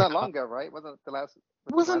see. wasn't that long ago, right? Wasn't the last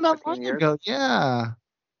It within the wasn't last that 15 long years? ago. Yeah.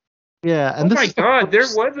 Yeah. Oh And this my is the God, there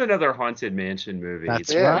first. was another Haunted Mansion movie That's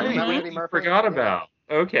that Yeah, I wasn't that with right. Eddie completely Murphy? forgot Yeah. about.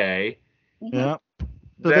 Okay, Yeah.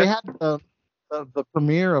 So they that had the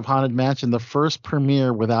premiere of Haunted Mansion, the first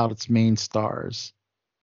premiere without its main stars.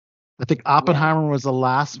 I think Oppenheimer was the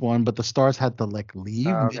last one, but the stars had to like leave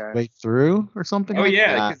Oh, okay. midway through or something oh like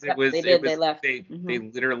yeah, that. because Yep, they did. They left. they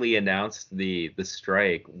literally announced the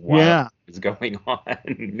strike while Yeah. it was going on.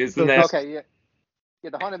 Isn't So that this, Okay, yeah. Yeah,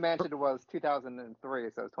 the Haunted Mansion was 2003,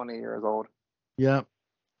 so it's 20 years old. yep,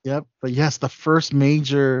 yep. But yes, the first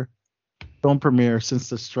major film premiere since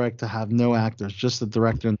the strike to have no actors, just the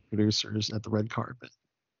director and the producers at the red carpet.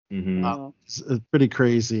 Mhm. Wow. It's pretty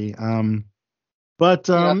crazy. But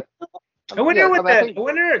Yeah, I wonder yeah. I what mean, I that. think I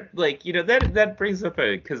wonder, like, that brings up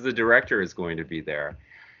a because the director is going to be there.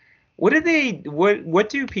 What do they? What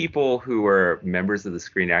do people who are members of the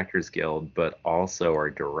Screen Actors Guild but also are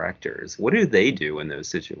directors? What do they do in those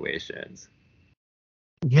situations?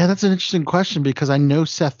 yeah, that's an interesting question because I know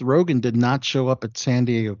Seth Rogen did not show up at San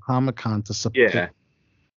Diego Comic Con to support Yeah.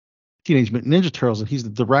 Teenage Mutant Ninja Turtles, and he's the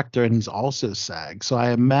director and he's also SAG. So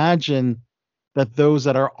I imagine that those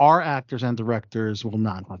that are actors and directors will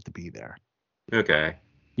not have to be there. Okay.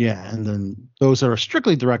 Yeah, and then those that are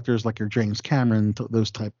strictly directors, like your James Cameron,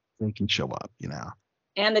 those type, they can show up.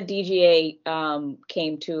 And the DGA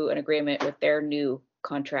came to an agreement with their new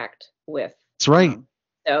contract with. That's right.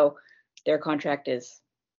 So their contract is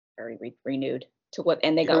already renewed to what,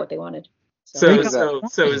 and they got what they wanted. So They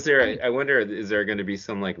got is there? I wonder, is there going to be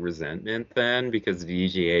some like resentment then because the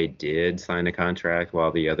DGA did sign a contract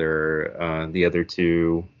while the other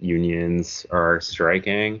two unions are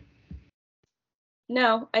striking?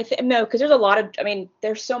 No, I think no, because there's a lot of, I mean,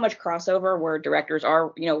 there's so much crossover where directors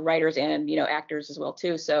are, writers and, actors as well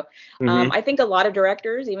too. So Mhm. I think a lot of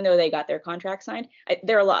directors, even though they got their contract signed,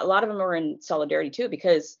 there are a lot of them are in solidarity too,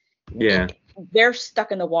 because Yeah. they're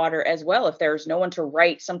stuck in the water as well. If there's no one to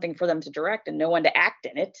write something for them to direct and no one to act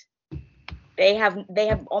in it, they have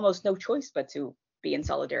almost no choice but to be in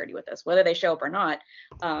solidarity with us, whether they show up or not.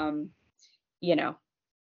 You know,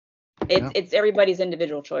 it's everybody's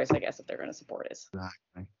individual choice, I guess, if they're going to support us.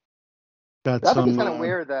 Exactly. I think it's kind of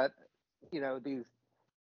weird that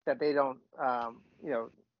that they don't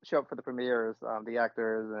show up for the premieres, the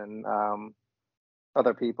actors and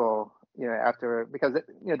other people, after, because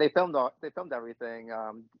they filmed everything,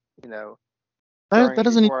 that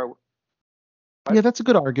doesn't. before. Yeah, that's a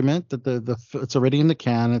good argument that it's already in the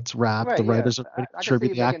can, it's wrapped, Right, the yeah. writers are I can contribute,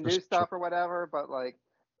 see the making actors new stuff or whatever, but like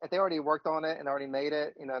if they already worked on it and already made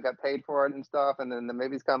it, got paid for it and stuff, and then the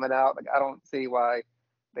movie's coming out, like I don't see why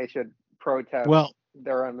they should protest Well,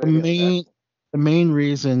 their own the movie. main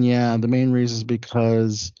reason is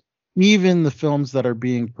because even the films that are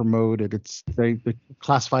being promoted, they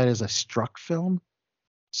classify it as a struck film,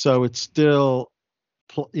 so it's still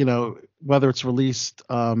whether it's released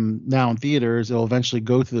now in theaters, it'll eventually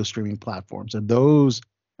go to those streaming platforms, and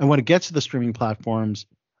when it gets to the streaming platforms,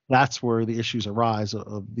 that's where the issues arise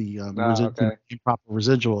of the Okay. improper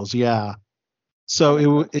residuals. Yeah,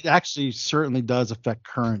 so it actually certainly does affect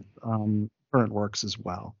current works as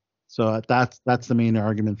well. So that's the main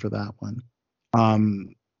argument for that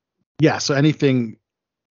one. Yeah, so anything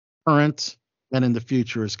current and in the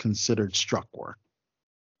future is considered struck work.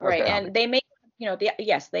 Right, Okay. and they may,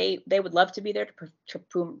 yes, they would love to be there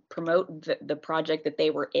to promote the project that they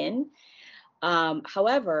were in.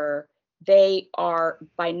 However, they are,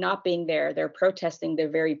 by not being there, they're protesting the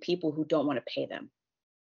very people who don't want to pay them.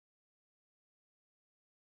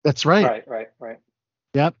 That's right. Right.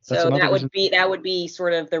 Yep. That's So another reason. that would be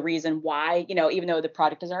sort of the reason why, even though the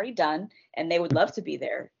product is already done and they would love to be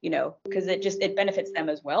there, because it benefits them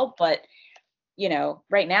as well. But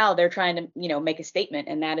right now they're trying to, make a statement,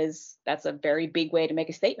 and that's a very big way to make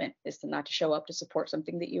a statement, is to not to show up to support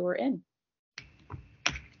something that you were in.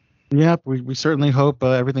 Yep. We certainly hope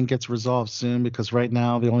everything gets resolved soon, because right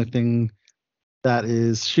now the only thing that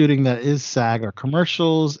is shooting that is SAG are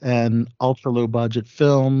commercials and ultra low budget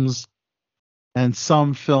films, and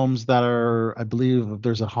some films that are, I believe, if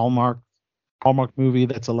there's a Hallmark movie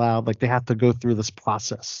that's allowed, like they have to go through this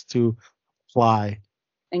process to apply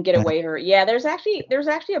and get a waiver. Yeah, there's actually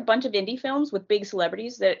a bunch of indie films with big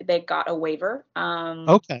celebrities that got a waiver.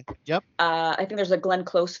 Okay. Yep. I think there's a Glenn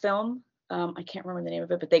Close film. I can't remember the name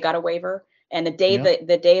of it, but they got a waiver. And the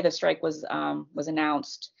day the strike was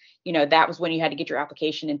announced, that was when you had to get your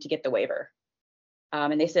application in to get the waiver.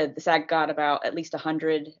 And they said the SAG got about at least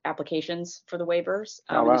 100 applications for the waivers.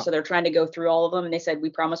 Oh, wow. And so they're trying to go through all of them. And they said, we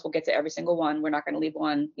promise we'll get to every single one. We're not going to leave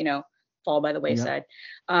one, fall by the wayside.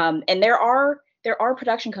 And there are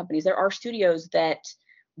production companies, there are studios that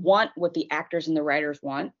want what the actors and the writers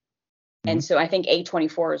want. And so I think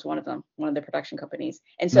A24 is one of them, one of the production companies.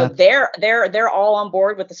 And so they're all on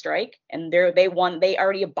board with the strike, and they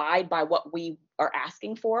already abide by what we are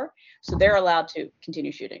asking for. So they're allowed to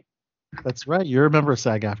continue shooting. That's right. You're a member of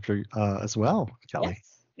SAG-AFTRA as well, Kelly.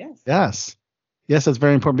 Yes. Yes, that's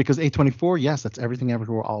very important because A24, yes, that's Everything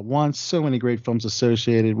Everywhere All at Once. So many great films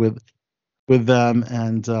associated with them.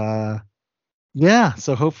 And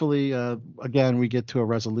so hopefully, again, we get to a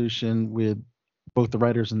resolution with both the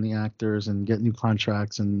writers and the actors and get new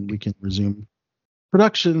contracts and we can resume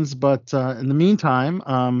productions. But in the meantime,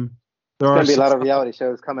 there's going to be a lot of reality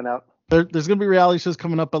shows coming up. There's going to be reality shows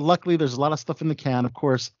coming up, but luckily there's a lot of stuff in the can. Of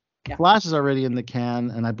course, Flash is already in the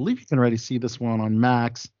can, and I believe you can already see this one on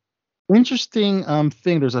Max. Interesting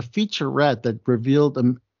thing. There's a featurette that revealed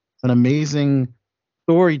an amazing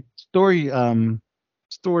story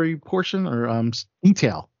portion or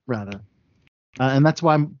detail rather, and that's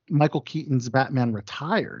why Michael Keaton's Batman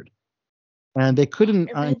retired, and they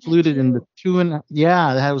couldn't include it in the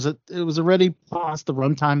it was already past the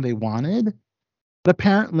runtime they wanted, but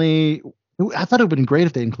apparently. I thought it would have been great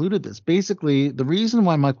if they included this. Basically, the reason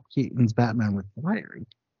why Michael Keaton's Batman retired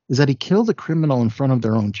is that he killed a criminal in front of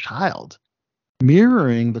their own child,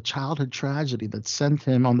 mirroring the childhood tragedy that sent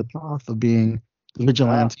him on the path of being the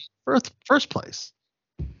vigilante in the first place.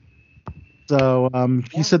 So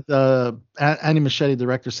he said, Andy Muschietti, the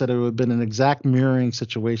director, said it would have been an exact mirroring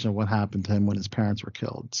situation of what happened to him when his parents were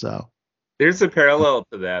killed. So there's a parallel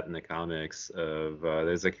to that in the comics of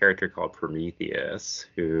there's a character called Prometheus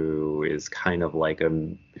who is kind of like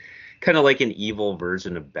an evil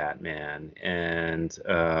version of Batman,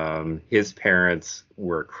 and his parents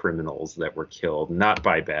were criminals that were killed not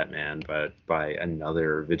by Batman but by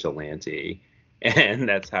another vigilante, and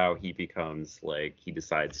that's how he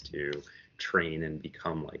decides to train and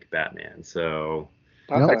become like Batman. So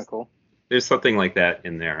that's kind of cool. There's something like that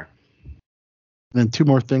in there. And then two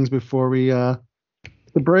more things before we the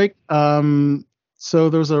break. So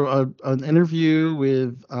there was an interview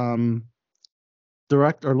with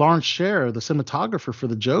director Lawrence Sher, the cinematographer for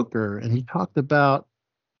the Joker, and he talked about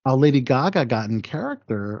how Lady Gaga got in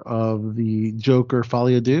character of the Joker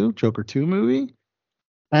Folie à Deux, Joker 2 movie.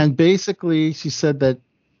 And basically she said that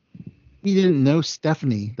he didn't know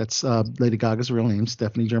Stephanie, that's Lady Gaga's real name,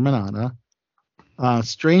 Stephanie Germanotta.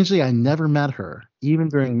 Strangely, I never met her, even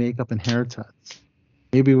during makeup and haircuts.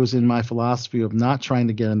 Maybe it was in my philosophy of not trying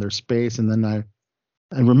to get in their space, and then I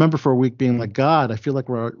remember for a week being like, God, I feel like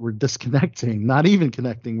we're disconnecting, not even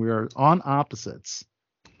connecting. We are on opposites.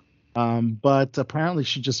 But apparently,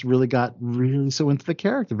 she just really got so into the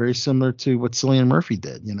character, very similar to what Cillian Murphy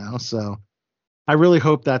did, So I really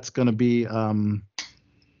hope that's going to be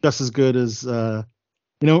just as good as.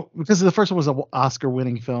 Because the first one was an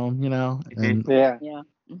Oscar-winning film, and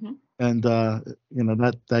and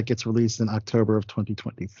that gets released in October of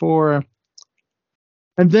 2024.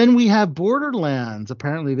 And then we have Borderlands.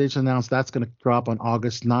 Apparently, they just announced that's going to drop on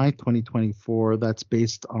August 9th, 2024. That's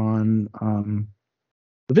based on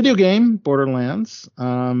the video game Borderlands,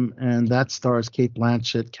 and that stars Cate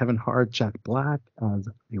Blanchett, Kevin Hart, Jack Black as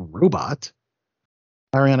a robot,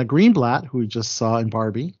 Ariana Greenblatt, who we just saw in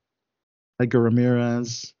Barbie, Edgar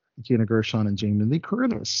Ramirez, Gina Gershon, and Jamie Lee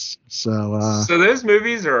Curtis. So those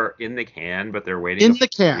movies are in the can, but they're waiting in the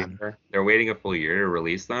can. They're waiting a full year to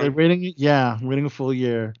release them. They're waiting a full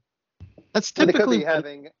year. That's typically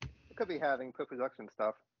they could be having post-production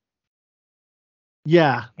stuff.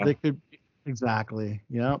 Yeah, they could exactly.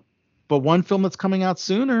 Yeah. But one film that's coming out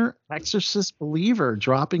sooner, Exorcist Believer,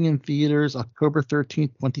 dropping in theaters October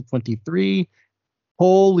 13th, 2023.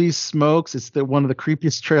 Holy smokes, it's one of the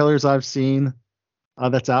creepiest trailers I've seen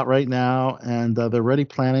that's out right now, and they're already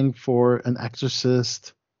planning for an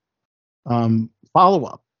Exorcist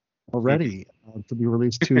follow-up already to be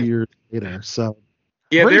released 2 years later. So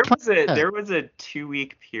yeah, there was a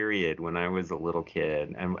 2-week period when I was a little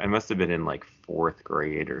kid. I must have been in like 4th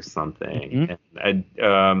grade or something. And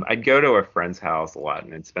I'd go to a friend's house a lot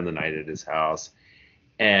and I'd spend the night at his house.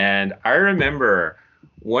 And I remember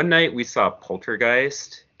one night we saw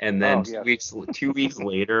Poltergeist, and then 2 weeks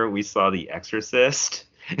later we saw The Exorcist.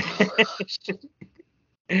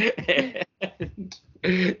 And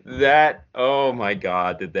that, oh my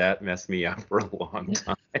God, did that mess me up for a long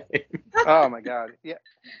time. Oh my God, yeah,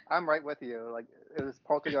 I'm right with you. Like, it was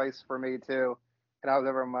Poltergeist for me too. and I was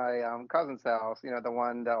over at my cousin's house. You know, the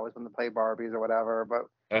one that always wanted to play Barbies or whatever.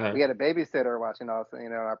 But Uh-huh. we had a babysitter watching us. You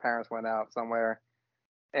know, our parents went out somewhere,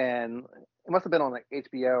 and it must have been on like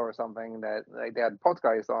HBO or something that like they had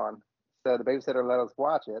Poltergeist on. So the babysitter let us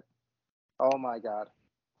watch it. Oh my God.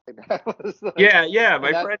 Like, that was like, Yeah. and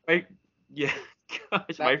that,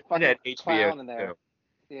 Gosh, that my friend had fucking HBO clown in there. too.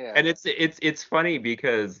 Yeah. And it's funny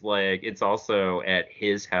because like it's also at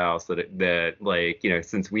his house that like, you know,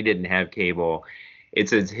 since we didn't have cable,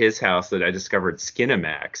 it's at his house that I discovered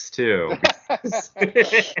Skinamax too.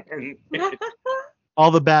 And All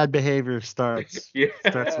the bad behavior starts yeah.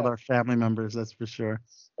 with our family members, that's for sure.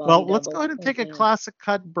 Well, let's go ahead and take a classic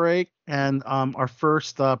cut break and our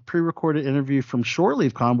first pre-recorded interview from Shore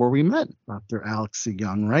Leave Con where we met Dr. Alex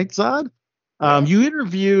Young, right, Zod? You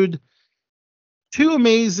interviewed two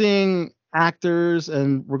amazing actors,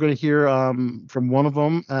 and we're going to hear from one of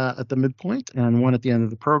them at the midpoint and one at the end of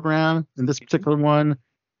the program. In this particular one,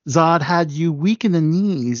 Zod had you weak in the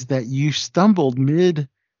knees that you stumbled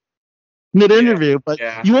mid-interview, but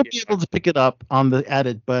you won't be able to pick it up on the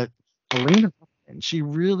edit. But Alaina, she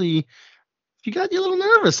got you a little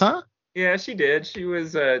nervous, huh? Yeah, she did. She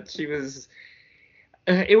was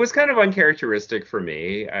it was kind of uncharacteristic for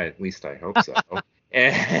me. At least I hope so.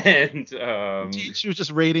 And she was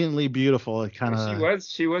just radiantly beautiful. It kind of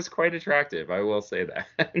she was quite attractive. I will say that.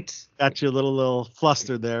 Got you a little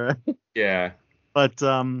flustered there. Yeah. But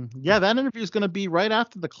that interview is going to be right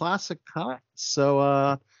after the classic cut.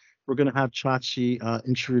 So we're going to have Chachi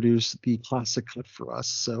introduce the classic cut for us.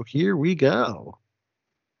 So here we go.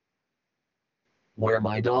 Where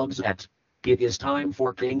my dog's at? It is time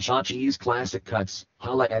for King Chachi's classic cuts.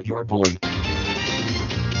 Holla at your boy.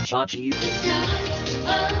 Chachi.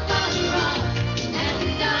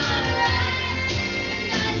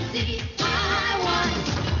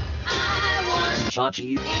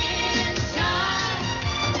 Chachi.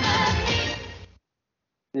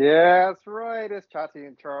 Yeah, that's right. It's Chachi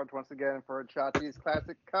in charge once again for Chachi's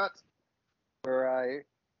classic cut, where I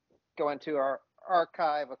go into our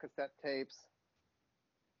archive of cassette tapes,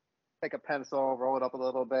 take a pencil, roll it up a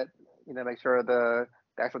little bit, make sure the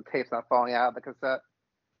actual tape's not falling out of the cassette,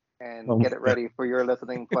 and get it ready for your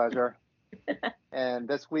listening pleasure. And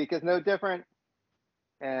this week is no different.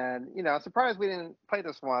 And, I'm surprised we didn't play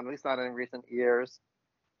this one, at least not in recent years.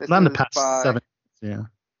 Not in the past 7 years,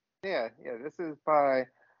 yeah. Yeah, this is by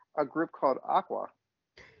a group called Aqua.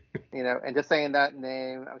 And just saying that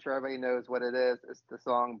name, I'm sure everybody knows what it is. It's the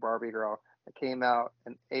song Barbie Girl. It came out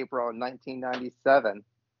in April 1997.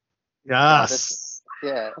 Yes.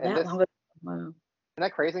 Wow. Isn't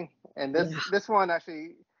that crazy? And this one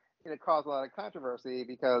actually caused a lot of controversy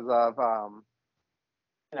because of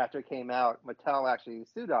after it came out, Mattel actually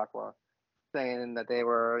sued Aqua, saying that they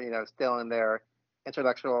were stealing their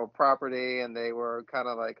intellectual property and they were kind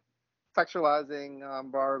of like sexualizing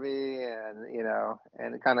Barbie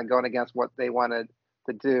and kind of going against what they wanted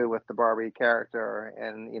to do with the Barbie character.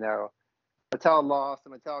 And Mattel lost,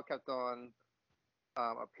 and Mattel kept on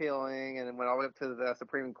appealing, and went all the way up to the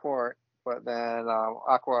Supreme Court. But then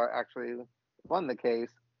Aqua actually won the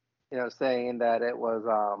case, saying that it was,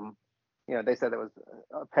 they said it was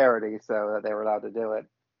a parody, so that they were allowed to do it.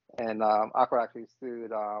 And Aqua actually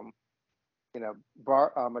sued,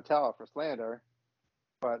 Mattel for slander,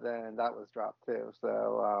 but then that was dropped too.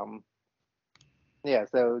 So,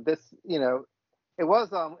 so this, it was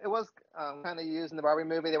kind of used in the Barbie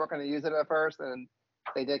movie. They weren't going to use it at first, and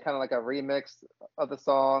they did kind of like a remix of the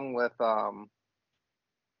song with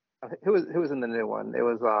who was in the new one? It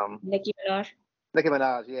was Nicki Minaj. Nicki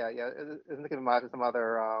Minaj, yeah. It was Nicki Minaj and some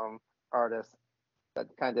other artists that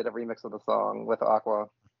kind of did a remix of the song with Aqua.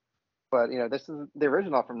 But this is the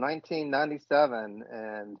original from 1997,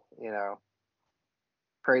 and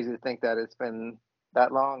crazy to think that it's been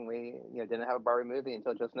that long. We didn't have a Barbie movie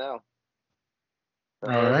until just now.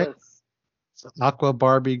 So all right. So Aqua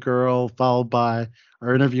Barbie Girl, followed by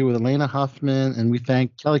our interview with Alaina Huffman, and we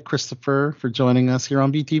thank Kelly Christopher for joining us here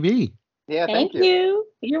on BTB. Yeah, thank you.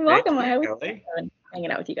 You're welcome. Thank I you, was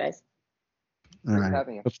hanging out with you guys. All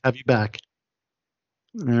right. Let's have you back.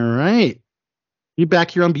 All right. You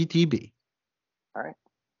back here on BTB. All right.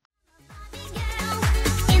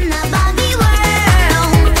 In the Barbie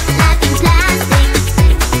world, life in plastic,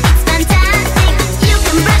 it's fantastic. You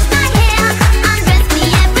can brush my hair, undress me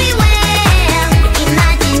everywhere.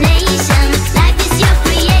 Imagination, life is your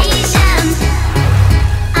creation.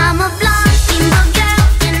 I'm a blonde bimbo girl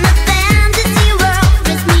in a fantasy world.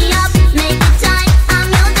 Dress me up, make it tight,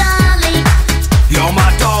 I'm your dolly. You're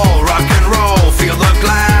my doll, rock and roll, feel the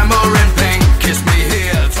glamour and pink. Kiss me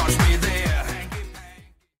here, touch me there.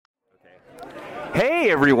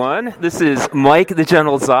 everyone. This is Mike the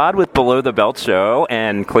General Zod with Below the Belt Show,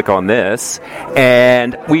 and click on this.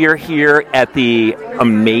 And we are here at the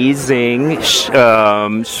amazing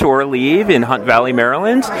Shore Leave in Hunt Valley,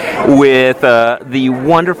 Maryland, with the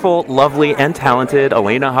wonderful, lovely, and talented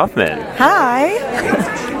Alaina Huffman.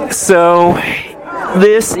 Hi. So,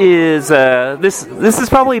 this is this has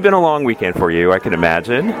probably been a long weekend for you, I can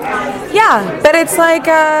imagine. Yeah, but it's like,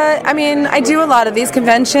 I mean, I do a lot of these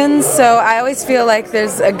conventions, so I always feel like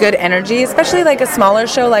there's a good energy, especially like a smaller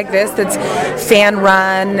show like this that's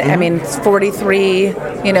fan-run. I mean, it's 43,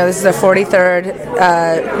 this is the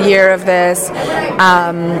 43rd year of this.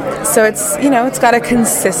 So it's, it's got a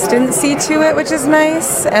consistency to it, which is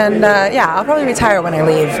nice. And yeah, I'll probably retire when I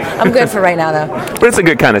leave. I'm good for right now, though. But it's a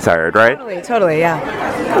good kind of tired, right? Totally,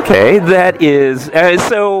 yeah. Okay, that is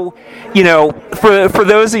so. For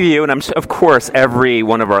those of you, and of course every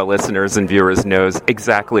one of our listeners and viewers knows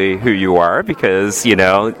exactly who you are, because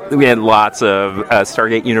we had lots of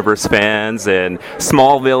Stargate Universe fans and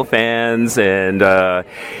Smallville fans and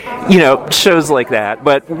shows like that.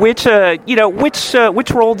 But which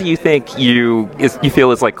role do you think you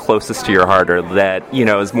feel is like closest to your heart, or that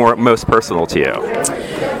is most personal to you?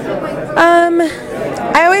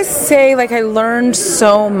 I always say, I learned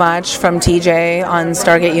so much from TJ on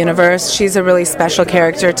Stargate Universe. She's a really special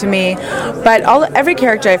character to me. But every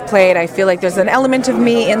character I've played, I feel like there's an element of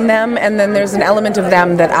me in them, and then there's an element of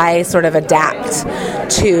them that I sort of adapt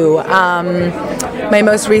to. My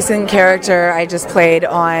most recent character I just played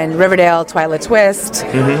on Riverdale, Twyla Twist.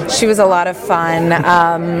 Mm-hmm. She was a lot of fun.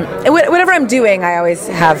 Whatever I'm doing, I always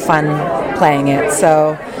have fun playing it.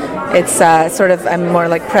 So it's I'm more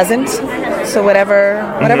like present. So whatever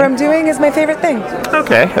I'm doing is my favorite thing.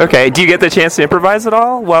 Okay. Do you get the chance to improvise at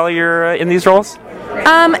all while you're in these roles?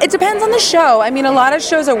 It depends on the show. I mean, a lot of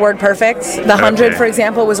shows are word perfect. The 100, for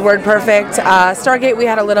example, was word perfect. Stargate, we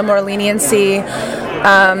had a little more leniency.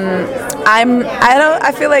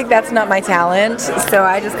 I feel like that's not my talent, so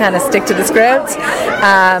I just kind of stick to the script.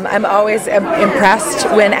 I'm always impressed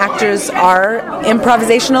when actors are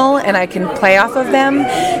improvisational and I can play off of them.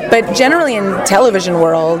 But generally in television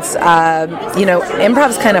worlds,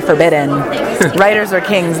 improv's kind of forbidden. Writers are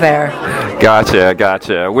kings there.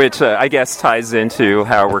 Gotcha. Which I guess ties into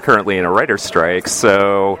how we're currently in a writer's strike.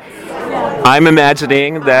 So I'm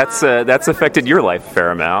imagining that's affected your life a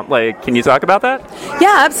fair amount. Can you talk about that?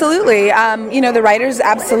 Yeah, absolutely. The writers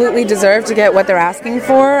absolutely deserve to get what they're asking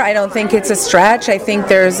for. I don't think it's a stretch. I think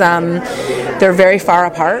they're very far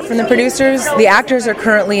apart from the producers. The actors are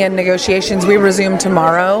currently in negotiations. We resume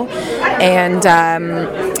tomorrow, and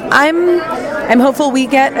I'm hopeful we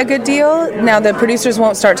get a good deal. Now, the producers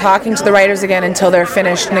won't start talking to the writers again until they're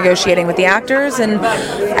finished negotiating with the actors, and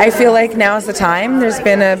I feel like now is the time. There's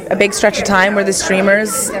been a big stretch of time where the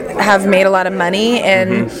streamers have made a lot of money,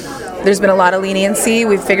 and there's been a lot of leniency.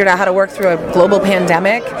 We've figured out how to work through a global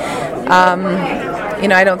pandemic.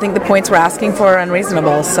 I don't think the points we're asking for are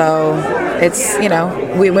unreasonable. So it's,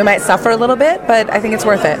 we might suffer a little bit, but I think it's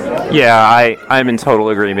worth it. Yeah, I'm in total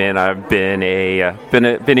agreement. I've been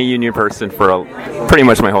a union person for pretty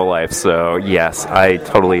much my whole life. So yes, I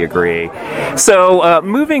totally agree. So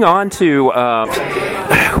moving on to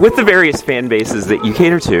with the various fan bases that you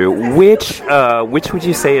cater to, which would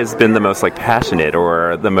you say has been the most passionate,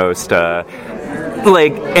 or the most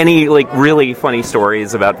any really funny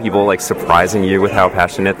stories about people surprising you with how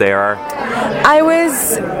passionate they are?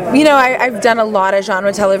 I've done a lot of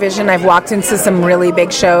genre television. I've walked into some really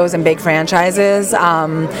big shows and big franchises.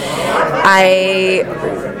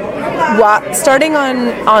 Starting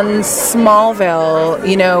on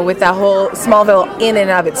Smallville, with that whole Smallville in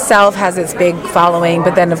and of itself has its big following,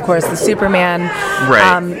 but then of course the Superman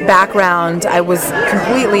background, I was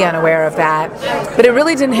completely unaware of that. But it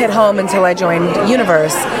really didn't hit home until I joined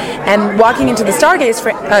Universe. And walking into the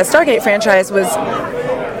Stargate franchise was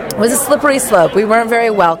a slippery slope. We weren't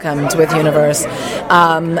very welcomed with Universe,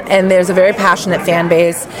 and there's a very passionate fan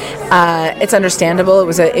base. It's understandable.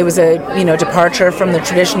 It was a departure from the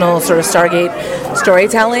traditional sort of Stargate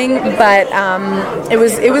storytelling, but it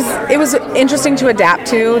was interesting to adapt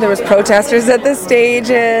to. There was protesters at the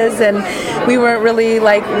stages, and we weren't really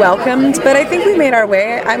welcomed. But I think we made our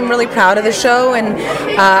way. I'm really proud of the show, and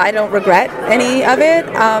I don't regret any of it.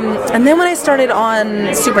 And then when I started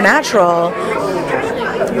on Supernatural,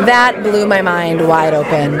 that blew my mind wide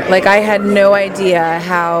open. I had no idea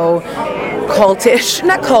how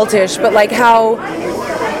not cultish, but how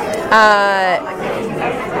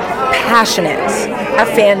passionate a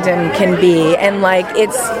fandom can be. And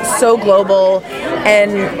it's so global,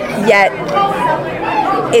 and yet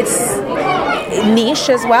niche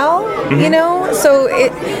as well, you know? So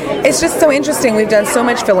it's just so interesting. We've done so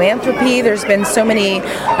much philanthropy. There's been so many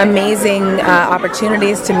amazing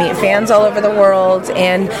opportunities to meet fans all over the world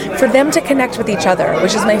and for them to connect with each other,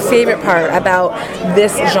 which is my favorite part about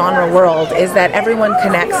this genre world, is that everyone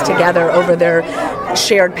connects together over their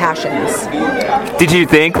shared passions. Did you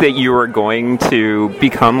think that you were going to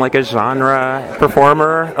become like a genre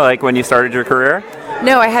performer, like when you started your career?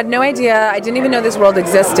 No, I had no idea. I didn't even know this world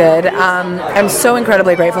existed. I'm so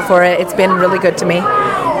incredibly grateful for it. It's been really good to me,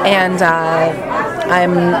 and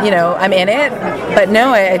I'm in it. But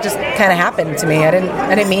no, it just kind of happened to me. I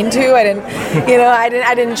didn't mean to. I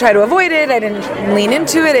didn't try to avoid it. I didn't lean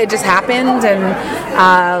into it. It just happened, and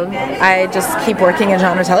I just keep working in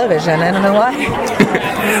genre television. I don't know why.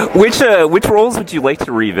 Which roles would you like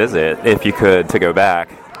to revisit if you could, to go back?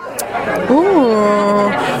 Ooh.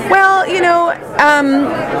 Well,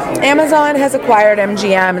 Amazon has acquired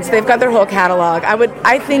MGM, and so they've got their whole catalog.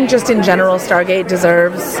 I think just in general, Stargate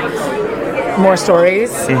deserves more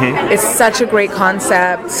stories. It's such a great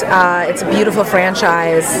concept. It's a beautiful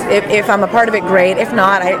franchise. If I'm a part of it, great. If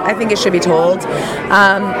not, I think it should be told.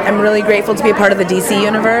 I'm really grateful to be a part of the DC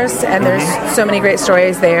universe, and there's so many great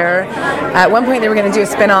stories there. At one point, they were going to do a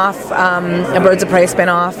spin-off, a Birds of Prey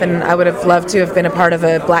spin-off, and I would have loved to have been a part of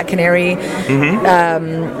a Black Canary.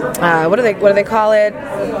 What do they call it?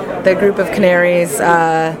 The group of canaries.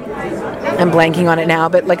 I'm blanking on it now,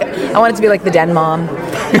 but like I want it to be like the Den Mom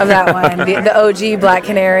of that one, the OG Black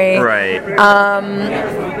Canary. Right.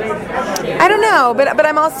 I don't know, but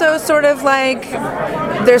I'm also sort of like,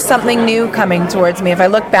 there's something new coming towards me. If I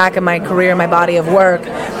look back at my career, my body of work,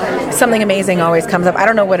 something amazing always comes up. I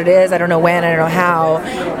don't know what it is, I don't know when, I don't know how,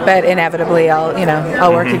 but inevitably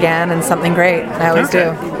I'll work again, and something great. I always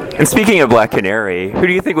do. And speaking of Black Canary, who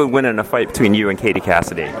do you think would win in a fight between you and Katie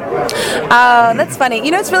Cassidy? That's funny.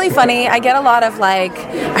 It's really funny. I get a lot of like,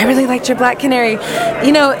 I really liked your Black Canary.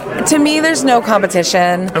 To me, there's no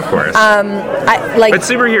competition. Of course. But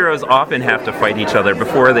superheroes often have to fight each other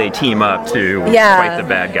before they team up to fight the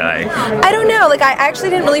bad guy. I don't know. Like, I actually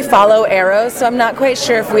didn't really follow Arrow, so I'm not quite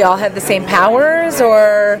sure if we all had the same powers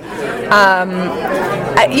or,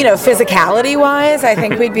 physicality-wise, I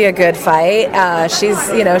think we'd be a good fight.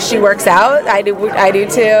 She works out. I do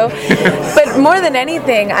too. But more than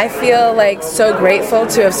anything, I feel like so grateful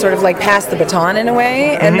to have sort of like passed the baton in a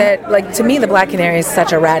way, and that like to me the Black Canary is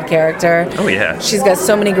such a rad character. Oh yeah. She's got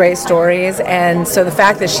so many great stories, and so the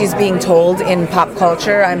fact that she's being told in pop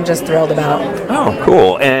culture, I'm just thrilled about. Oh,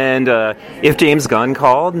 cool. And if James Gunn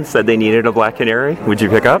called and said they needed a Black Canary, would you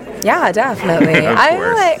pick up? Yeah, definitely. Of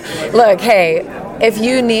course. Look, hey, if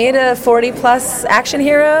you need a 40-plus action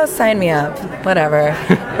hero, sign me up. Whatever,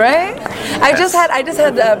 right? I just had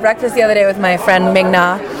breakfast the other day with my friend Ming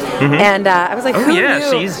Na, and I was like, who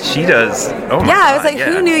knew? She does. Oh my I was God, like,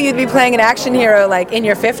 who knew you'd be playing an action hero like in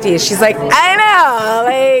your 50s? She's like, I know,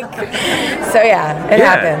 so it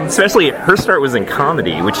happens. Especially her start was in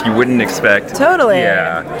comedy, which you wouldn't expect. Totally.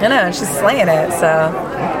 Yeah. I know, she's slaying it. So.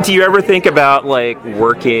 Do you ever think about like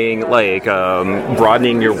working, like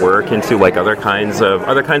broadening your work into like other kinds of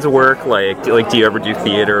work? Like do you ever do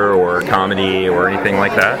theater or comedy or anything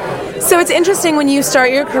like that? So it's interesting when you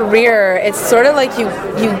start your career. It's sort of like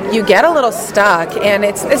you get a little stuck, and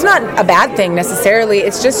it's not a bad thing necessarily.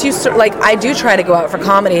 It's just I do try to go out for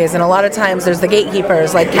comedies, and a lot of times there's the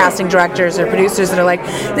gatekeepers, like casting directors or producers that are like,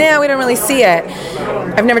 nah, we don't really see it.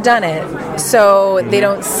 I've never done it, so they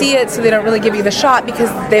don't see it, so they don't really give you the shot because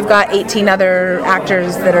they've got 18 other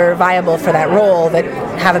actors that are viable for that role that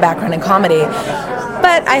have a background in comedy.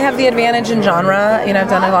 But I have the advantage in genre. I've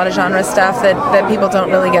done a lot of genre stuff that people don't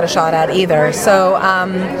really get a shot at either. So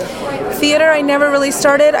theater, I never really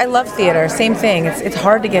started. I love theater. Same thing. It's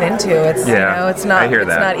hard to get into. It's it's not. I hear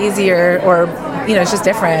that. It's not easier, or it's just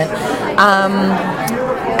different.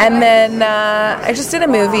 And then I just did a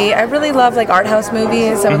movie. I really love like art house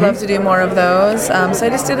movies. I would love to do more of those. So I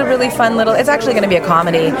just did a really fun little. It's actually going to be a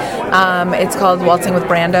comedy. It's called Waltzing with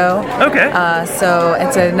Brando. Okay. So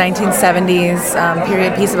it's a 1970s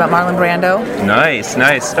period piece about Marlon Brando. Nice.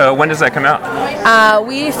 When does that come out?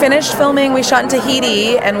 We finished filming. We shot in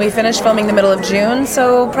Tahiti, and we finished filming the middle of June.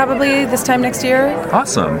 So probably this time next year.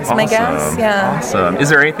 Awesome. That's my guess. Yeah. Awesome. Is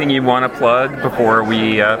there anything you want to plug before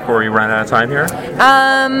we run out of time here?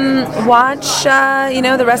 watch,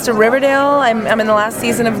 the rest of Riverdale. I'm in the last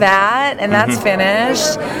season of that, and that's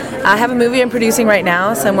finished. I have a movie I'm producing right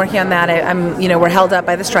now, so I'm working on that. We're held up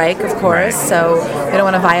by the strike, of course, so we don't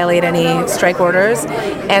want to violate any strike orders.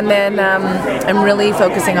 And then I'm really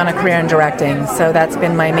focusing on a career in directing, so that's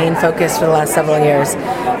been my main focus for the last several years.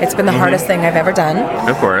 It's been the hardest thing I've ever done.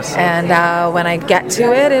 Of course. And when I get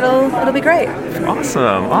to it, it'll be great.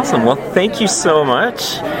 Awesome. Well, thank you so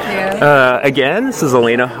much. Again, this is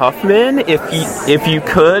Alaina Huffman. If you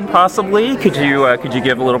could possibly, could you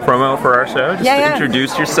give a little promo for our show? Just to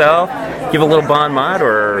introduce yourself, give a little bon mot,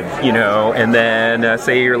 or and then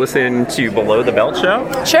say you're listening to Below the Belt Show.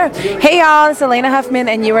 Sure. Hey y'all, it's Alaina Huffman,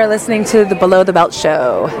 and you are listening to the Below the Belt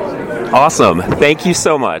Show. Awesome. Thank you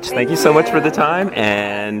so much. Thank you so much for the time,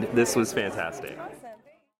 and this was fantastic.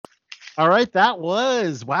 All right, that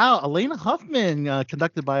was Alaina Huffman,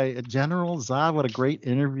 conducted by General Zod. What a great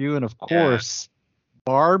interview, and of course,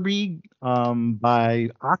 Barbie by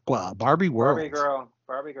Aqua, Barbie World,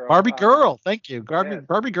 Barbie Girl. Thank you,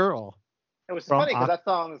 Barbie Girl. It was funny because that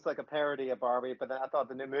song is like a parody of Barbie, but then I thought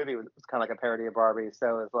the new movie was kind of like a parody of Barbie.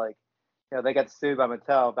 So it's like, they got sued by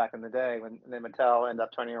Mattel back in the day, when then Mattel ended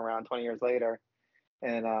up turning around 20 years later,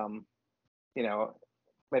 and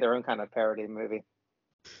made their own kind of parody movie.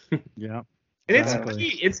 Yeah. And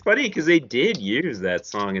it's funny because they did use that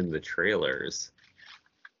song in the trailers.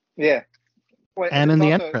 Yeah. Well, and in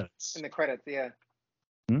the end credits. In the credits, yeah.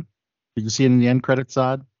 Did you see it in the end credits,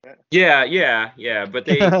 Zod? Yeah. But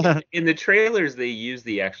they in the trailers they used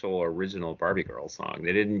the actual original Barbie Girl song.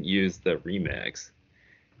 They didn't use the remix.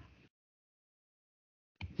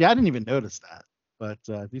 Yeah, I didn't even notice that. But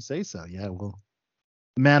if you say so, yeah, well,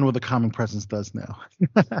 the man with a common presence does know.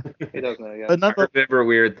 He does know, yeah. I remember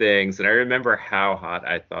weird things, and I remember how hot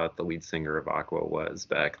I thought the lead singer of Aqua was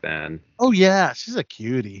back then. Oh yeah, she's a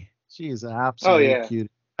cutie. She is absolutely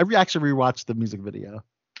cute. I actually rewatched the music video.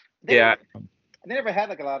 They never had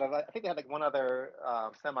like a lot of. I think they had like one other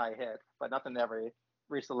semi-hit, but nothing ever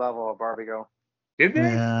reached the level of Barbie Girl. Did they?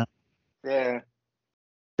 Yeah. Yeah.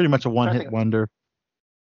 Pretty much a one-hit wonder.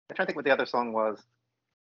 I'm trying to think what the other song was.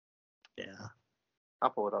 Yeah. I'll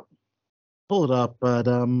pull it up. But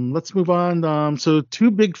let's move on. So two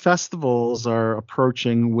big festivals are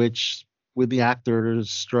approaching, which with the actors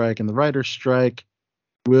strike and the writers strike,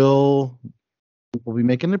 will be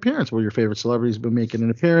making an appearance. Will your favorite celebrities be making an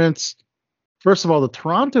appearance? First of all, the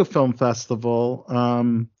Toronto Film Festival.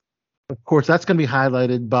 Of course, that's going to be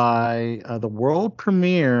highlighted by the world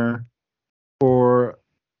premiere for a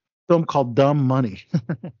film called Dumb Money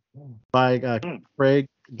by Craig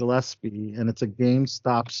Gillespie, and it's a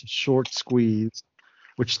GameStop's short squeeze,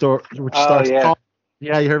 which stars Paul.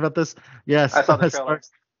 Yeah, you heard about this? Yes. I saw the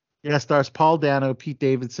trailer. Stars Paul Dano, Pete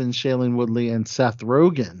Davidson, Shailene Woodley, and Seth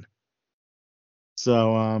Rogen.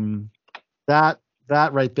 So that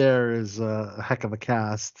right there is a heck of a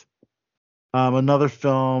cast. Another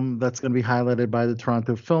film that's going to be highlighted by the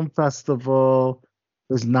Toronto Film Festival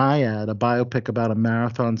is Naiad, a biopic about a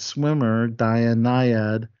marathon swimmer, Diane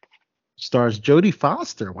Naiad. Stars Jodie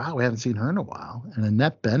Foster. Wow, we haven't seen her in a while. And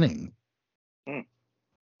Annette Bening.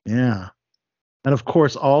 Yeah. And of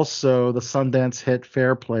course, also the Sundance hit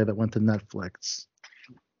Fair Play that went to Netflix.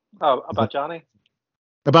 Oh, about Johnny?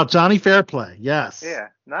 About Johnny Fairplay, yes. Yeah,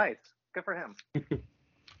 nice. Good for him.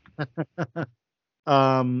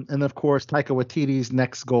 And of course, Taika Waititi's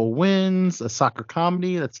Next Goal Wins, a soccer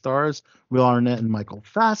comedy that stars Will Arnett and Michael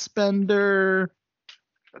Fassbender.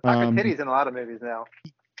 Taika Waititi's in a lot of movies now.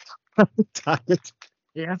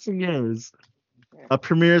 Yes, he is.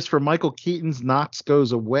 Premieres for Michael Keaton's Knox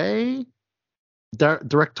Goes Away.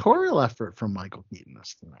 Directorial effort from Michael Keaton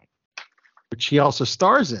this tonight, which he also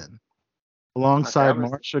stars in, alongside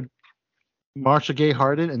Marsha Gay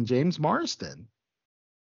Harden and James Marsden.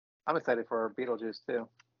 I'm excited for Beetlejuice too.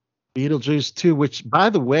 Beetlejuice 2, which by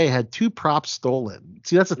the way had 2 props stolen.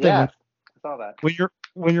 See, that's the thing. Yeah, I saw that.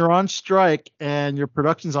 When you're on strike and your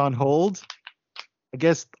production's on hold, I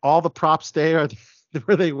guess all the props stay are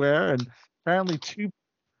where they were, and apparently 2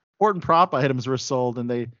 important prop items were sold, and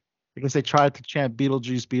I guess they tried to chant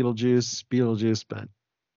Beetlejuice, Beetlejuice, Beetlejuice, but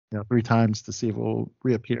 3 times to see if it will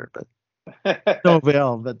reappear, but no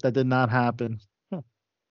avail. That did not happen.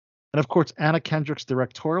 And of course, Anna Kendrick's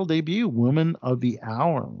directorial debut, Woman of the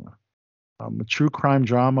Hour, a true crime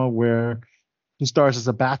drama where she stars as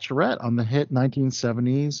a bachelorette on the hit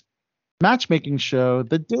 1970s matchmaking show,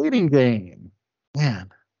 The Dating Game. Man,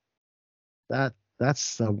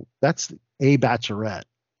 that's a bachelorette.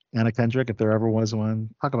 Anna Kendrick, if there ever was one.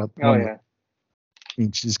 Talk about yeah. I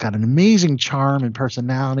mean, she's got an amazing charm and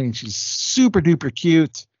personality, and she's super duper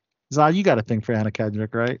cute. Zod, you got a thing for Anna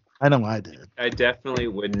Kendrick, right? I know I did. I definitely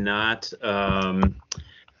would not.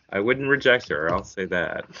 I wouldn't reject her. I'll say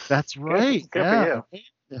that. That's right. Good yeah.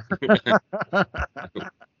 for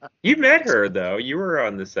You met her though. You were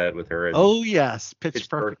on the set with her. Oh yes, Pitch Pitch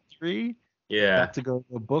Perfect 3. Yeah. Got to go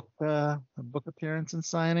to a book appearance and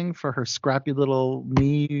signing for her scrappy little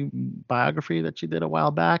me biography that she did a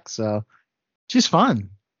while back. So she's fun.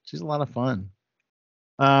 She's a lot of fun.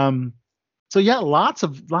 So yeah, lots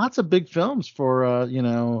of big films for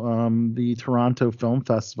the Toronto Film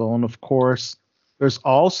Festival, and of course there's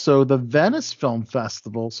also the Venice Film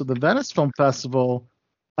Festival. So the Venice Film Festival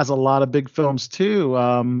has a lot of big films too.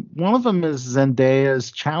 One of them is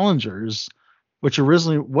Zendaya's Challengers, which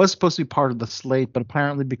originally was supposed to be part of the slate, but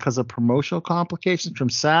apparently because of promotional complications from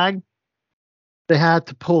SAG, they had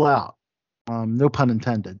to pull out. No pun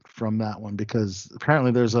intended from that one, because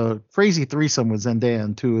apparently there's a crazy threesome with Zendaya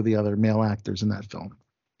and two of the other male actors in that film.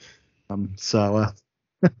 So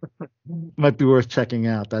might be worth checking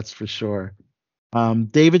out, that's for sure.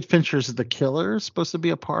 David Fincher's The Killer is supposed to be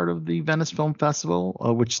a part of the Venice Film Festival,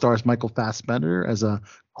 which stars Michael Fassbender as a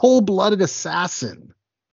cold-blooded assassin.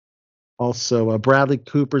 Also, Bradley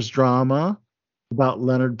Cooper's drama about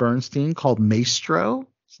Leonard Bernstein called Maestro.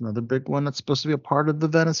 It's another big one that's supposed to be a part of the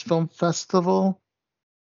Venice Film Festival.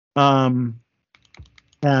 And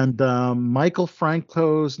Michael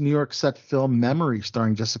Franco's New York set film Memory,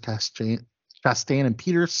 starring Jessica Chastain and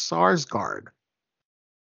Peter Sarsgaard.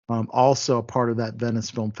 Also a part of that Venice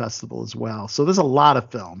Film Festival as well. So there's a lot of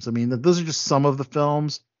films. I mean, those are just some of the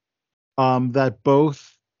films that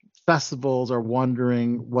both festivals are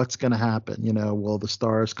wondering what's going to happen. Will the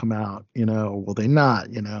stars come out? Will they not?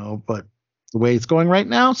 But the way it's going right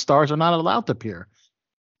now, stars are not allowed to appear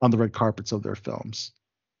on the red carpets of their films.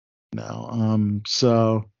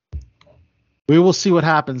 So we will see what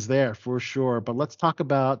happens there for sure. But let's talk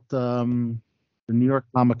about the New York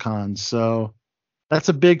Comic Con. So that's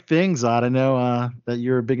a big thing, Zod. I know that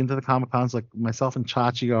you're big into the Comic Cons, like myself and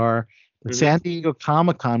Chachi are. But San Diego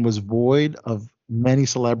Comic Con was void of many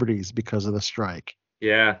celebrities because of the strike.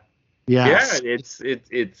 Yeah. Yes. Yeah,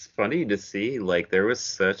 it's funny to see, like, there was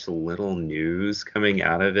such little news coming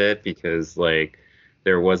out of it because, like,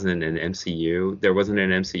 there wasn't an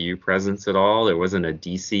MCU presence at all. There wasn't a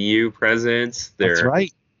DCU presence. That's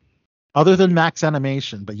right. Other than Max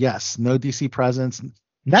Animation, but yes, no DC presence.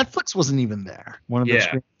 Netflix wasn't even there, one of the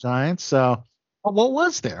screen giants. So what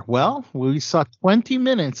was there? Well, we saw 20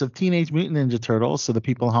 minutes of Teenage Mutant Ninja Turtles, so the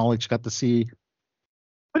people in Hollywood got to see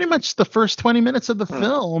pretty much the first 20 minutes of the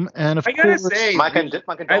film. And of I gotta course, say,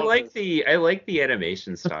 I like the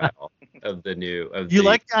animation style of the new. You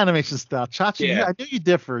like the animation style, Chachi? Yeah. I know you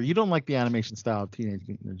differ. You don't like the animation style of Teenage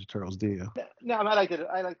Mutant Ninja Turtles, do you? No, I liked it.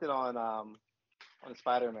 I liked it on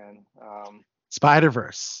Spider-Man.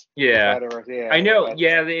 Spider-Verse. Yeah. Spider-Verse, yeah. I know. But-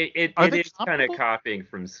 Yeah, it Are they is kind of copying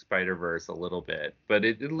from Spider-Verse a little bit, but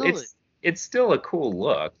Really? it's still a cool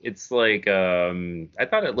look. It's like I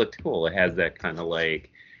thought it looked cool. It has that kind of,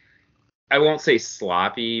 like, I won't say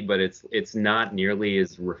sloppy, but it's not nearly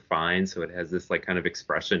as refined, so it has this, like, kind of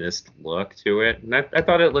expressionist look to it. And I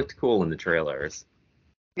thought it looked cool in the trailers.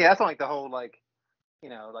 Yeah, that's like the whole, like,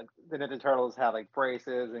 like the Ninja Turtles have, like,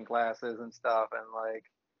 braces and glasses and stuff, and, like,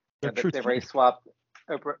 they race swapped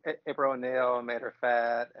April O'Neil and made her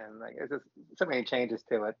fat, and, like, it's just so many changes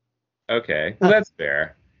to it. Okay, well, that's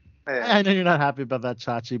fair. Yeah. I know you're not happy about that,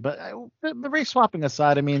 Chachi, but the race swapping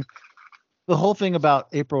aside, I mean, the whole thing about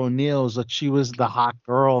April O'Neil is that she was the hot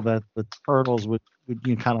girl that the Turtles would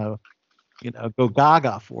kind of, go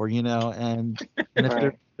gaga for, and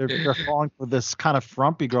if they're falling for this kind of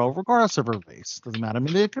frumpy girl, regardless of her race, doesn't matter. I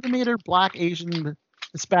mean, they could have made her Black, Asian,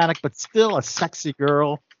 Hispanic, but still a sexy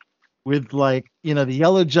girl with, like, the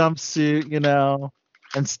yellow jumpsuit,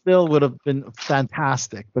 and still would have been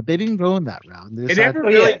fantastic. But they didn't go in that route. It never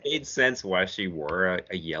really made sense why she wore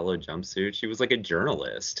a yellow jumpsuit. She was like a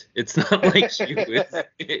journalist. It's not like she was.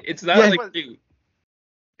 It's not like she.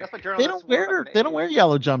 That's what They don't wear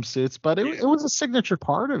yellow jumpsuits, but it was a signature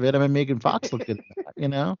part of it. I mean, Megan Fox looked at that,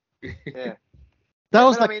 Yeah. That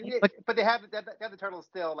was but, like, I mean, but they have the turtles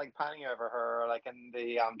still, like, pining over her, like, in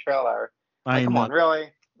the trailer. Like, come on, really?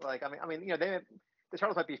 Like, I mean, the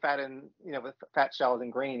turtles might be fat and, with fat shells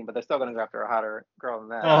and green, but they're still going to go after a hotter girl than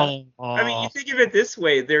that. I mean, you think of it this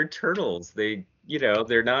way: they're turtles. They,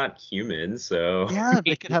 they're not humans, so yeah,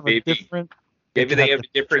 they could have a different. Maybe they have a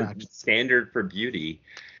different standard for beauty.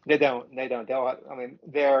 They don't. I mean,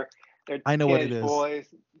 they're I know what it is. Boys.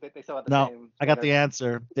 They still have the same. I got the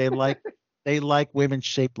answer. They like women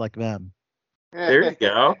shaped like them. There you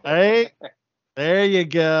go. Hey, there you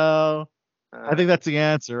go. I think that's the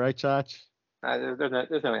answer, right, Chach?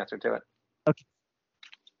 There's no answer to it. Okay.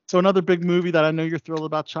 So another big movie that I know you're thrilled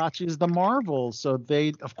about, Chachi, is The Marvels. So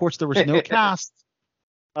of course, there was no cast,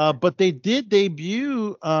 but they did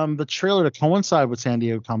debut the trailer to coincide with San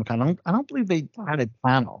Diego Comic-Con. I don't believe they had a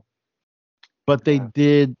panel, but they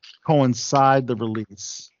did coincide the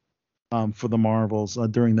release for The Marvels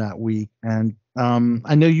during that week. And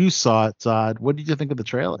I know you saw it, Todd. What did you think of the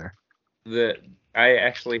trailer? I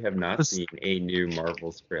actually have not seen a new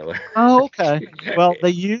Marvels trailer. Oh, okay. Well, they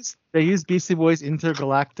used Beastie Boys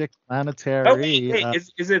Intergalactic Planetary. Oh, wait,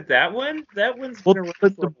 is it that one? That one's been around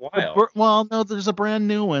for a while. Well, no, there's a brand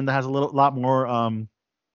new one that has a lot more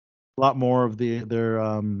of their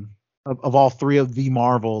of all three of the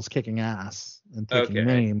Marvels kicking ass and taking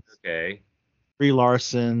names. Okay. Brie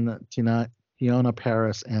Larson, Tiona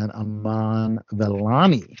Paris, and Aman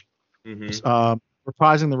Vellani. Mm-hmm.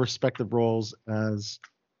 Reprising the respective roles as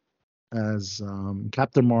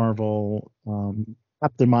Captain Marvel,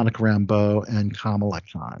 Captain Monica Rambeau, and Kamala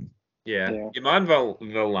Khan. Yeah. Iman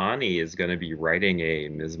Vellani is going to be writing a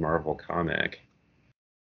Ms. Marvel comic.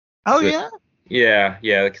 Oh, yeah? Yeah,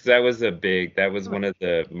 because that was one of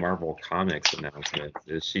the Marvel Comics announcements.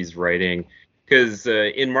 Is she's writing, because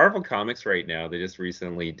in Marvel Comics right now, they just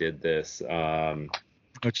recently did this.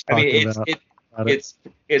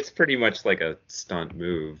 It's pretty much like a stunt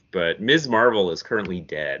move, but Ms. Marvel is currently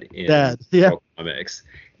dead in Marvel Comics,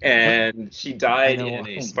 and she died in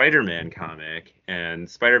a Spider-Man comic, and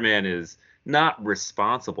Spider-Man is not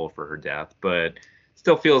responsible for her death, but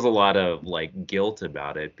still feels a lot of like guilt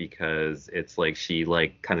about it because it's like she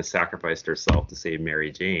like kind of sacrificed herself to save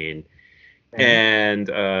Mary Jane. And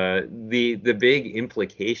the big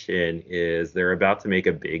implication is they're about to make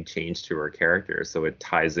a big change to her character, so it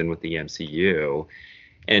ties in with the MCU,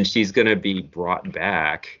 and she's going to be brought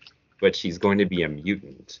back, but she's going to be a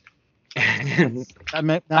mutant. that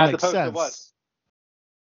makes sense.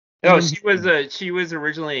 No, she was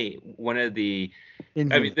originally one of the.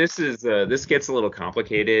 I mean, this gets a little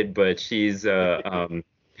complicated, but she's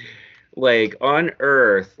like on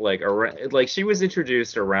Earth, like she was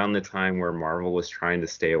introduced around the time where Marvel was trying to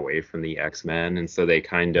stay away from the X-Men, and so they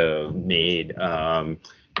kind of made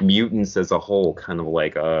mutants as a whole kind of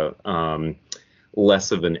like a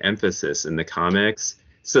less of an emphasis in the comics.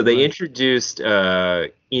 So they introduced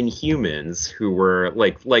Inhumans, who were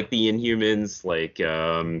like the Inhumans,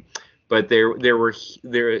 but there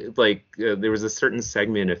was a certain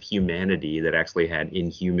segment of humanity that actually had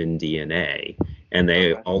Inhuman DNA, and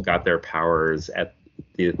they all got their powers at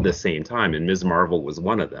the same time, and Ms. Marvel was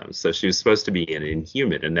one of them. So she was supposed to be an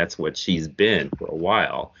Inhuman, and that's what she's been for a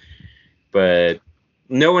while. But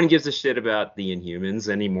no one gives a shit about the Inhumans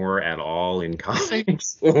anymore at all in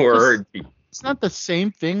comics. It's not the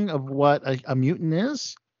same thing of what a mutant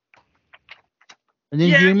is. An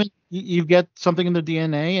Inhuman, you get something in their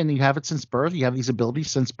DNA, and you have it since birth. You have these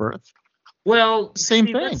abilities since birth. Well, same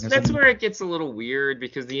thing. That's where it gets a little weird,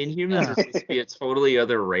 because the Inhumans are supposed to be a totally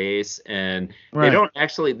other race, and they don't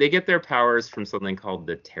actually. They get their powers from something called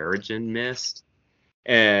the Terrigen Mist,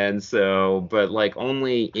 and so, but like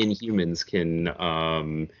only Inhumans can,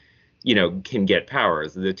 can get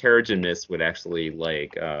powers. The Terrigen Mist would actually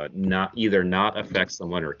not affect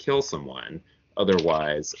someone or kill someone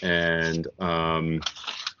otherwise, and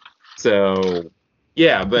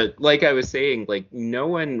but like I was saying, like no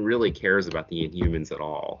one really cares about the Inhumans at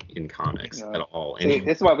all in comics at all. See,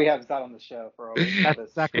 this is why we have Zod on the show for all this. That's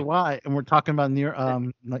exactly why, and we're talking about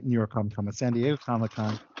not New York Comic-Con, San Diego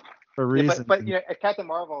Comic-Con for a reason. But if Captain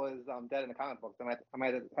Marvel is dead in the comic books, I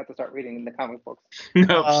might have to start reading the comic books.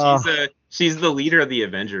 No, she's the leader of the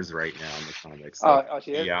Avengers right now in the comics. So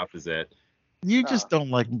she is? The opposite. You just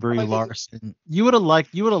don't like Brie Larson. You would have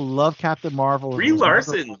loved Captain Marvel. Brie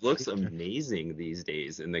Larson looks amazing these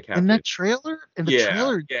days in the Captain. In that trailer, I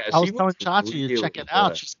was telling Chachi to check it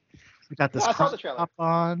out. She's got this crop top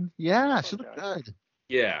on. Yeah, she looked good.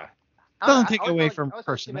 Yeah. Doesn't take away from her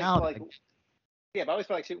personality. But I always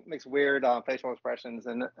feel like she makes weird facial expressions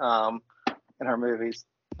in her movies.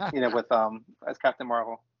 With as Captain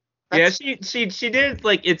Marvel. She did,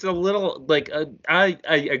 like, it's a little like I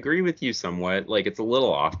agree with you somewhat, like it's a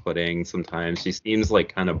little off-putting sometimes. She seems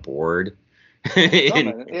like kind of bored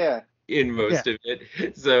in most of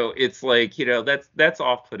it, so it's like that's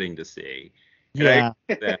off-putting to see. And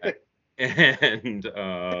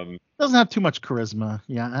doesn't have too much charisma.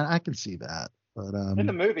 I can see that, but in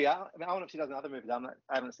the movie, I don't know if she does in other movies. I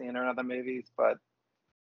haven't seen her in other movies, but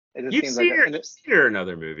You've seen her in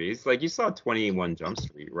other movies. Like, you saw 21 Jump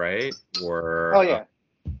Street, right? Or oh yeah,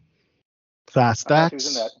 Fast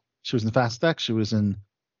X. She was in Fast X. She was in.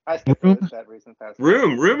 I skipped Room? that recent fast.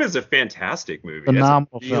 Room is a fantastic movie.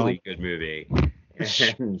 Phenomenal That's a really film. good movie.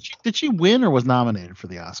 Did she win or was nominated for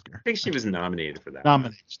the Oscar? I think she was nominated for that.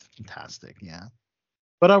 Nominated. Fantastic, yeah.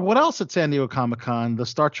 But what else at San Diego Comic-Con? The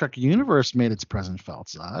Star Trek universe made its presence felt,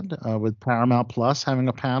 Zod, with Paramount Plus having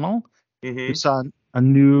a panel. We saw a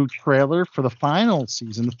new trailer for the final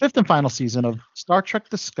season, the fifth and final season of Star Trek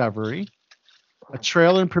Discovery, a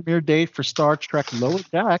trailer and premiere date for Star Trek Lower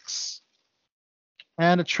Decks,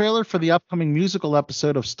 and a trailer for the upcoming musical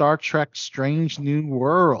episode of Star Trek Strange New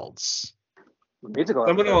Worlds. Musical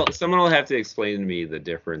Someone will have to explain to me the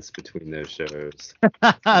difference between those shows.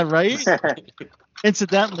 Right?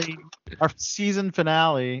 Incidentally, our season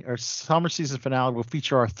finale, our summer season finale, will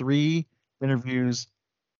feature our 3 interviews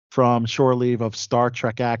from Shore Leave of Star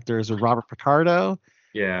Trek actors with Robert Picardo.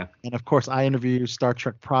 Yeah. And of course, I interview Star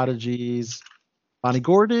Trek prodigies Bonnie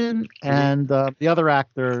Gordon and the other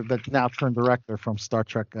actor that now turned director from Star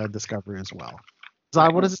Trek Discovery as well.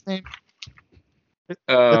 Zod, what is his name?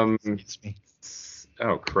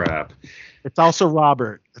 Oh crap! It's also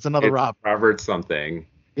Robert. It's another Robert. Robert something.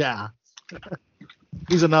 Yeah.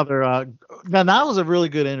 He's another. Now that was a really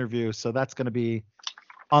good interview. So that's going to be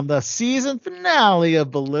on the season finale of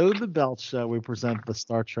Below the Belt Show. We present the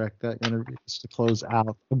Star Trek interviews to close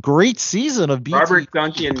out a great season of BT. Robert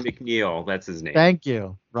Duncan McNeil. That's his name. Thank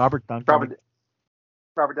you, Robert Duncan.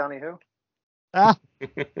 Robert Downey who? Ah.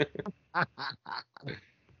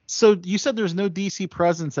 So you said there's no DC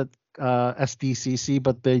presence at SDCC,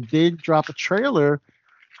 but they did drop a trailer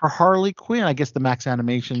for Harley Quinn. I guess the Max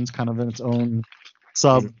Animation's kind of in its own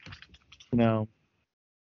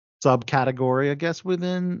subcategory, I guess,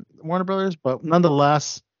 within Warner Brothers. But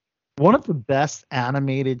nonetheless, one of the best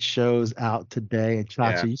animated shows out today, and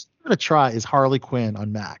Chachi, you gotta try, is Harley Quinn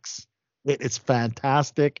on Max. It's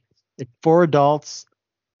fantastic. It's for adults.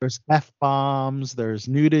 There's F-bombs. There's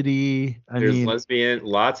nudity.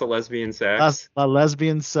 Lots of lesbian sex.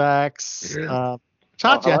 Lesbian sex. Chachi,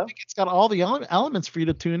 I think it's got all the elements for you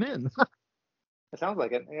to tune in. It sounds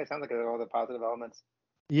like it. Yeah, it sounds like it has all the positive elements.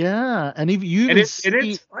 Yeah, and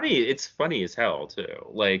it's funny. It's funny as hell too.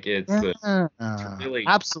 Like it's really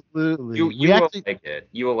absolutely. You will like it.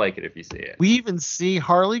 You will like it if you see it. We even see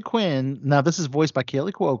Harley Quinn. Now this is voiced by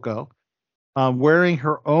Kaylee Cuoco. Wearing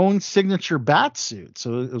her own signature bat suit.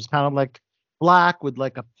 So it was kind of like black with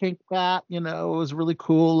like a pink bat, it was really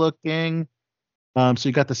cool looking. So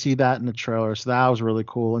you got to see that in the trailer. So that was really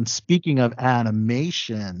cool. And speaking of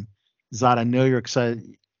animation, Zod, I know you're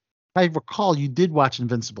excited. I recall you did watch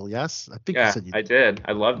Invincible, yes? I think you said you did. I did.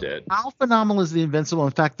 I loved it. How phenomenal is the Invincible?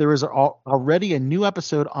 In fact, there is already a new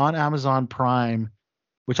episode on Amazon Prime,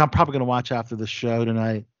 which I'm probably going to watch after the show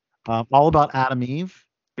tonight, all about Adam Eve.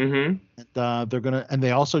 Mm-hmm. And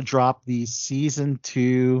they also dropped the season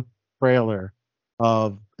 2 trailer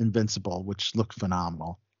of Invincible, which looked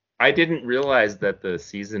phenomenal. I didn't realize that the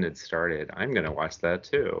season had started. I'm gonna watch that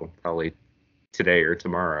too, probably today or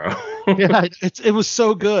tomorrow. Yeah, it was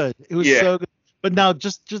so good. It was so good. But now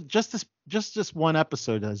just this one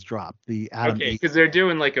episode has dropped. The Adam Eve. Because they're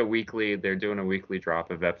doing a weekly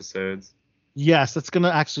drop of episodes. Yes, that's gonna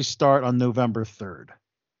actually start on November 3rd.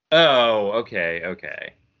 Oh,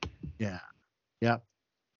 okay. Yeah. Yep.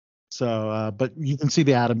 So, but you can see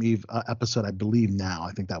the Adam Eve episode, I believe now.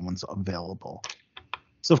 I think that one's available.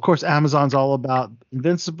 So, of course, Amazon's all about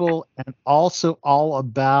Invincible and also all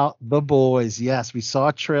about The Boys. Yes, we saw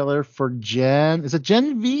a trailer for is it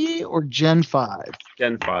Gen V or Gen 5?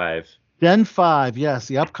 Gen 5. Gen 5, yes,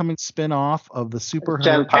 the upcoming spin-off of the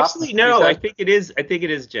superhero. Actually, no, I think it is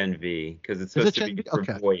Gen V because it's supposed to be for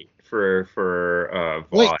Vought. For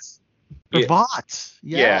Vought. Yes.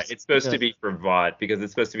 Yeah, it's supposed to be for Vought because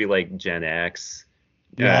it's supposed to be like Gen X,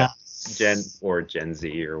 Gen or Gen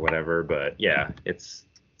Z or whatever. But yeah, it's.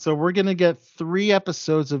 So we're going to get 3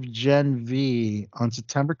 episodes of Gen V on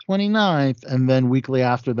September 29th, and then weekly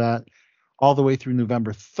after that, all the way through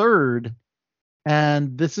November 3rd.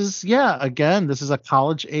 And this is, this is a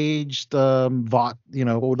college-aged Vought,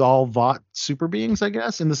 with all Vought super beings, I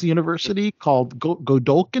guess, in this university called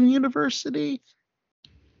Godolkin University.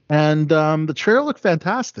 And the trailer looked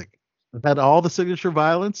fantastic. It had all the signature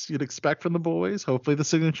violence you'd expect from The Boys, hopefully the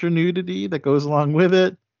signature nudity that goes along with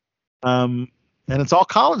it. And it's all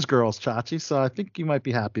college girls, Chachi, so I think you might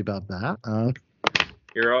be happy about that.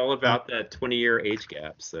 You're all about that 20-year age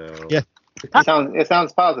gap, so. Yeah. It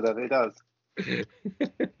sounds positive. It does.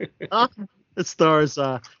 It stars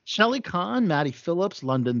Shelley Kahn, Maddie Phillips,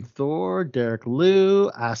 London Thor, Derek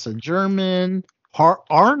Liu, Asa German,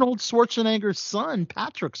 Arnold Schwarzenegger's son,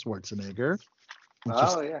 Patrick Schwarzenegger.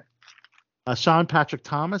 Sean Patrick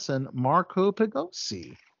Thomas and Marco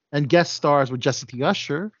Pegosi. And guest stars with Jesse T.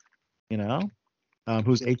 Usher,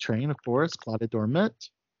 who's A-Train, of course, Claudia Dormit,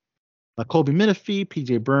 Colby Minifie,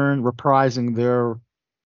 PJ Byrne, reprising their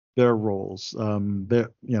roles. From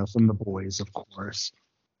The Boys, of course.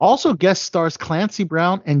 Also guest stars Clancy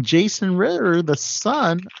Brown and Jason Ritter, the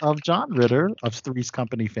son of John Ritter of Three's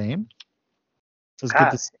Company fame. So it's good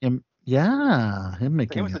to see him. Yeah, him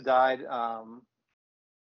making He must have died. John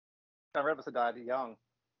Ritter must have died young.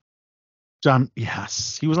 John,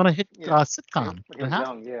 yes, he was on a hit sitcom. He was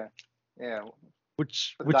young, yeah.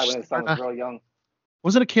 Which died when his son was real young.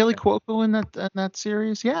 Wasn't it Kaylee Cuoco in that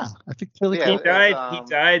series? Yeah, I think Kaylee Cuoco. He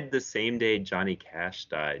died the same day Johnny Cash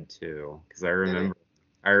died too, because I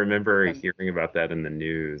remember hearing about that in the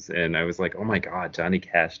news, and I was like, oh my God, Johnny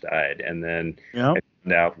Cash died, and then I found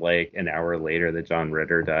out like an hour later that John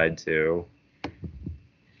Ritter died too.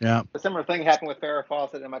 Yeah. A similar thing happened with Farrah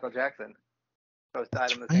Fawcett and Michael Jackson. Both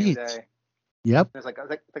died on the same day. Yep. It's like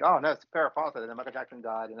oh no, it's Farrah Fawcett, and then Michael Jackson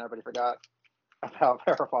died, and everybody forgot about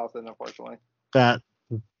Farrah Fawcett, unfortunately.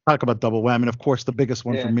 Talk about double whammy. And of course, the biggest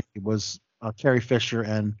one for me was Carrie Fisher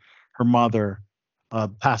and her mother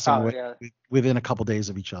passing away within a couple days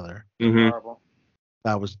of each other. Horrible.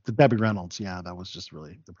 That was the Debbie Reynolds. Yeah, that was just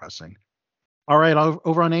really depressing. All right,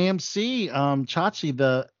 over on AMC, Chachi,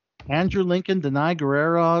 the Andrew Lincoln, Denai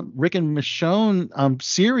Guerrero, Rick and Michonne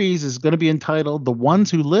series is going to be entitled "The Ones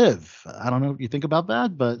Who Live." I don't know what you think about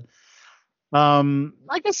that, but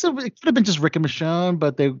I guess it could have been just Rick and Michonne,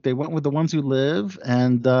 but they went with The Ones Who Live,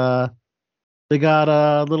 and they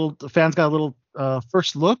got fans got a little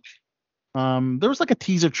first look. There was like a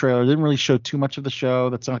teaser trailer. It didn't really show too much of the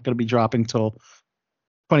show. That's not going to be dropping till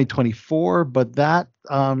 2024, but that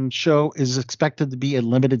show is expected to be a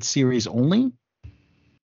limited series only.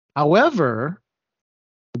 However,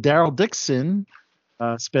 the Daryl Dixon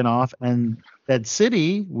spinoff and Dead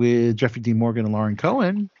City with Jeffrey Dean Morgan and Lauren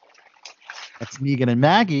Cohen, that's Negan and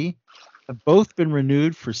Maggie, have both been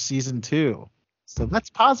renewed for season 2. So that's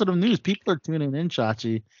positive news. People are tuning in,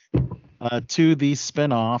 Chachi, to these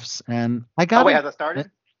spinoffs, and I got. Oh wait, has it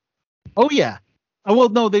started? Oh yeah. Oh well,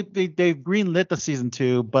 no, they greenlit the season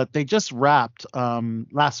 2, but they just wrapped.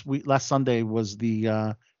 Last Sunday was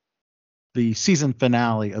the season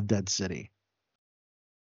finale of Dead City.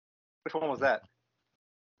 Which one was that?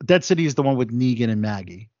 Dead City is the one with Negan and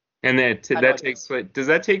Maggie. And that takes place. Does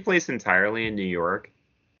that take place entirely in New York?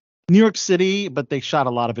 New York City, but they shot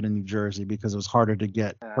a lot of it in New Jersey because it was harder to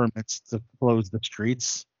get permits to close the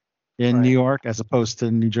streets in New York as opposed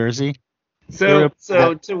to New Jersey. So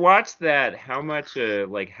to watch that, how much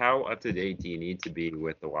how up to date do you need to be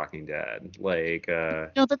with The Walking Dead?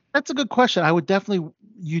 That's a good question. You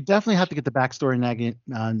definitely have to get the backstory Maggie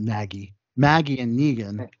and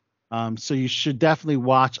Negan. So you should definitely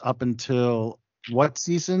watch up until what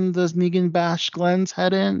season does Negan bash Glenn's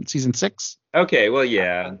head in? Season 6? Okay, well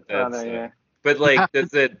yeah. But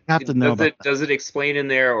does it explain in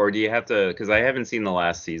there, or do you have to? Because I haven't seen the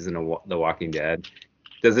last season of The Walking Dead.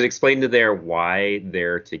 Does it explain to there why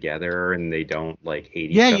they're together and they don't hate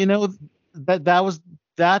each other?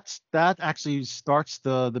 That actually starts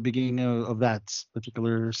the beginning of that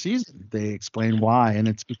particular season. They explain why, and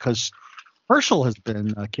it's because Herschel has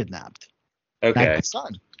been kidnapped. Okay. Maggie's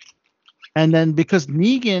son. And then because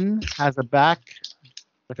Negan has a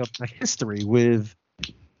history with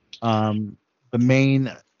the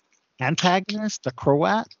main antagonist, the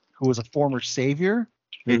Croat, who was a former savior.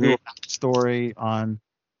 They do a backstory on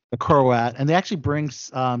the Croat, and they actually bring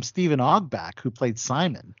Stephen Ogg back, who played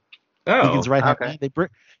Simon. Oh, Negan's right-hand man.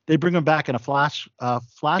 They bring him back in a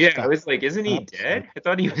flashback. Yeah, I was like, isn't he dead? I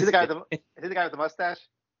thought he was. Is he the guy with the mustache?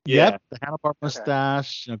 Yep, the handlebar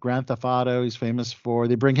mustache. Grand Theft Auto. He's famous for.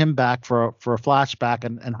 They bring him back for a flashback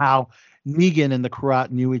and how Negan and the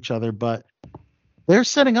Croat knew each other, but they're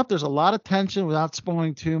setting up. There's a lot of tension without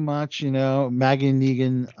spoiling too much. Maggie and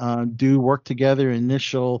Negan do work together in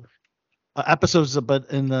initial episodes, but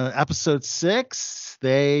in the episode 6,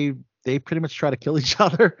 they pretty much try to kill each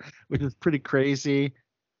other, which is pretty crazy.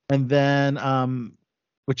 And then,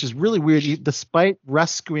 which is really weird, despite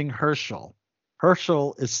rescuing Herschel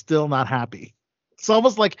is still not happy. It's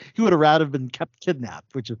almost like he would have rather been kept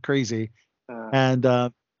kidnapped, which is crazy. And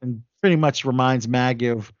pretty much reminds Maggie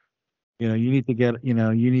of, you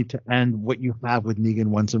need to end what you have with Negan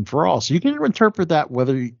once and for all. So you can interpret that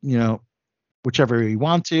whichever you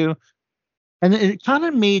want to. And it kind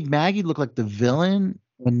of made Maggie look like the villain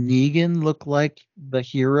and Negan look like the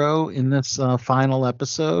hero in this final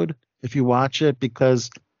episode, if you watch it,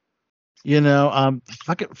 because,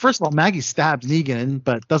 first of all, Maggie stabs Negan,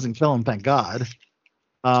 but doesn't kill him, thank God.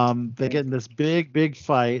 They get in this big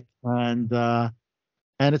fight, and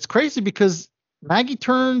it's crazy because Maggie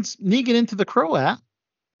turns Negan into the Croat,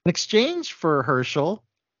 in exchange for Herschel,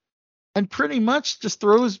 and pretty much just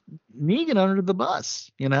throws Negan under the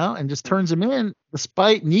bus, and just turns him in,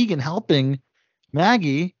 despite Negan helping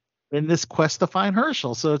Maggie in this quest to find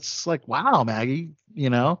Herschel. So it's like, wow, Maggie,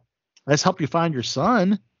 let's help you find your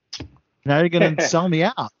son. Now you're gonna sell me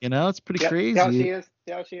out. It's pretty crazy. See how she is.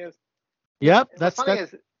 See how she is. Yep. What's funny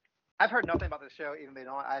is I've heard nothing about this show even being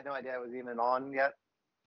on. I had no idea it was even on yet.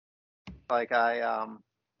 Like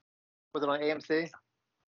was it on AMC?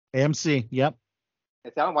 AMC. Yep. I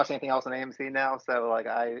don't watch anything else on AMC now, so like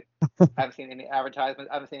I haven't seen any advertisements.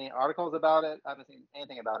 I haven't seen any articles about it. I haven't seen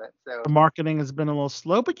anything about it. So the marketing has been a little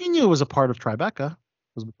slow, but you knew it was a part of Tribeca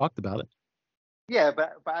because we talked about it. Yeah,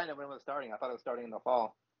 but I didn't know when it was starting. I thought it was starting in the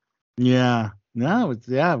fall. Yeah. No,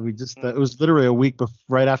 we just it was literally a week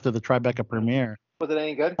right after the Tribeca premiere. Was it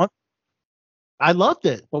any good? I loved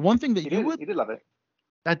it, but one thing that you did love it.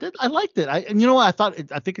 I did. I liked it. And you know what?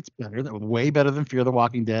 I think it's better. Way better than Fear the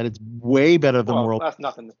Walking Dead. It's way better than World. That's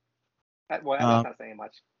nothing. That's not saying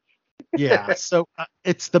much. Yeah. So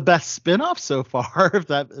it's the best spin-off so far.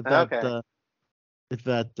 Better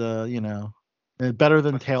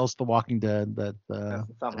than Tales of the Walking Dead, that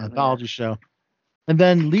anthology show. And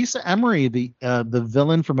then Lisa Emery, the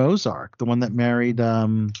villain from Ozark, the one that married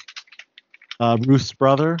Ruth's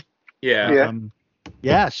brother. Yeah.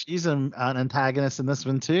 Yeah, she's an antagonist in this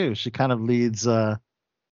one too. She kind of leads a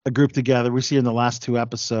group together. We see in the last 2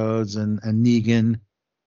 episodes, and Negan,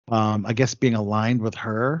 I guess, being aligned with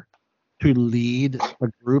her to lead a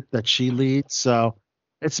group that she leads. So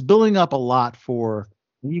it's building up a lot for.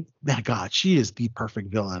 God, she is the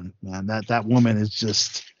perfect villain, man. That woman is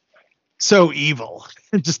just so evil,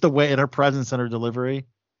 just the way in her presence and her delivery.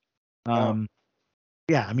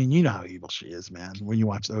 Yeah, I mean, you know how evil she is, man. When you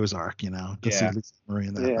watch Ozark, see Lisa Marie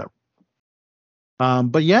in that. Yeah.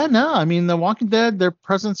 But yeah, no, I mean, The Walking Dead, their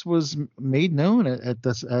presence was made known at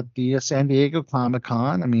the San Diego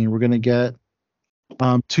Comic-Con. I mean, we're gonna get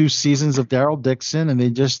 2 seasons of Daryl Dixon, and they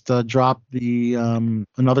just dropped the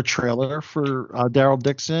another trailer for Daryl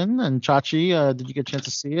Dixon. And Chachi, did you get a chance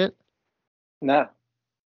to see it? No.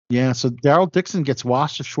 Yeah, so Daryl Dixon gets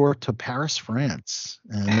washed ashore to Paris, France,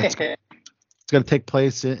 and it's going to take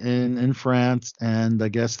place in France, and I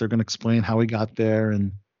guess they're going to explain how he got there.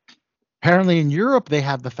 And apparently in Europe they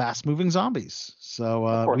have the fast-moving zombies.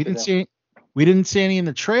 So we didn't see any in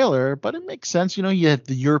the trailer, but it makes sense. You have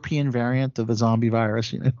the European variant of the zombie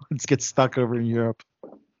virus. It gets stuck over in Europe.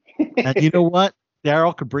 And you know what?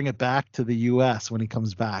 Daryl could bring it back to the U.S. when he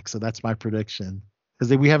comes back. So that's my prediction,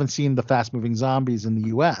 because we haven't seen the fast-moving zombies in the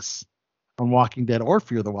U.S. on Walking Dead or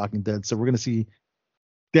Fear the Walking Dead. So we're going to see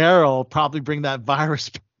Daryl probably bring that virus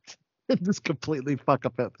and just completely fuck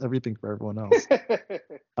up everything for everyone else.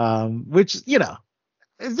 Which,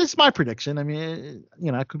 is just my prediction. I mean,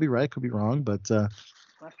 I could be right, could be wrong, but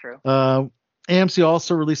that's true. AMC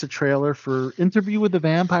also released a trailer for Interview with the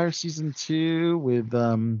Vampire Season 2 with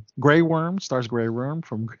Grey Worm, stars Grey Worm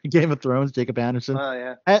from Game of Thrones, Jacob Anderson.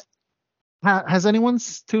 Oh, yeah. Has anyone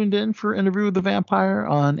tuned in for Interview with the Vampire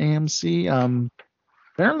on AMC?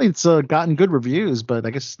 Apparently it's gotten good reviews, but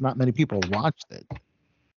I guess not many people watched it.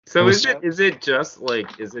 So is it just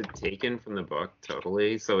like, is it taken from the book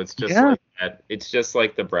totally? So it's just like that. It's just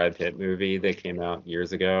like the Brad Pitt movie that came out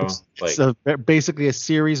years ago. It's basically a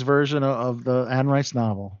series version of the Anne Rice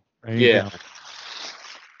novel. Yeah.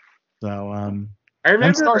 So I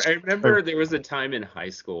remember there was a time in high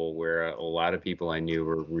school where a lot of people I knew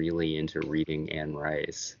were really into reading Anne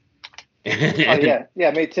Rice. Yeah,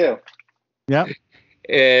 me too. Yep.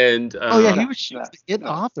 And she was the It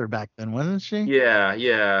author back then, wasn't she?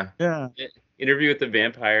 Yeah. Interview with the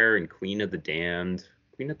Vampire and Queen of the Damned.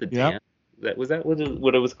 Damned. Was that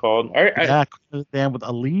what it was called? Queen of the Damned with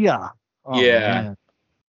Aaliyah. Oh, yeah. Man.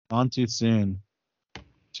 Gone too soon.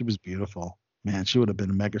 She was beautiful. Man, she would have been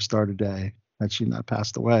a megastar today had she not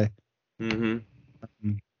passed away.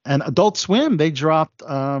 Mm-hmm. And Adult Swim, they dropped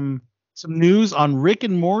some news on Rick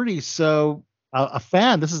and Morty. So a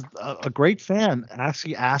fan, this is a great fan,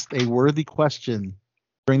 actually asked a worthy question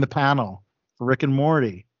during the panel for Rick and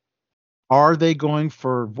Morty. Are they going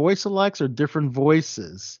for voice elects or different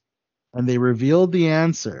voices? And they revealed the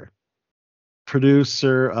answer.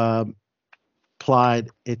 Producer replied,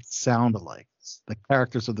 it sounded like the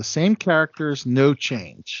characters are the same characters, no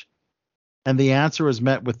change. And the answer was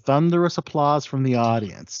met with thunderous applause from the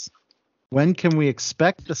audience. When can we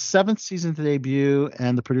expect the 7th season to debut?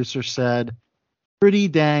 And the producer said, pretty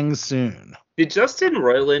dang soon. Did Justin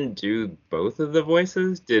Roiland do both of the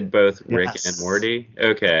voices? Did both Rick and Morty?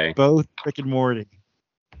 Okay. Both Rick and Morty.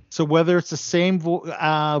 So whether it's the same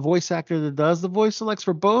voice actor that does the voice selects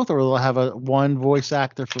for both, or they'll have one voice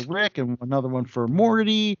actor for Rick and another one for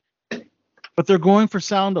Morty, but they're going for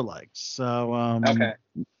sound alikes. So Okay.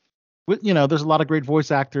 there's a lot of great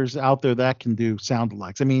voice actors out there that can do sound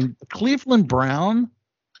alikes. I mean, Cleveland Brown,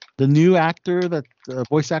 the new actor, that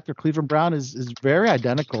voice actor Cleveland Brown is very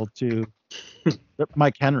identical to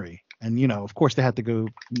Mike Henry. And of course, they had to go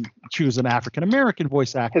choose an African American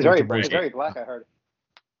voice actor. He's very black, I heard.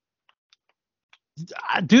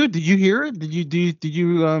 Dude, did you hear it? Do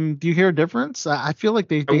you hear a difference? I feel like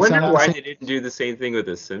they I wonder sound why the they same. didn't do the same thing with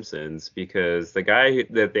The Simpsons, because the guy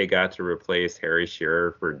that they got to replace Harry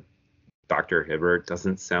Shearer for Dr. Hibbert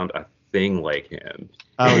doesn't sound a thing like him.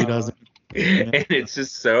 Oh, he doesn't. And it's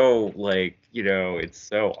just so it's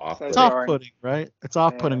so off-putting. It's off-putting, right? It's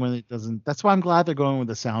off-putting when it doesn't. That's why I'm glad they're going with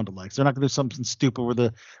the sound alikes. They're not going to do something stupid where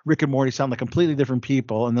the Rick and Morty sound like completely different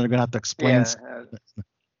people, and then they're going to have to explain.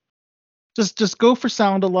 Just go for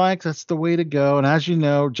sound alikes. That's the way to go. And as you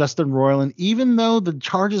know, Justin Roiland, even though the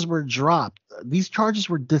charges were dropped, these charges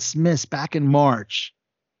were dismissed back in March,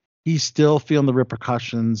 he's still feeling the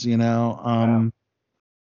repercussions.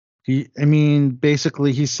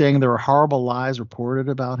 Basically, he's saying there were horrible lies reported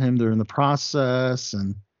about him during the process,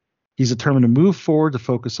 and he's determined to move forward to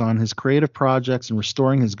focus on his creative projects and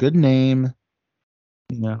restoring his good name.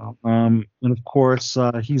 And of course,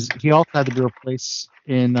 he also had to be replaced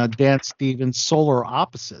in Dan Stevens' Solar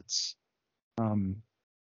Opposites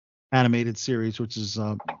animated series, which is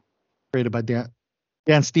created by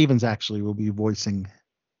Dan Stevens. Actually, will be voicing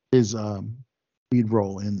his lead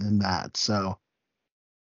role in that. So.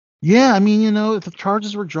 Yeah, if the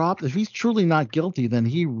charges were dropped, if he's truly not guilty, then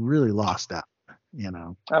he really lost out.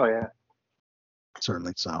 Oh yeah.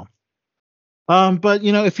 Certainly so. But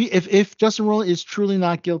if Justin Roiland is truly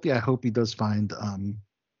not guilty, I hope he does find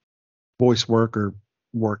voice work or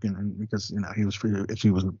working, because he was free if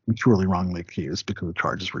he was truly wrongly accused because the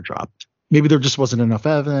charges were dropped. Maybe there just wasn't enough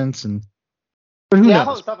evidence, but who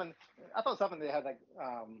knows? I thought something they had like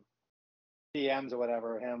DMs or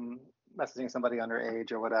whatever, him messaging somebody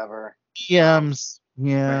underage or whatever. DMs,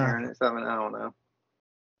 yeah. Something, I don't know.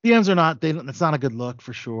 DMs are not. It's not a good look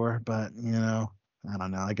for sure, but I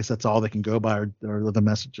don't know. I guess that's all they can go by are the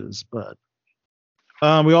messages. But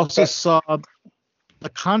we also saw the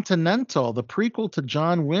Continental, the prequel to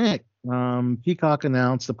John Wick. Peacock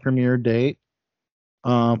announced the premiere date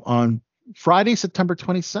on Friday, September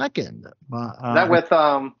 22nd. Is that with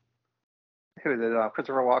who is it?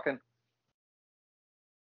 Christopher Walken.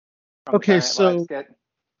 Okay, so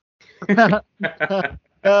no,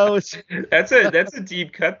 that's a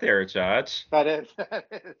deep cut there, Josh. That is.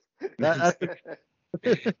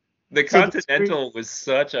 The Continental was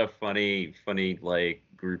such a funny like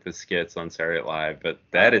group of skits on Saturday Night Live, but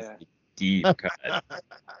that is a deep cut. I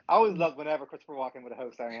always loved whenever Christopher Walken would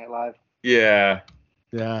host Saturday Night Live. Yeah.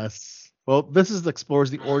 Yes. Well, this explores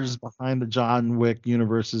the origins behind the John Wick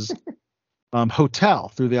universe's hotel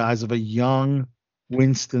through the eyes of a young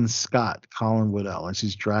Winston Scott, Colin Woodell, as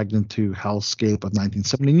he's dragged into hellscape of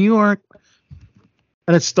 1970 New York.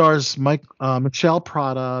 And it stars Michelle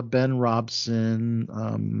Prada, Ben Robson.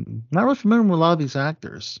 Not really familiar with a lot of these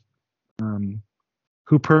actors.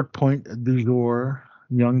 Hooper Point du Jour,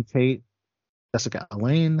 Young Tate, Jessica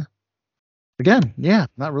Alaina. Again,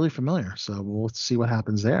 not really familiar. So we'll see what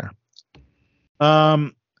happens there.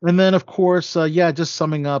 And then, of course, just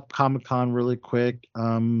summing up Comic-Con really quick.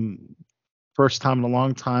 First time in a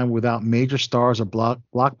long time without major stars or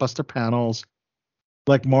blockbuster panels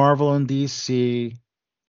like Marvel and DC.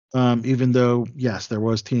 Even though, yes, there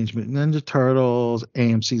was Teenage Mutant Ninja Turtles,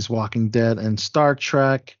 AMC's Walking Dead, and Star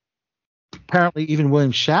Trek. Apparently, even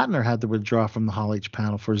William Shatner had to withdraw from the Hall H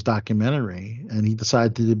panel for his documentary, and he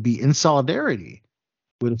decided to be in solidarity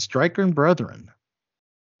with Stryker and Brethren.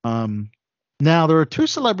 Now, there are two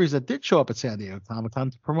celebrities that did show up at San Diego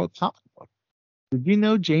Comic-Con to promote comic books. Did you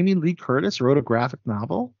know Jamie Lee Curtis wrote a graphic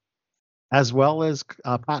novel, as well as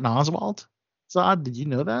Patton Oswalt? Zod, did you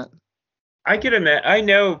know that? I could imagine. I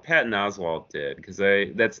know Patton Oswalt did, because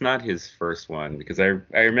that's not his first one, because I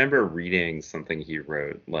remember reading something he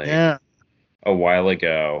wrote a while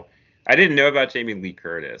ago. I didn't know about Jamie Lee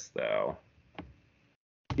Curtis though.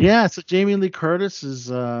 Yeah, so Jamie Lee Curtis is,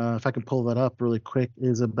 if I can pull that up really quick,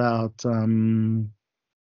 is about let's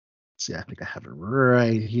see, I think I have it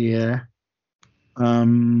right here.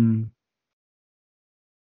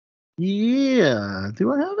 Yeah,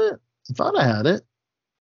 do I have it? I thought I had it.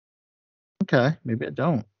 Okay, maybe I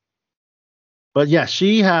don't. But yeah,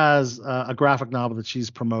 she has a graphic novel that she's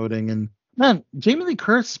promoting, and man, Jamie Lee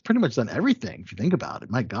Curtis has pretty much done everything if you think about it.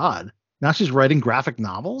 My God, now she's writing graphic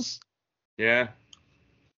novels. Yeah.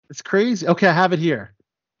 It's crazy. Okay, I have it here.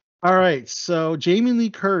 All right. So Jamie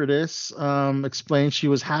Lee Curtis explained she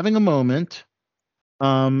was having a moment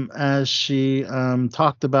as she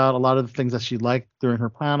talked about a lot of the things that she liked during her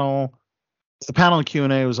panel. The panel and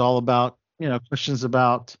Q&A was all about, questions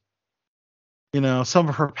about, some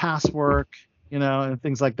of her past work, and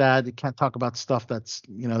things like that. You can't talk about stuff that's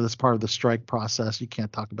part of the strike process. You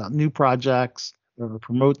can't talk about new projects or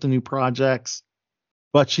promote the new projects.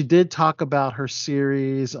 But she did talk about her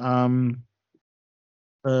series. Where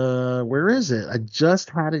is it? I just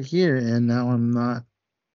had it here, and now I'm not.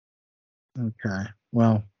 Okay.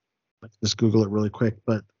 Well, let's just Google it really quick.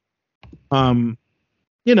 But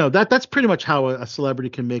that's pretty much how a celebrity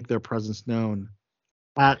can make their presence known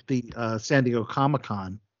at the San Diego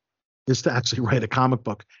Comic-Con, is to actually write a comic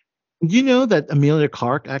book. You know that Amelia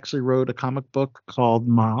Clark actually wrote a comic book called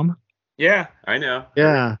Mom? Yeah, I know.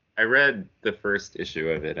 Yeah. I read the first issue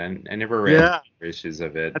of it. I never read the other issues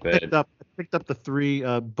of it, but I picked up the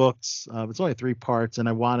 3 books. It's only 3 parts, and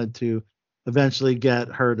I wanted to eventually get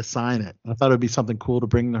her to sign it. I thought it would be something cool to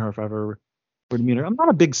bring to her if I ever were to meet her. I'm not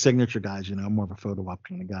a big signature guy, I'm more of a photo op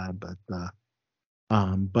kind of guy,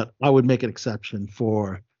 but I would make an exception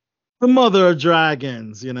for the Mother of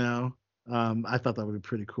Dragons. I thought that would be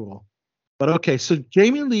pretty cool. But okay, so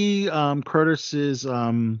Jamie Lee Curtis's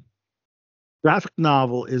graphic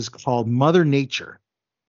novel is called Mother Nature.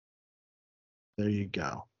 There you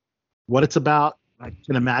go. What it's about, I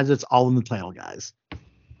can imagine it's all in the title, guys.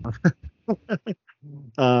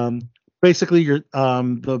 Basically,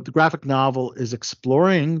 the graphic novel is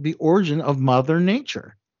exploring the origin of Mother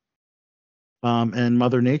Nature. And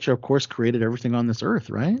Mother Nature, of course, created everything on this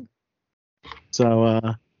earth, right? So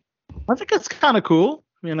I think it's kind of cool.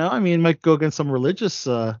 Might go against some religious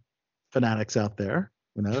fanatics out there.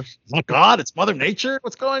 It's not God, it's Mother Nature.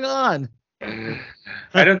 What's going on?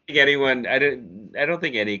 I don't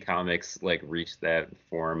think any comics reach that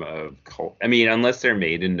form of cult. Unless they're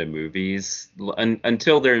made into movies.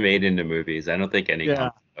 Until they're made into movies, I don't think any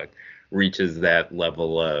comic book reaches that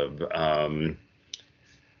level of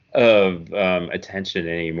attention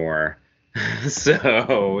anymore.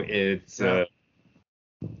 So it's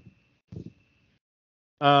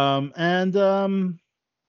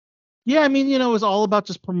it was all about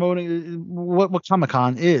just promoting what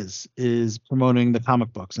Comic-Con is promoting the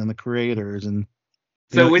comic books and the creators. And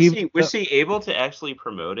so was she able to actually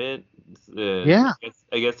promote it? Yeah.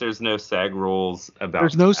 I guess there's no SAG rules about.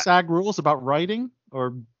 There's no SAG rules about writing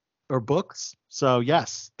or books. So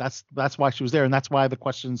yes, that's why she was there, and that's why the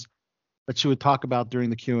questions that she would talk about during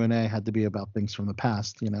the Q&A had to be about things from the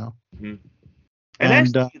past. Mm-hmm. And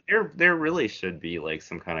actually, there really should be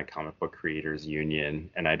some kind of comic book creators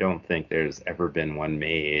union, and I don't think there's ever been one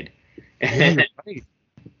made. Yeah, you're right.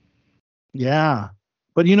 Yeah,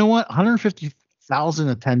 but you know what?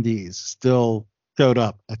 150,000 attendees still showed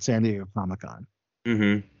up at San Diego Comic-Con.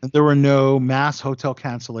 Mm-hmm. And there were no mass hotel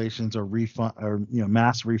cancellations or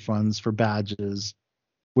mass refunds for badges,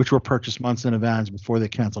 which were purchased months in advance before they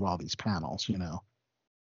canceled all these panels.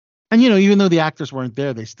 And even though the actors weren't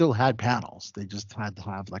there, they still had panels. They just had to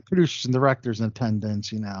have producers and directors in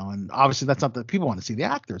attendance, and obviously that's not that people want to see the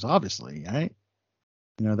actors, obviously, right?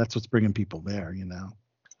 That's what's bringing people there, Yeah,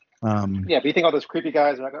 but you think all those creepy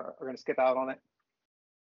guys are going to skip out on it?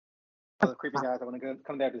 All the creepy guys are going to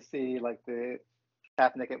come there to see the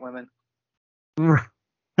half naked women.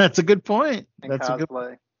 That's a good point. And That's cosplay. A good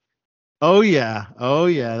point. Oh yeah.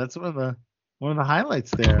 That's one of the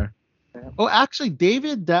highlights there. Yeah. Oh, actually,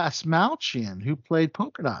 David Dasmalchian, who played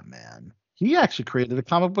Polka Dot Man, he actually created a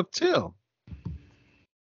comic book too.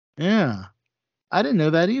 Yeah, I didn't know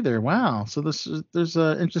that either. Wow. So there's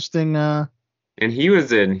a interesting. And he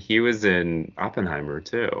was in Oppenheimer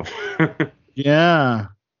too. Yeah,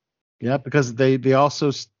 because they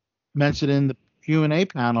also mentioned in the Q&A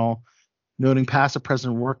panel, noting past and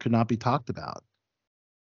present work could not be talked about.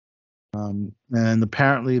 And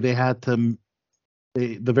apparently they had to.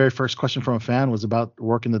 The very first question from a fan was about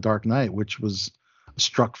work in The Dark Knight, which was a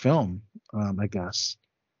struck film, I guess.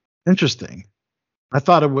 Interesting. I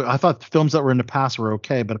thought films that were in the past were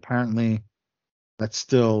okay, but apparently that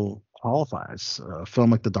still qualifies. A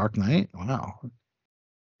film like The Dark Knight. Wow.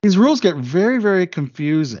 These rules get very, very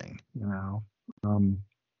confusing,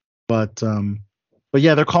 But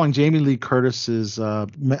yeah, they're calling Jamie Lee Curtis's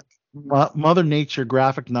Mother Nature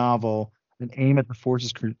graphic novel an aim at the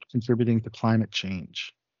forces contributing to climate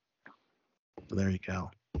change. So there you go.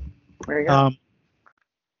 There you go.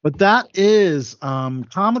 But that is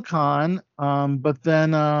Comic-Con. But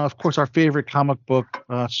then, of course, our favorite comic book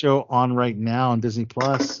show on right now on Disney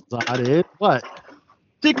Plus. That is what?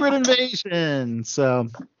 Secret Invasion. So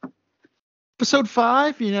Episode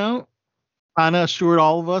 5, kind of assured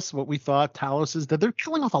all of us what we thought Talos is, that they're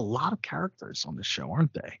killing off a lot of characters on the show,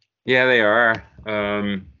 aren't they? Yeah, they are.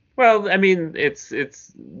 Well, I mean, it's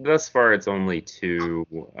thus far it's only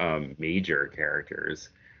 2 major characters.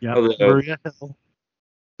 Yeah, Although, Maria Hill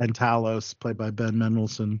and Talos, played by Ben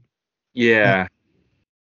Mendelsohn. yeah.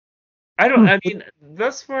 I mean,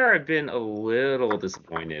 thus far I've been a little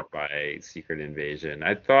disappointed by Secret Invasion.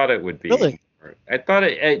 I thought it would be. Really? I thought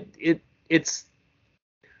it's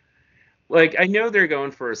like, I know they're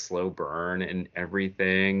going for a slow burn and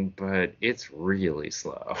everything, but it's really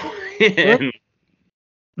slow. And,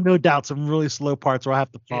 No doubt, some really slow parts where I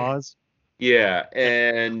have to pause, yeah,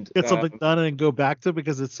 and get something done, and then go back to it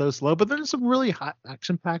because it's so slow. But there's some really hot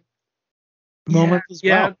action-packed moments as well.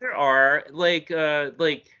 Yeah, there are. Like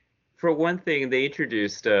for one thing, they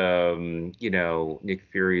introduced Nick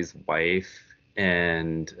Fury's wife,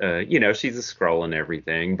 and she's a Skrull and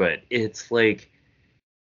everything, but it's like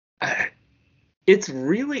it's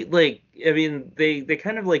really like, I mean, they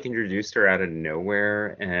kind of like introduced her out of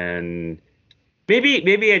nowhere, and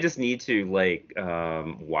maybe I just need to like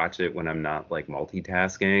watch it when I'm not like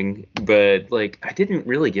multitasking, but like I didn't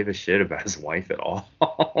really give a shit about his wife at all.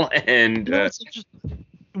 And It's interesting.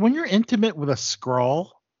 When you're intimate with a Skrull,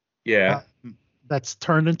 yeah, that's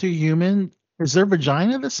turned into human, is their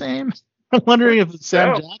vagina the same? I'm wondering if it's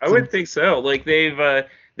Sam Jackson. I would think so. Like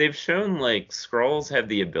they've shown like Skrulls have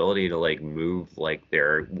the ability to like move like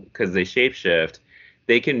because they shapeshift,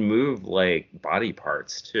 they can move like body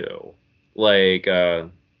parts too. Like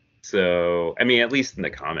so I mean, at least in the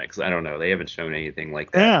comics, I don't know, they haven't shown anything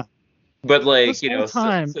like that. Yeah. But like, This whole so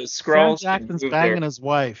time, Skrulls Sam can Jackson's move banging his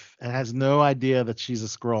wife and has no idea that she's a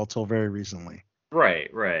Skrull till very recently. Right.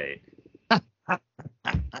 Well,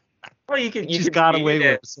 you She's could got read away it with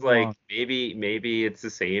it as, so like long. maybe it's the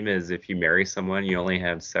same as if you marry someone, you only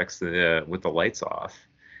have sex with the lights off.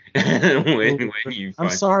 when you I'm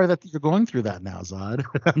find... sorry that you're going through that now, Zod.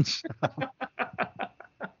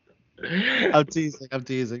 I'm teasing.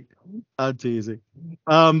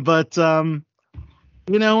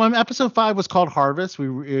 Episode 5 was called Harvest. We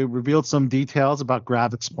revealed some details about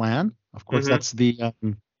Gravik's plan. Of course, that's the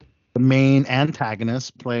main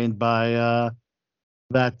antagonist, played by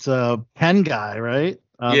that Penn guy, right?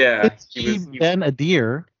 Yeah, Ben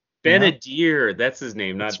Adir. Ben-Adir, that's his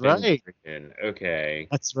name, not That's right. Ben. Okay.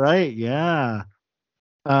 That's right. Yeah.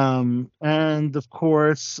 And of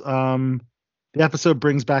course, the episode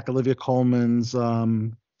brings back Olivia Colman's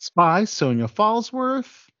spy, Sonia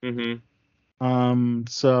Fallsworth.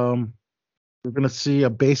 So we're gonna see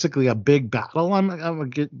basically a big battle. I'm gonna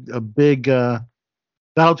get a big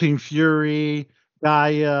battle between Fury,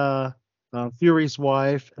 Gaia, Fury's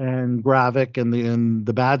wife, and Gravik, and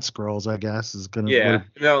the bad Skrulls, I guess, is gonna. Yeah,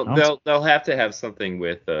 they'll have to have something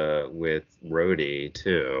with Rhodey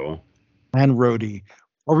too. And Rhodey.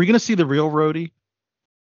 Are we gonna see the real Rhodey?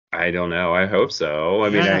 I don't know. I hope so. I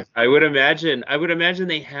mean, I would imagine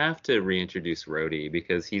they have to reintroduce Rhodey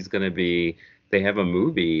because he's going to be. They have a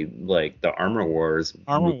movie like the Armor Wars.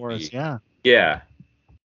 Yeah. Yeah.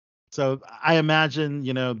 So I imagine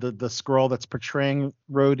the Skrull that's portraying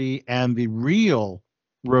Rhodey and the real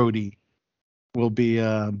Rhodey will be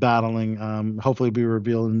battling. Hopefully, be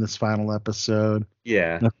revealed in this final episode.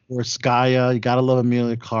 Yeah. And of course, Gaia. You gotta love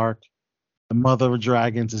Emilia Clarke. The Mother of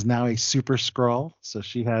Dragons is now a Super Skrull, so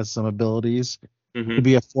she has some abilities to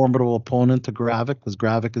be a formidable opponent to Gravik, because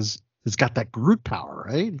Gravik has got that Groot power,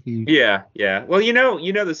 right? Yeah. Well,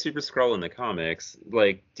 the Super Skrull in the comics.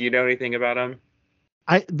 Like, do you know anything about him?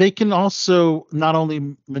 They can also not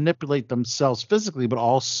only manipulate themselves physically, but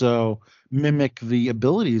also mimic the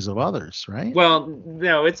abilities of others, right? Well,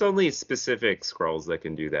 no, it's only specific Skrulls that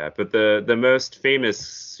can do that. But the most famous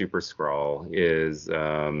Super Skrull is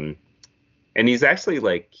and he's actually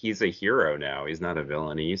like, he's a hero now. He's not a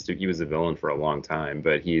villain. He was a villain for a long time,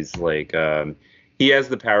 but he's like, he has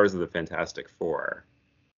the powers of the Fantastic Four.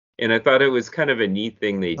 And I thought it was kind of a neat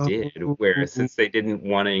thing they did, where since they didn't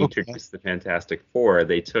want to introduce the Fantastic Four,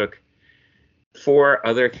 they took 4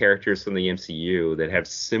 other characters from the MCU that have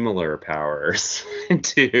similar powers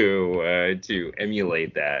to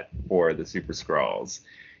emulate that for the Super Skrulls.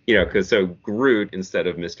 Because so Groot instead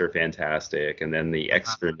of Mr. Fantastic, and then the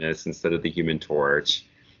Extremis instead of the Human Torch,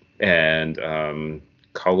 and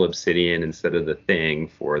Cull Obsidian instead of the Thing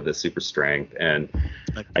for the super strength, and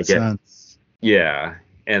I guess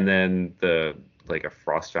and then the like a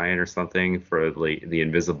Frost Giant or something for the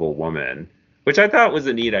Invisible Woman, which I thought was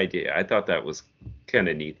a neat idea. I thought that was kind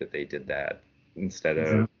of neat that they did that instead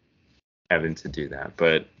of having to do that.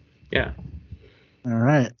 But yeah. All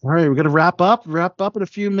right. We're gonna wrap up in a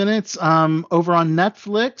few minutes. Over on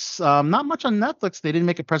Netflix, not much on Netflix. They didn't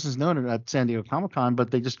make a presence known at San Diego Comic-Con,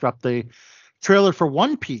 but they just dropped the trailer for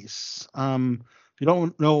One Piece. If you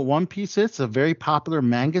don't know what One Piece is, it's a very popular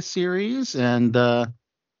manga series, and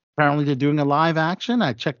apparently they're doing a live action.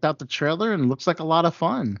 I checked out the trailer and it looks like a lot of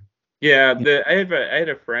fun. Yeah, I had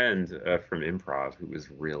a friend from improv who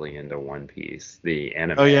was really into One Piece, the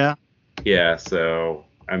anime. Oh yeah. Yeah, so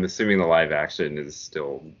I'm assuming the live action is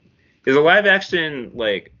a live action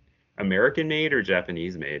like American made or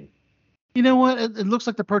Japanese made? You know what? It looks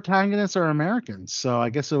like the protagonists are Americans, so I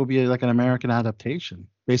guess it will be like an American adaptation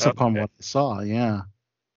based upon what I saw. Yeah.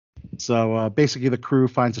 So basically, the crew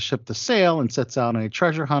finds a ship to sail and sets out on a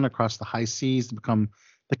treasure hunt across the high seas to become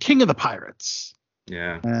the king of the pirates.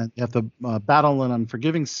 Yeah. And you have to battle an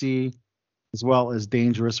unforgiving sea as well as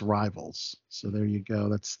dangerous rivals. So there you go.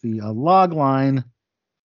 That's the log line.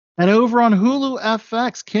 And over on Hulu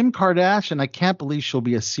FX, Kim Kardashian, I can't believe she'll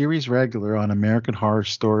be a series regular on American Horror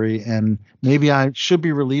Story. And maybe I should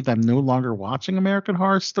be relieved I'm no longer watching American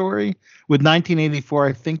Horror Story, with 1984,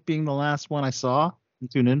 I think, being the last one I saw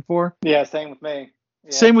and tuned in for. Yeah, same with me.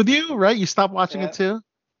 Yeah. Same with you, right? You stopped watching it too?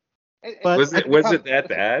 But was it that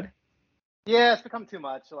bad? Yeah, it's become too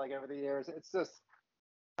much like over the years. It's just,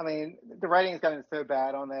 I mean, the writing's gotten so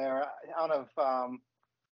bad on there. I don't know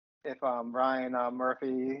if Ryan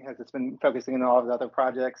Murphy has just been focusing on all of his other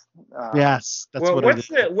projects. Yes, that's well,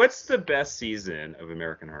 what what's the best season of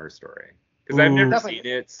American Horror Story? Because I've never seen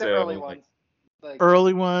it. So early ones.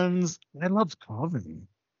 Early ones. I loved Coven.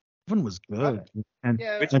 Coven was good.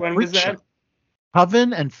 Which one was that?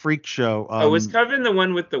 Coven and Freak Show. Was Coven the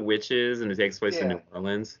one with the witches and it takes place in New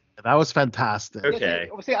Orleans? That was fantastic. Okay.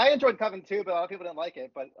 See, I enjoyed Coven too, but a lot of people didn't like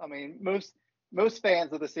it. But I mean, most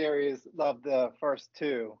fans of the series loved the first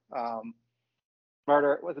two.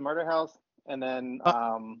 Murder House, and then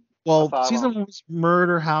Asylum. Season 1 was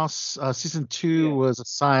Murder House. Season 2 was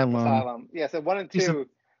Asylum. Yeah, so 1 and 2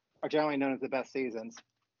 are generally known as the best seasons.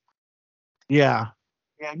 Yeah,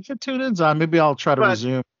 you should tune in, Zon. Maybe I'll try to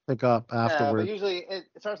resume, pick up afterwards. But usually it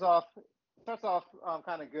starts off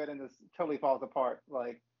kind of good and just totally falls apart.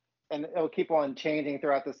 Like, and it'll keep on changing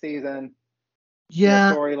throughout the season.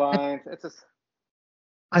 Yeah, storylines. It's just.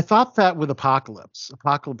 I thought that with Apocalypse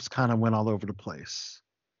kind of went all over the place.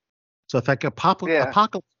 So I think Apocalypse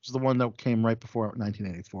was the one that came right before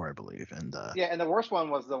 1984, I believe. And and the worst one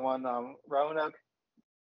was the one Roanoke.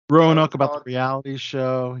 Roanoke about the reality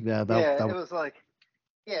show. Yeah, it was like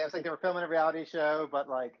they were filming a reality show, but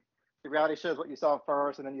like the reality show is what you saw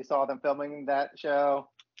first, and then you saw them filming that show.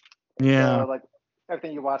 Yeah. So like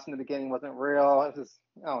everything you watched in the beginning wasn't real. It was just,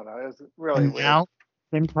 I don't know. It was really weird. Now,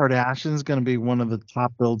 Kim Kardashian's going to be one of the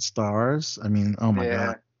top billed stars. I mean, oh my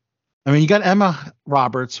God. I mean, you got Emma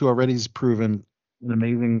Roberts, who already has proven an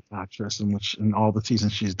amazing actress in all the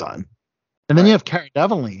seasons she's done. And then you have Cara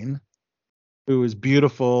Delevingne, who is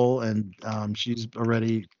beautiful, and she's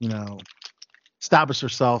already, established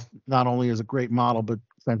herself not only as a great model, but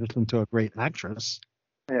transitioned into a great actress.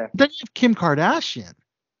 Yeah. Then you have Kim Kardashian,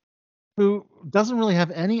 who doesn't really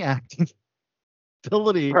have any acting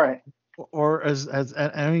ability. Right. Or as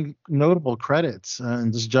any notable credits,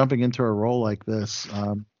 and just jumping into a role like this.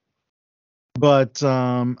 But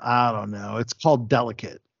I don't know. It's called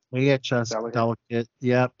Delicate. AHS Delicate.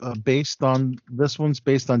 Yep. This one's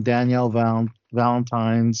based on Danielle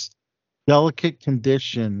Valentine's Delicate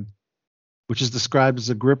Condition, which is described as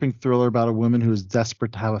a gripping thriller about a woman who is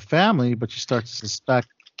desperate to have a family, but she starts to suspect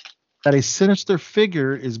that a sinister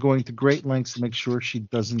figure is going to great lengths to make sure she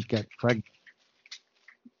doesn't get pregnant.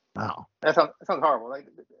 Wow. That sounds horrible. Like,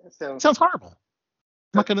 sounds horrible.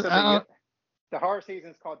 The horror season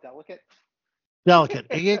is called Delicate. Delicate.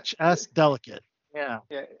 AHS Delicate. Yeah.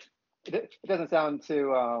 Yeah. It doesn't sound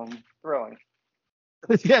too thrilling.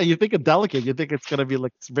 Yeah, you think of Delicate, you think it's gonna be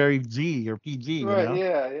like very G or PG. Right. You know?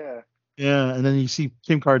 Yeah. Yeah, and then you see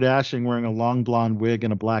Kim Kardashian wearing a long blonde wig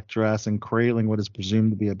and a black dress and cradling what is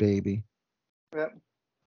presumed to be a baby. Yep.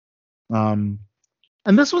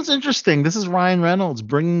 And this one's interesting. This is Ryan Reynolds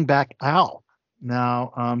bringing back Al.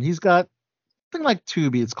 Now, he's got something like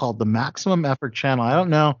Tubi. It's called the Maximum Effort Channel. I don't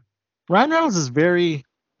know. Ryan Reynolds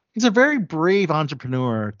he's a very brave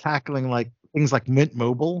entrepreneur, tackling like things like Mint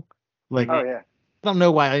Mobile. Like, I don't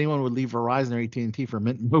know why anyone would leave Verizon or AT&T for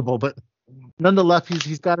Mint Mobile, but nonetheless,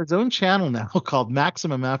 he's got his own channel now called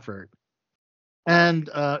Maximum Effort. And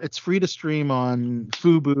it's free to stream on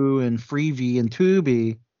Fubo and Freevee and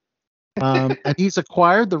Tubi. And he's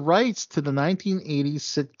acquired the rights to the 1980s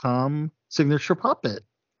sitcom signature puppet,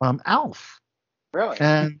 Alf. Really?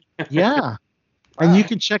 And yeah, and you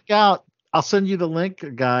can check out I'll send you the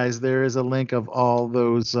link, guys. There is a link of all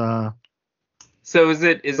those. So is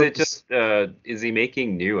he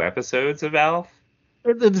making new episodes of Alf?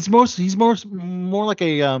 It's he's more like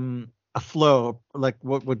a flow, like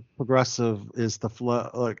what Progressive is the flow,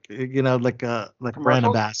 like like a brand Commercials?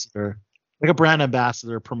 ambassador, like a brand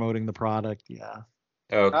ambassador promoting the product. Yeah,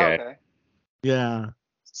 Okay. Okay. yeah.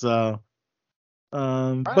 So,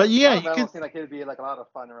 Ryan- but yeah, Ryan you Reynolds can. seemed like he'd be like a lot of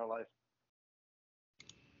fun in real life.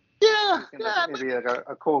 Yeah, He seemed like he'd be like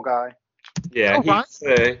a cool guy. Yeah, Oh, Ryan-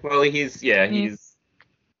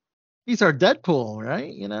 he's our Deadpool,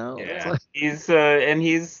 right? It's like,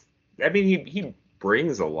 he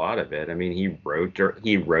brings a lot of it. I mean, he wrote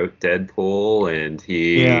Deadpool, and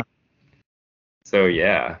yeah. So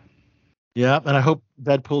yeah. Yeah, and I hope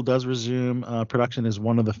Deadpool does resume production as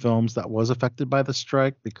one of the films that was affected by the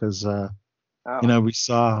strike because we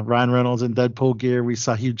saw Ryan Reynolds in Deadpool gear, we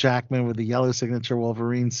saw Hugh Jackman with the yellow signature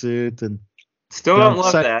Wolverine suit, and Still don't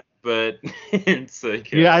love that, but it's like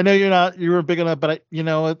yeah, I know you were big enough, but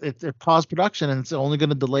it paused production and it's only going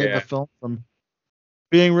to delay the film from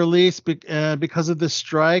being released because of this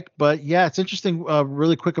strike. But yeah, it's interesting.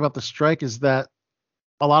 Really quick about the strike is that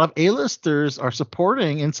a lot of A-listers are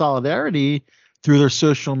supporting in solidarity through their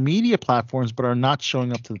social media platforms, but are not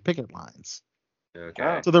showing up to the picket lines.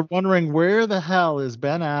 Okay. So they're wondering where the hell is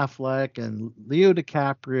Ben Affleck and Leo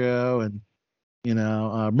DiCaprio and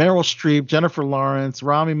Meryl Streep, Jennifer Lawrence,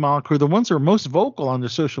 Rami Malek, who are the ones who are most vocal on their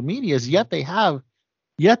social medias, yet they have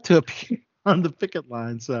yet to appear on the picket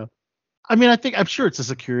line. So, I mean, I'm sure it's a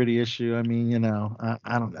security issue. I mean,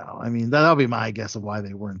 I don't know. I mean, that'll be my guess of why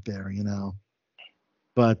they weren't there.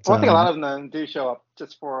 But Well, I think a lot of them do show up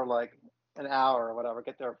just for like an hour or whatever,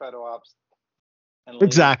 get their photo ops, and leave.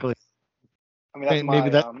 Exactly. I mean, that's Maybe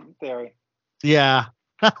my theory. Yeah.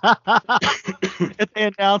 If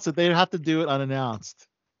they announce it, they'd have to do it unannounced.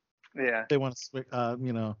 Yeah. They want to switch.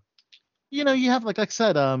 You have like I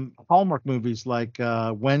said, Hallmark movies like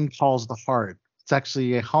When Calls the Heart. It's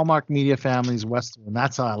actually a Hallmark Media Family's Western.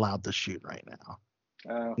 That's not allowed to shoot right now.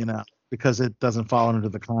 Oh. Because it doesn't fall under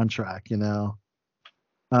the contract.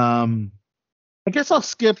 I guess I'll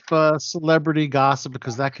skip celebrity gossip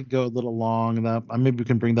because that could go a little long. And maybe we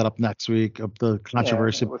can bring that up next week of the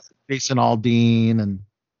controversy with Jason Aldean and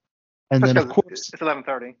then of course it's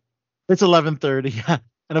 11:30. It's 11:30, yeah.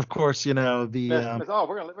 And of course, we're gonna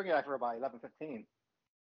get for about 11:15.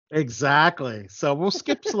 Exactly. So we'll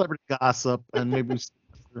skip celebrity gossip and maybe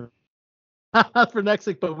for next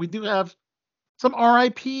week. But we do have some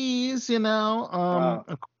RIPS,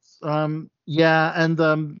 of course, yeah,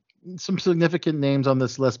 and some significant names on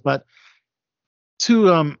this list. But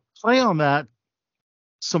to play on that,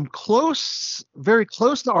 some very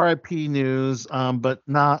close to RIP news, but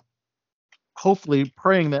not. Hopefully,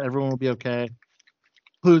 praying that everyone will be okay.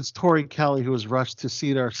 Includes Tori Kelly, who was rushed to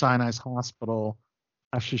Cedars-Sinai Hospital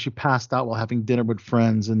after she passed out while having dinner with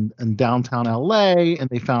friends in downtown LA, and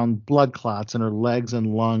they found blood clots in her legs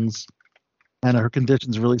and lungs, and her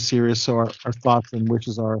condition's really serious. So our thoughts and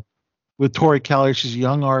wishes are with Tori Kelly. She's a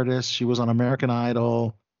young artist. She was on American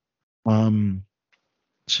Idol.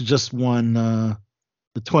 She just won the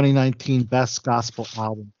 2019 Best Gospel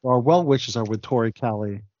Album. So our well wishes are with Tori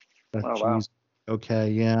Kelly. That she's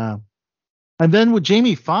okay, yeah. And then with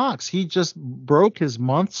Jamie Foxx, he just broke his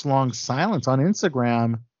months-long silence on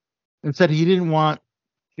Instagram and said he didn't want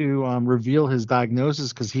to reveal his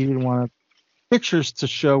diagnosis because he didn't want pictures to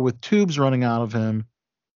show with tubes running out of him,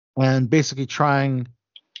 and basically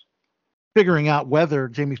figuring out whether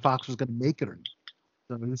Jamie Foxx was going to make it or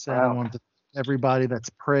not. So he said, I want everybody that's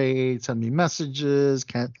prayed, send me messages,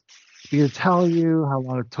 can't be to tell you how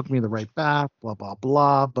long it took me to write back, blah, blah,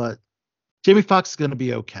 blah. But Jamie Foxx is going to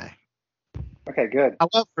be okay. Okay, good.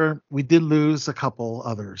 However, we did lose a couple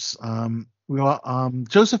others.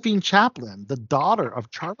 Josephine Chaplin, the daughter of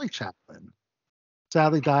Charlie Chaplin,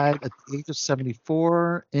 sadly died at the age of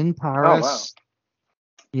 74 in Paris. Oh, wow.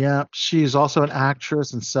 Yeah, she's also an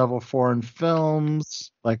actress in several foreign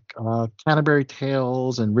films like Canterbury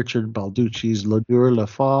Tales and Richard Balducci's L'Odeur La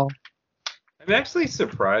Fall. I'm actually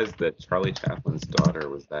surprised that Charlie Chaplin's daughter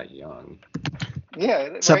was that young. Yeah,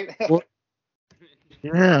 right?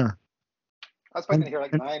 Yeah. I was expecting to hear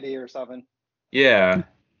like 90 or something. Yeah.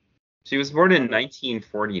 She was born in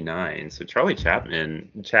 1949, so Charlie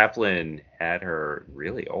Chaplin had her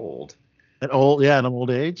really old. At an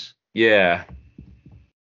old age? Yeah.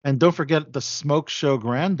 And don't forget the smoke show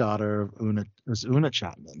granddaughter of Una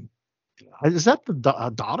Chapman. Is that the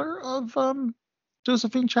daughter of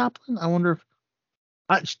Josephine Chaplin? I wonder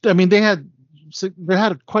if they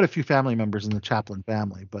had quite a few family members in the Chaplin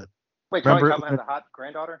family, but wait, Charlie Chaplin has a hot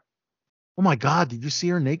granddaughter? Oh my God! Did you see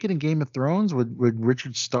her naked in Game of Thrones with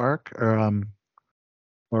Richard Stark or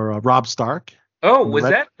Rob Stark? Oh, In the was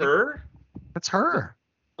Red- that her? That's her.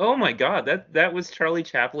 Oh my God, that was Charlie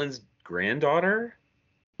Chaplin's granddaughter.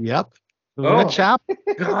 Yep. Una Oh Chaplin.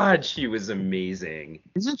 God, she was amazing.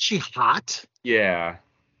 Isn't she hot? Yeah.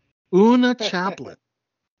 Una Chaplin.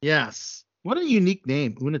 Yes. What a unique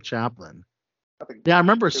name, Una Chaplin. Yeah, I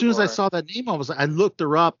remember as soon as I saw that name, I looked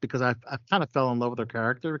her up because I kind of fell in love with her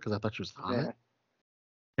character because I thought she was hot. Yeah.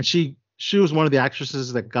 And she was one of the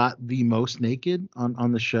actresses that got the most naked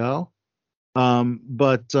on the show.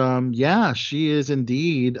 Yeah, she is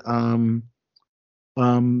indeed part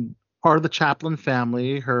of the Chaplin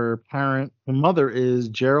family. Her mother is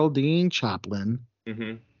Geraldine Chaplin,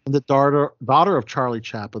 hmm and the daughter of Charlie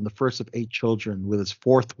Chaplin, the first of 8 children, with his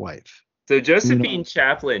 4th wife. So Josephine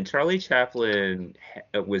Chaplin, Charlie Chaplin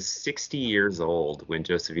was 60 years old when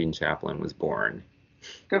Josephine Chaplin was born.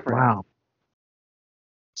 Good for him. Wow.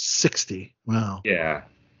 60. Wow. Yeah.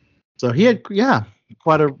 So he had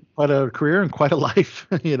quite a career and quite a life,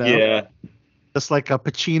 Yeah. just like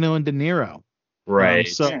Pacino and De Niro. Right.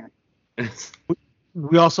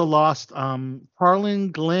 We also lost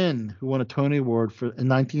Harlan Glenn, who won a Tony Award in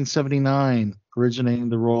 1979, originating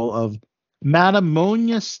the role of Madame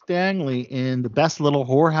Monia Stanley in The Best Little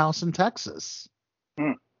Whorehouse in Texas.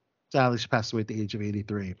 Sadly, she passed away at the age of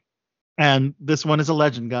 83. And this one is a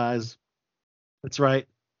legend, guys. That's right.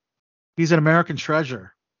 He's an American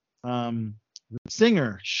treasure.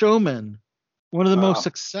 Singer, showman, one of the most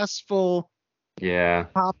successful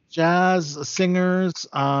pop jazz singers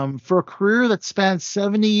for a career that spanned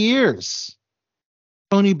 70 years.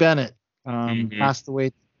 Tony Bennett passed away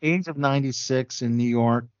at the age of 96 in New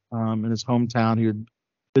York, in his hometown. He had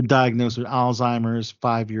been diagnosed with Alzheimer's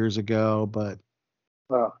 5 years ago, but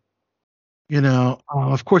of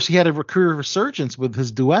course, he had a career resurgence with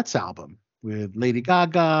his duets album with Lady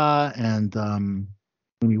Gaga and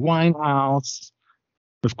Amy Winehouse.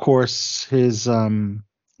 Of course, his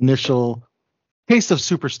initial taste of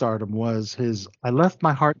superstardom was his "I Left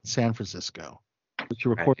My Heart in San Francisco," which he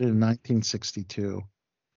recorded in 1962.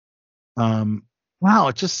 Wow,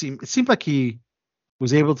 it seemed like he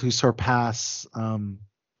was able to surpass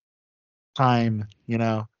time,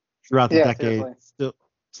 throughout the decade,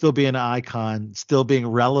 still being an icon, still being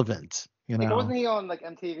relevant. Wasn't he on like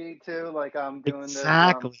MTV too, like doing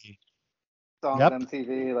exactly the songs on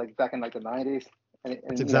MTV like back in like the 90s? And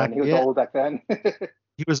exactly he was old back then.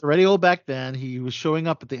 He was already old back then. He was showing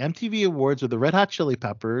up at the MTV Awards with the Red Hot Chili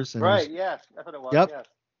Peppers. And yes, that's what it was.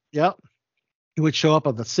 Yep. He would show up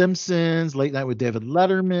on The Simpsons, Late Night with David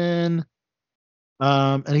Letterman.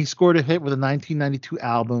 And he scored a hit with a 1992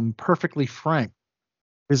 album, Perfectly Frank,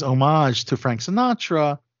 his homage to Frank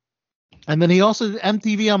Sinatra. And then he also did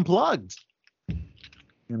MTV Unplugged.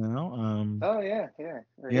 He was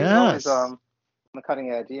Yes. always on the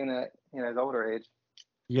cutting edge, even at his older age.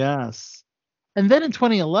 Yes. And then in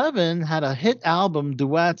 2011 had a hit album,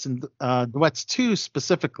 Duets, and Duets 2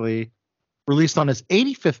 specifically, released on his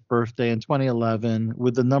 85th birthday in 2011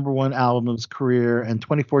 with the #1 album of his career, and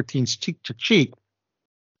 2014's Cheek to Cheek,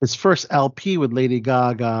 his first LP with Lady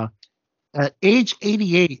Gaga. At age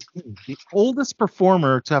 88, the oldest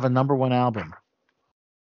performer to have a #1 album.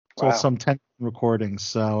 Sold some 10 recordings.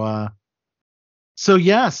 So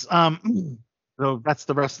yes. So that's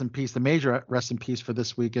the rest in peace, the major rest in peace for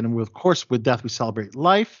this weekend. And of course, with death, we celebrate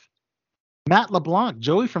life. Matt LeBlanc,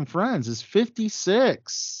 Joey from Friends, is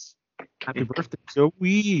 56. Happy birthday,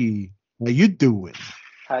 Joey. How you doing?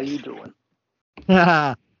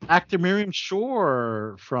 Actor Miriam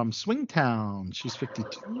Shore from Swingtown. She's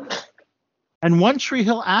 52. And One Tree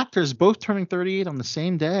Hill actors both turning 38 on the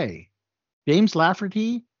same day. James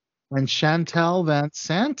Lafferty and Chantel Van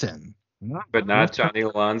Santen. But not Johnny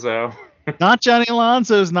Alonso. Not Johnny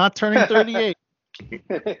Alonso's not turning 38.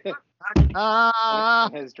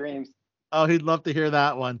 His dreams. Oh, he'd love to hear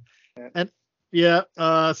that one. And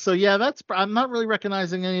that's. I'm not really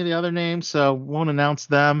recognizing any of the other names, so won't announce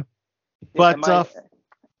them. But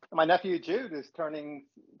my nephew Jude is turned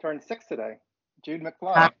 6 today. Jude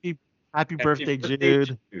McFly. Happy birthday,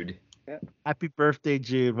 Jude. Yeah. Happy birthday,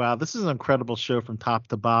 Jude. Wow, this is an incredible show from top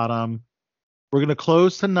to bottom. We're going to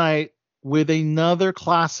close tonight with another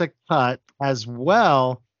classic cut, as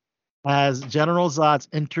well as General Zod's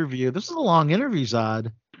interview. This is a long interview,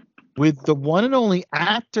 Zod, with the one and only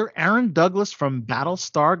actor Aaron Douglas from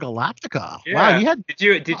Battlestar Galactica. Yeah. Wow, did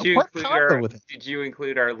you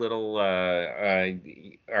include our little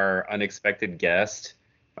our unexpected guest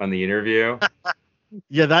on the interview?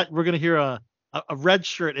 Yeah, that we're gonna hear a red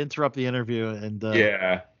shirt interrupt the interview, and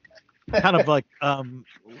kind of like how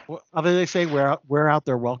do they say we're out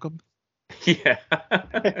there welcome? Yeah.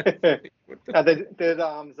 Did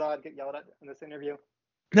Zod get yelled at in this interview?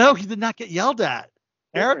 No, he did not get yelled at.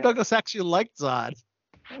 Good Aaron for him. Douglas actually liked Zod.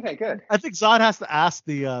 Okay, good. I think Zod has to ask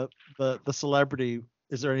the celebrity,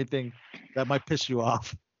 is there anything that might piss you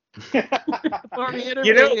off? I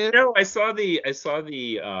saw the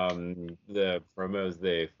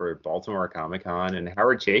promos for Baltimore Comic Con, and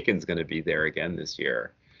Howard Chaykin's going to be there again this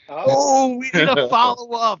year. Oh, we need a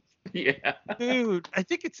follow up. Yeah, dude. I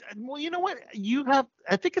think it's you know what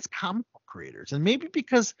I think it's comic book creators, and maybe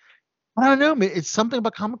because I don't know, it's something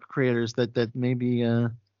about comic book creators that maybe I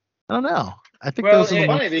don't know. I think those are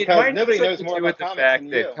funny because nobody knows more about the comics fact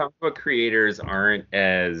than that you. comic book creators aren't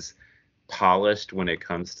as polished when it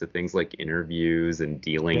comes to things like interviews and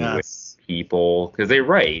dealing with people, because they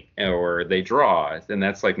write or they draw, and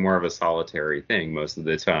that's like more of a solitary thing most of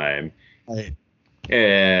the time. Right.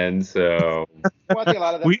 And so Well, I think a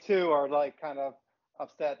lot of them too are like kind of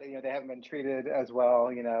upset that they haven't been treated as well,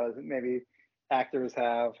 as maybe actors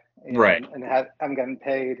have, right, and haven't gotten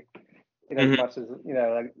paid, as much as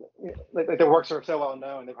like their works are so well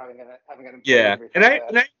known, they probably haven't gotten paid. Yeah,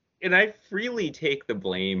 and I freely take the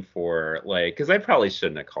blame for because I probably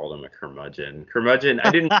shouldn't have called him a curmudgeon.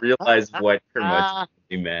 I didn't realize what curmudgeon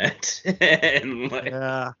meant. And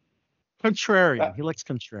yeah. Contrarian. He likes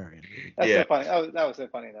contrarian. That's so funny. That was so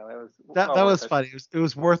funny though. It was that was funny. It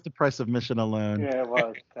was worth the price of admission alone. Yeah, it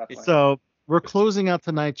was definitely. So we're closing out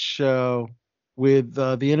tonight's show with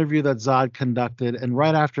the interview that Zod conducted, and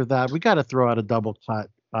right after that, we got to throw out a double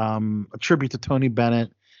cut, a tribute to Tony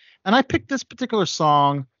Bennett, and I picked this particular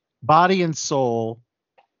song, "Body and Soul,"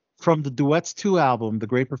 from the Duets 2 album, The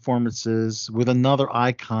Great Performances, with another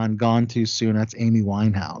icon gone too soon. That's Amy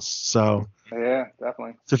Winehouse. So. Yeah,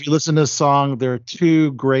 definitely. So if you listen to this song, there are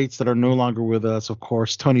two greats that are no longer with us. Of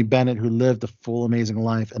course, Tony Bennett, who lived a full, amazing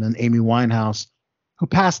life, and then Amy Winehouse, who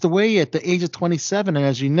passed away at the age of 27. And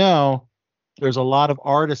as you know, there's a lot of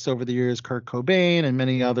artists over the years, Kurt Cobain and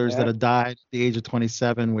many others that have died at the age of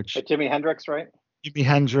 27. Which Jimi Hendrix, right? Jimi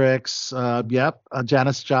Hendrix,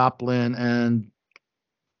 Janis Joplin, and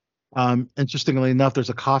interestingly enough, there's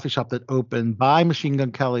a coffee shop that opened by Machine Gun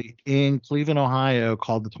Kelly in Cleveland, Ohio,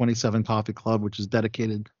 called the 27 Coffee Club, which is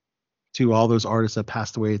dedicated to all those artists that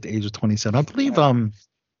passed away at the age of 27. I believe the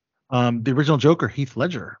original Joker, Heath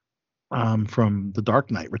Ledger, from The Dark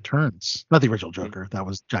Knight Returns. Not the original Joker, that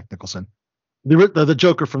was Jack Nicholson. The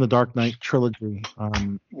Joker from the Dark Knight trilogy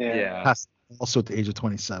passed also at the age of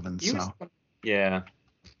 27.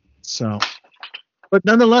 So. But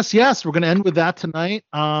nonetheless, yes, we're going to end with that tonight.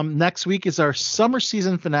 Next week is our summer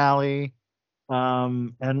season finale.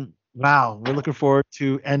 And wow, we're looking forward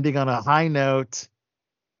to ending on a high note.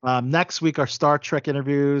 Next week, our Star Trek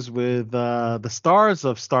interviews with the stars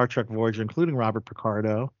of Star Trek Voyager, including Robert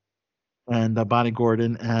Picardo and Bonnie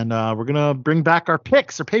Gordon. And we're going to bring back our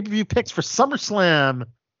pay-per-view picks for SummerSlam.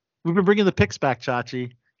 We've been bringing the picks back,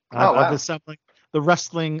 Chachi. I've assembling the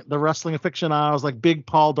wrestling aficionados like Big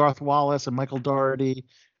Paul, Darth Wallace, and Michael Dougherty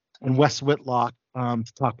and Wes Whitlock to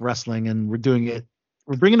talk wrestling, and we're doing it.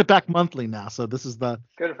 We're bringing it back monthly now, so this is the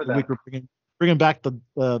week we're bringing back the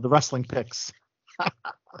wrestling picks.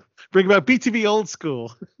 Bring back BTV old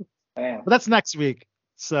school. But that's next week.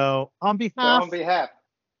 So on behalf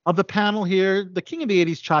of the panel here, the king of the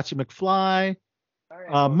 80s, Chachi McFly,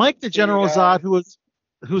 Mike the General Zod,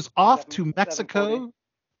 who's off to Mexico.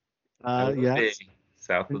 Yes.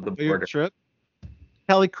 South of the border. Trip.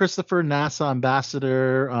 Kelly Christopher, NASA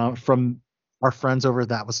ambassador from our friends over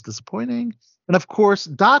That Was Disappointing. And of course,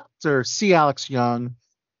 Dr. C. Alex Young,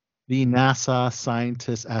 the NASA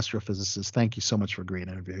scientist, astrophysicist. Thank you so much for a great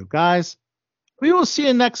interview. Guys, we will see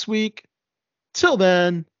you next week. Till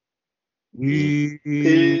then, peace.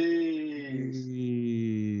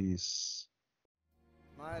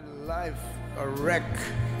 My life a wreck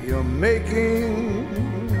you're making.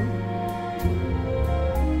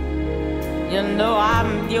 You know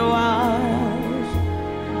I'm yours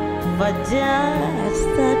for just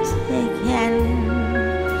the taking.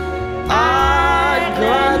 I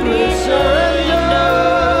gladly surrender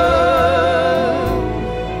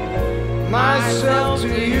myself to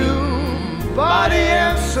you, body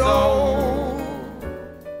and soul.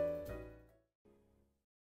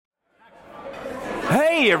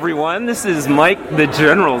 Hey everyone, this is Mike the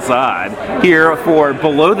General Zod here for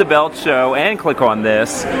Below the Belt Show and Click on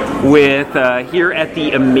This with here at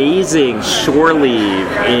the amazing Shore Leave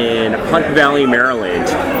in Hunt Valley, Maryland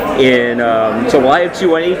in July of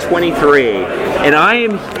 2023. And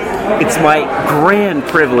it's my grand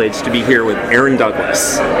privilege to be here with Aaron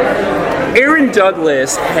Douglas. Aaron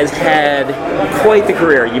Douglas has had quite the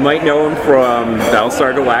career. You might know him from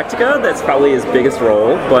Battlestar Galactica. That's probably his biggest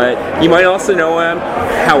role. But you might also know him,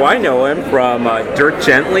 how I know him, from Dirk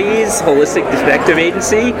Gently's Holistic Detective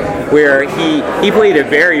Agency, where he played a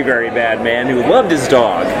very, very bad man who loved his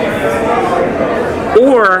dog.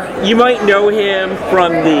 Or you might know him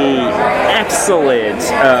from the excellent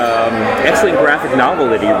graphic novel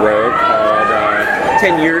that he wrote called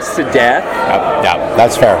 10 Years to Death. Yeah,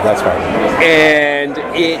 that's fair. And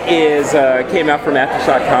it is came out from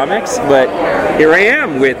Aftershock Comics, but here I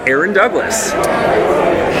am with Aaron Douglas.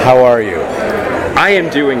 How are you? I am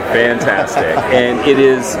doing fantastic, and it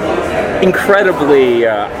is incredibly,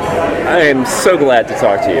 I am so glad to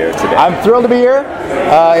talk to you today. I'm thrilled to be here.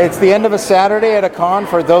 It's the end of a Saturday at a con.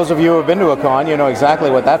 For those of you who have been to a con, you know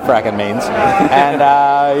exactly what that fracking means. And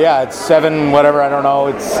yeah, it's 7, whatever, I don't know.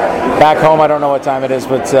 It's back home, I don't know what time it is,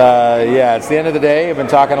 but yeah, it's the end of the day. I've been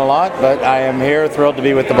talking a lot, but I am here, thrilled to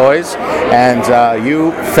be with the boys and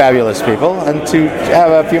you fabulous people, and to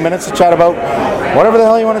have a few minutes to chat about whatever the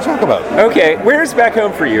hell you want to talk about. Okay, where's back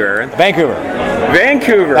home for you, Aaron? Vancouver.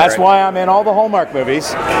 That's why I'm in all the Hallmark movies,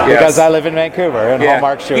 because I live in Vancouver and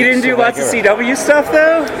Hallmark shoots. You didn't do lots of CW stuff,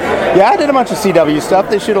 though? Yeah, I did a bunch of CW stuff.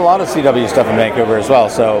 They shoot a lot of CW stuff in Vancouver as well.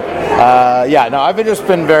 So, yeah, no, I've just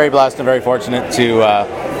been very blessed and very fortunate to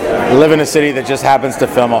live in a city that just happens to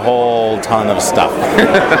film a whole ton of stuff.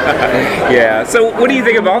 Yeah. So, what do you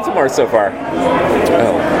think of Baltimore so far?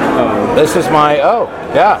 This is my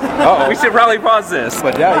yeah. We should probably pause this.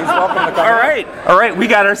 But yeah, he's welcome to come. All right. We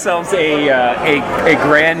got ourselves a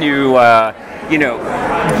brand new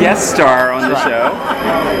guest star on the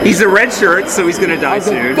show. He's a red shirt, so he's gonna die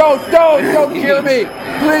soon. Don't kill me,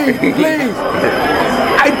 please.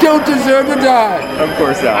 I don't deserve to die. Of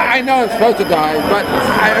course not. I know I'm supposed to die, but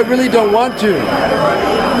I really don't want to.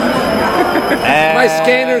 My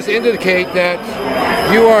scanners indicate that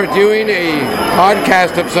you are doing a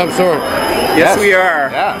podcast of some sort. Yes, we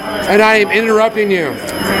are. Yeah. And I am interrupting you.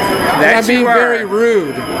 I'm being very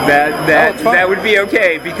rude. That would be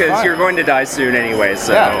okay, because you're going to die soon anyway.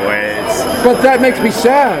 So it's. But that makes me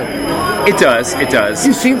sad. It does.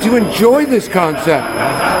 You seem to enjoy this concept.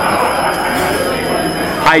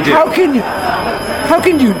 I do. How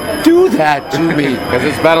can you do that to me? Because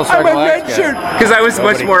it's Battlestar I'm a red shirt. Because I was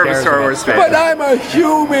much more of a Star Wars fan. But I'm a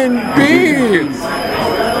human being.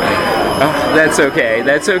 That's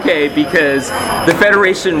okay, because the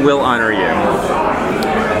Federation will honor you.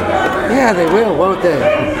 Yeah, they will, won't they?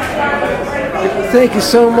 Thank you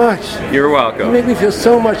so much. You're welcome. You make me feel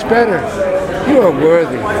so much better. You are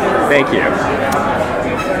worthy. Thank you.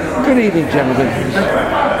 Good evening, gentlemen.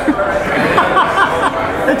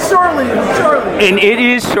 It's shore leave. And it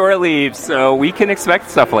is shore leave, so we can expect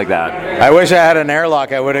stuff like that. I wish I had an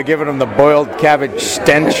airlock. I would have given him the boiled cabbage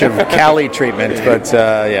stench of Cali treatment, but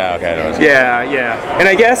yeah, okay. Yeah. And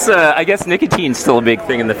I guess nicotine's still a big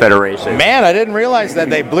thing in the Federation. Man, I didn't realize that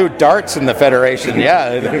they blew darts in the Federation.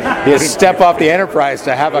 Yeah, you step off the Enterprise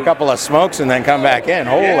to have a couple of smokes and then come back in.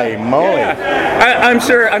 Holy moly! Yeah. I'm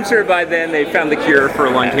sure by then they found the cure for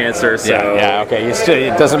lung cancer. So yeah, okay.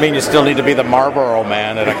 It doesn't mean you still need to be the Marlboro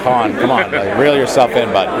man at a con. Come on, reel yourself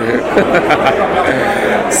in, bud.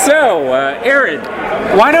 So, Aaron,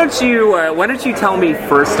 why don't you tell me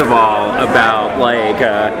first of all about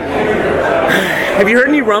have you heard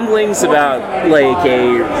any rumblings about like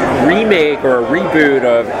a remake or a reboot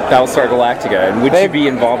of Battlestar Galactica, and would you be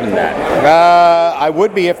involved in that? I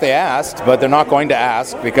would be if they asked, but they're not going to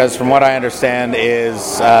ask, because from what I understand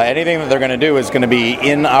is anything that they're going to do is going to be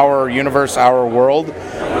in our universe, our world,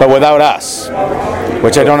 but without us,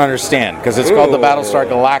 which I don't understand, because it's called the Battlestar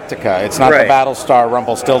Galactica. It's not the Battlestar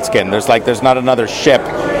Rumpelstiltskin. There's not another ship.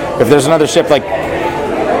 If there's another ship, like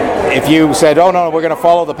if you said, "Oh no, we're going to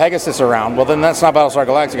follow the Pegasus around," well then that's not Battlestar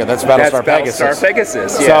Galactica. That's Battlestar Pegasus. Battlestar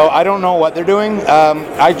Pegasus. Yeah. So I don't know what they're doing.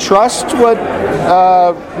 I trust what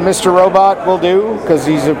Mr. Robot will do, because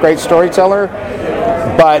he's a great storyteller.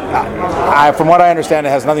 But from what I understand,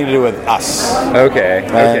 it has nothing to do with us. Okay.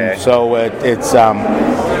 And so it's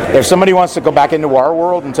if somebody wants to go back into our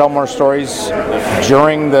world and tell more stories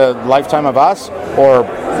during the lifetime of us, or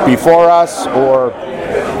before us, or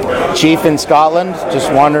Chief in Scotland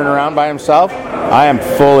just wandering around by himself, I am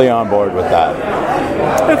fully on board with that.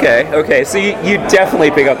 Okay. So you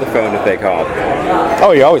definitely pick up the phone if they call.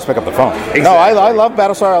 Oh, you always pick up the phone. Exactly. No, I love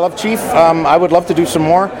Battlestar. I love Chief. I would love to do some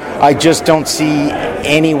more. I just don't see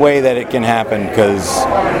any way that it can happen because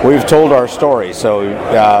we've told our story. So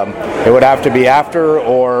it would have to be after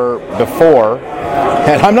or before.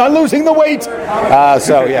 And I'm not losing the weight.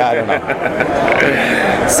 So, yeah, I don't know.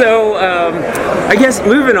 So, I guess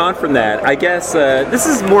moving on from that, I guess this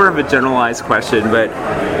is more of a generalized question, but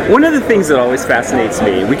one of the things that always fascinates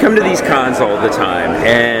me, we come to these cons all the time,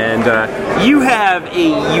 and you have a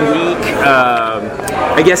unique,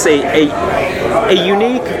 I guess a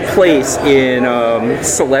unique place in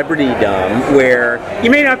celebritydom where you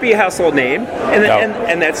may not be a household name,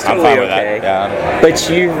 and that's totally okay. Yeah. But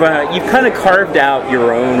you've kind of carved out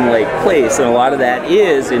your own place, and a lot of that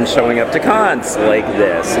is in showing up to cons like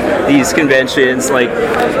this, these conventions,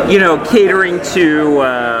 catering to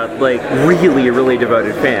really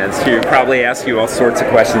devoted fans who probably ask you all sorts of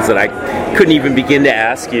questions that I couldn't even begin to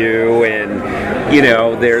ask you, and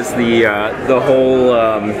there's the whole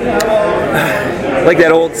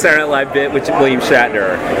that old Saturday Night Live bit with William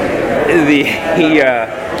Shatner.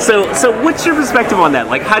 So what's your perspective on that?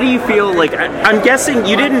 How do you feel? I'm guessing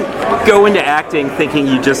you didn't go into acting thinking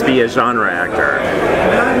you'd just be a genre actor.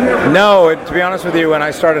 No, to be honest with you, when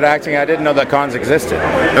I started acting, I didn't know that cons existed.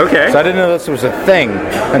 Okay. So I didn't know this was a thing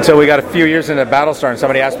until we got a few years into Battlestar, and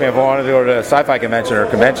somebody asked me if I wanted to go to a sci-fi convention or a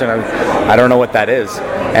convention. I don't know what that is.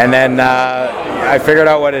 And then I figured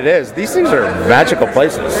out what it is. These things are magical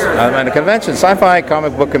places. And a convention, sci-fi,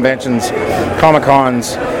 comic book conventions,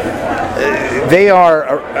 Comic-Cons, they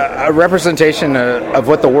are a representation of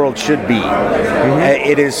what the world should be. Mm-hmm.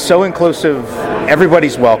 It is so inclusive.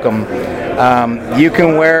 Everybody's welcome. You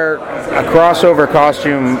can wear a crossover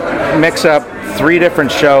costume, mix up 3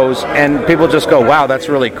 different shows, and people just go, wow, that's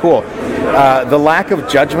really cool. The lack of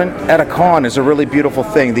judgment at a con is a really beautiful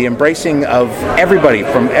thing. The embracing of everybody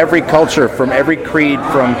from every culture, from every creed,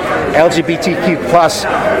 from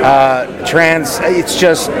LGBTQ+, trans,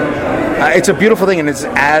 it's a beautiful thing, and it's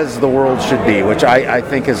as the world should be, which I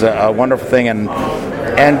think is a wonderful thing. And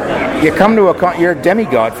you come to a con, you're a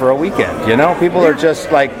demigod for a weekend. People are just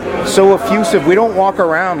so effusive. We don't walk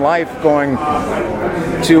around life going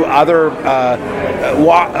to other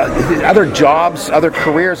jobs, other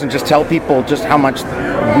careers, and just tell people just how much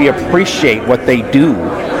we appreciate what they do.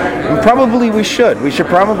 And probably we should. We should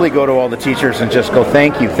probably go to all the teachers and just go,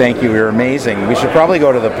 thank you, you're amazing. We should probably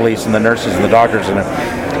go to the police and the nurses and the doctors and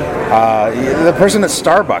the person at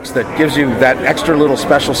Starbucks that gives you that extra little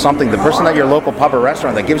special something, the person at your local pub or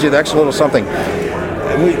restaurant that gives you the extra little something.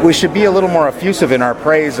 We should be a little more effusive in our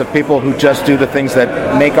praise of people who just do the things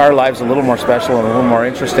that make our lives a little more special and a little more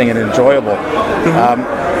interesting and enjoyable.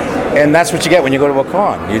 And that's what you get when you go to a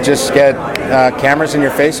con. You just get cameras in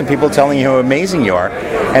your face and people telling you how amazing you are.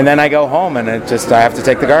 And then I go home and I have to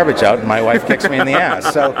take the garbage out and my wife kicks me in the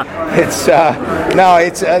ass. So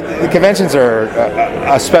the conventions are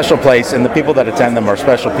a special place, and the people that attend them are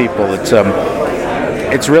special people.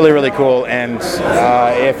 It's really, really cool, and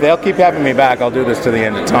if they'll keep having me back, I'll do this to the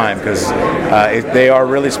end of time, because they are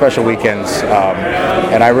really special weekends,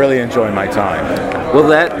 and I really enjoy my time. Well,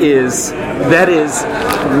 that is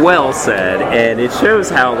well said, and it shows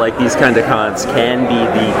how these kind of cons can be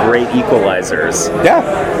the great equalizers. Yeah.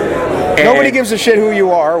 And nobody gives a shit who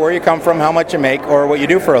you are, where you come from, how much you make, or what you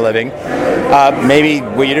do for a living. Maybe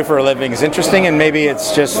what you do for a living is interesting, and maybe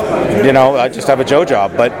it's just, I just have a Joe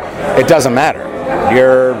job, but it doesn't matter.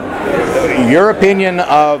 Your opinion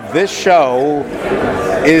of this show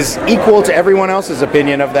is equal to everyone else's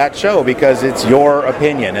opinion of that show, because it's your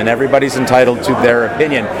opinion, and everybody's entitled to their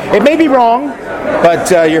opinion. It may be wrong,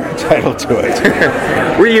 but you're entitled to it.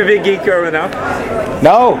 Were you a big geek growing up?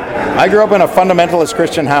 No, I grew up in a fundamentalist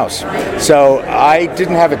Christian house, so I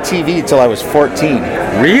didn't have a TV till I was 14.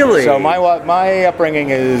 Really? So my upbringing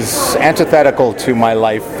is antithetical to my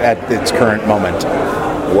life at its current moment.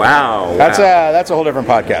 Wow. That's a whole different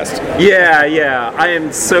podcast. Yeah. I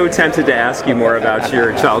am so tempted to ask you more about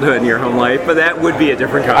your childhood and your home life, but that would be a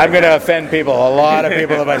different podcast. I'm going to offend people, a lot of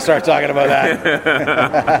people, if I start talking about that.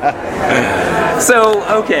 So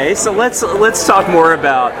let's talk more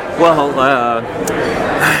about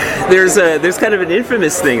there's kind of an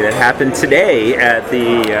infamous thing that happened today at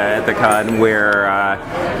the con where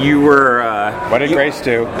you were. What did Grace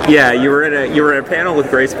do? Yeah, you were in a panel with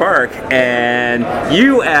Grace Park, and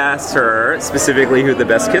you asked her specifically who the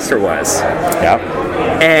best kisser was. Yeah.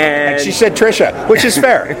 And she said Trisha, which is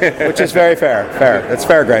fair, which is very fair. It's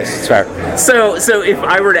fair, Grace. It's fair. So if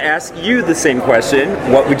I were to ask you the same question,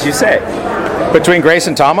 what would you say? Between Grace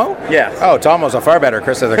and Tomo? Yeah. Oh, Tomo's a far better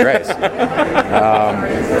Chris than Grace.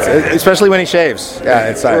 Especially when he shaves. Yeah,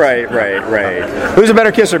 it's Right. Who's a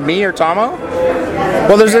better kisser, me or Tomo?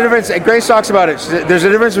 Well, there's a difference. Grace talks about it. There's a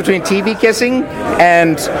difference between TV kissing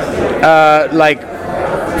and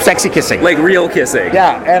sexy kissing. Like real kissing.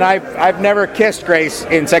 Yeah, and I've never kissed Grace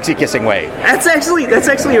in sexy kissing way. That's actually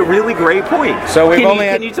a really great point. So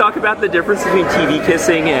can you talk about the difference between TV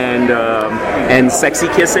kissing and sexy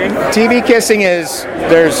kissing? TV kissing is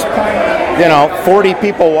there's 40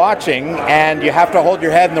 people watching, and you have to hold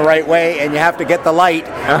your head in the right way, and you have to get the light,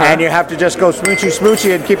 and you have to just go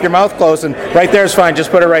smoochy and keep your mouth closed, and right there is fine. Just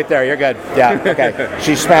put it right there. You're good. Yeah. Okay.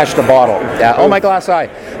 She smashed a bottle. Yeah. Oh, my glass eye.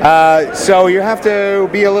 So you have to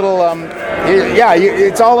be a little.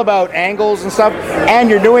 It's all about angles and stuff, and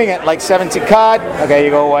you're doing it like 17 cut. Okay, you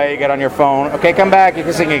go away. You get on your phone. Okay, come back. You're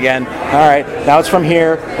kissing again. All right. Now it's from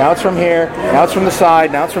here. Now it's from here. Now it's from the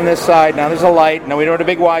side. Now it's from this side. Now there's a light. Now we don't have a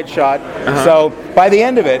big wide shot. So by the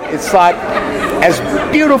end of it, it's not as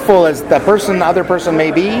beautiful as the other person may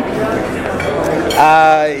be.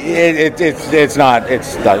 It's not.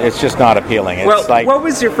 It's just not appealing. It's what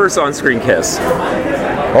was your first on-screen kiss?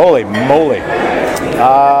 Holy moly!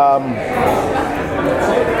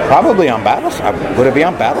 Probably on Battlestar. Would it be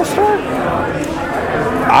on Battlestar?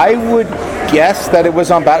 I would guess that it was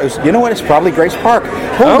on Battlestar. You know what? It's probably Grace Park.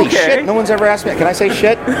 Holy shit! No one's ever asked me. Can I say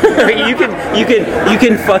shit? You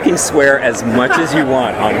can fucking swear as much as you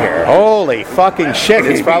want on here. Holy fucking shit!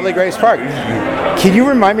 It's probably Grace Park. Can you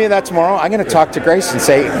remind me of that tomorrow? I'm going to talk to Grace and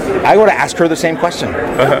say I want to ask her the same question.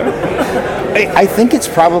 I think it's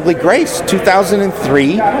probably Grace.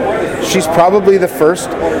 2003. She's probably the first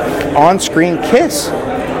on-screen kiss.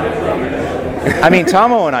 I mean,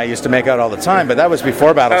 Tomo and I used to make out all the time, but that was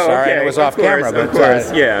before Battlestar, and it was off camera. But, of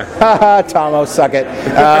course, yeah. Haha, Tomo, suck it.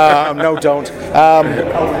 No, don't.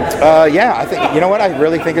 Yeah, I think, you know what? I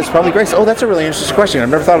really think it's probably Grace. Oh, that's a really interesting question. I've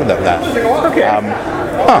never thought about that. Okay.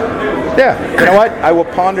 Yeah, you know what? I will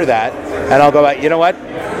ponder that, and I'll go back. You know what?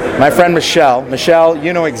 My friend Michelle,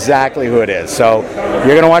 you know exactly who it is. So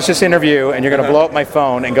you're going to watch this interview, and you're going to blow up my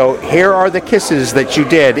phone and go, here are the kisses that you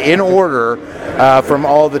did in order from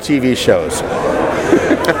all the TV shows.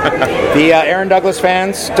 The Aaron Douglas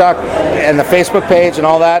fans stuck, and the Facebook page and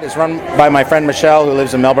all that is run by my friend Michelle, who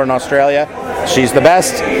lives in Melbourne, Australia. She's the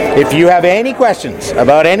best. If you have any questions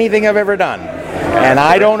about anything I've ever done, and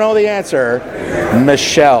I don't know the answer,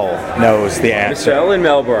 Michelle knows the answer. Michelle in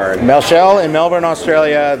Melbourne. Michelle in Melbourne,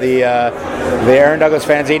 Australia. The Aaron Douglas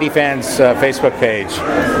fans, 80 fans Facebook page.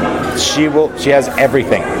 She has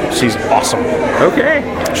everything. She's awesome. Okay.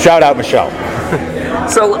 Shout out, Michelle.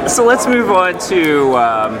 So let's move on to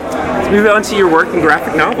your work in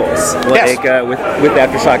graphic novels, like with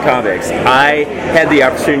Aftershock Comics. I had the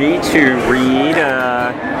opportunity to read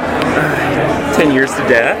 10 Years to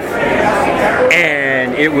Death,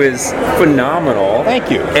 and it was phenomenal. Thank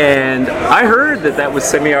you. And I heard that was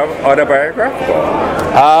semi-autobiographical.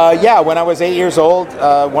 Yeah, when I was 8 years old,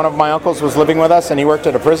 one of my uncles was living with us, and he worked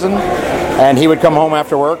at a prison. And he would come home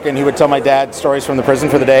after work, and he would tell my dad stories from the prison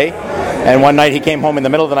for the day. And one night he came home in the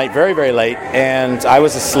middle of the night very, very late, and I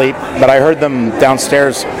was asleep, but I heard them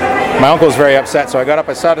downstairs. My uncle was very upset, so I got up,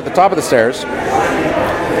 I sat at the top of the stairs,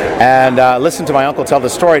 and listened to my uncle tell the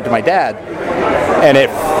story to my dad, and it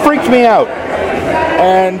freaked me out.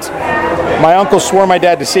 And my uncle swore my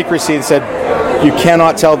dad to secrecy and said, you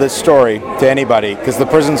cannot tell this story to anybody because the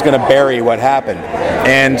prison's going to bury what happened.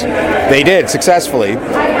 And they did successfully,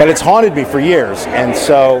 but it's haunted me for years. And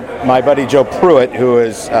so my buddy Joe Pruitt, who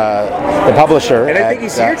is the publisher, and I think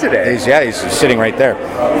he's here today. He's sitting right there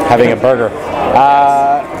having a burger.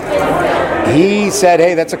 He said,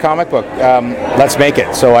 "Hey, that's a comic book. Let's make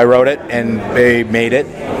it." So I wrote it, and they made it.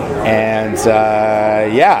 And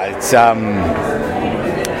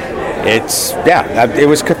it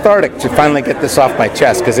was cathartic to finally get this off my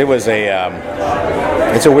chest because it was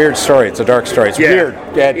it's a weird story. It's a dark story. It's weird.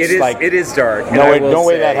 It is dark. No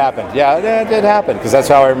way that happened. Yeah, that did happen because that's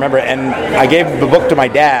how I remember it. And I gave the book to my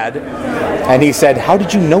dad, and he said, "How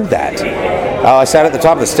did you know that?" I sat at the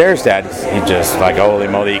top of the stairs, Dad. He just like, holy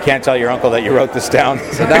moly, you can't tell your uncle that you wrote this down.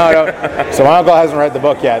 I said, no. So my uncle hasn't read the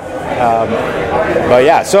book yet. But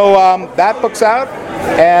yeah, so that book's out.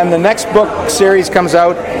 And the next book series comes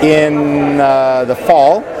out in the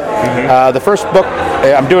fall. Mm-hmm. The first book,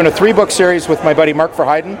 I'm doing a 3-book series with my buddy Mark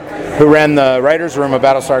Verheiden, who ran the writer's room of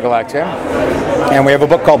Battlestar Galactica. And we have a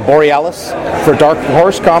book called Borealis for Dark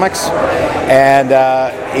Horse Comics. And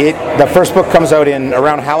the first book comes out in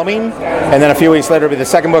around Halloween, and then a few weeks later it'll be the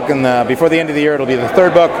second book, and before the end of the year it'll be the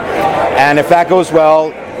third book. And if that goes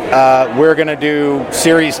well, we're going to do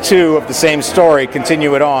series 2 of the same story,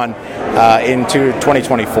 continue it on into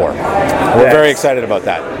 2024. We're very excited about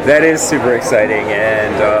that. That is super exciting.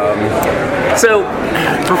 And so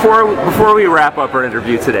before we wrap up our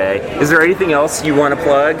interview today, is there anything else you want to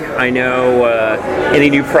plug? I know any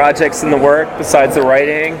new projects in the work besides the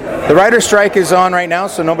writing? The writer's strike is on right now,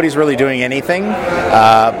 so nobody's really doing anything.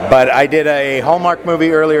 But I did a Hallmark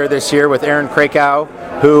movie earlier this year with Erin Krakow,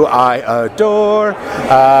 who I adore.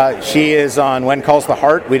 She is on When Calls the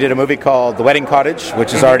Heart. We did a movie called The Wedding Cottage,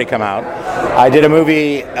 which has already come out. I did a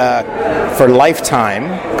movie for Lifetime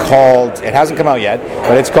called, it hasn't come out yet,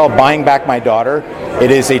 but it's called Buying Back My Daughter. It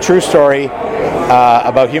is a true story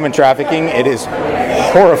about human trafficking. It is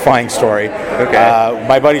a horrifying story. Okay.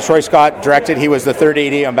 My buddy Troy Scott directed. He was the third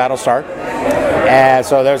AD on Battlestar. And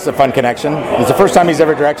so there's a fun connection. It's the first time he's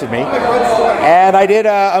ever directed me. And I did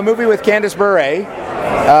a movie with Candice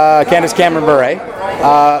Cameron Bure,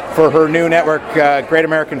 for her new network, Great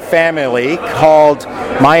American Family, called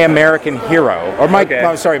My American Hero, or My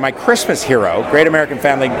Christmas Hero, Great American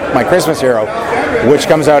Family, My Christmas Hero, which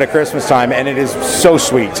comes out at Christmas time, and it is so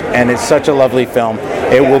sweet, and it's such a lovely film.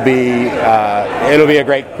 It will be, it'll be a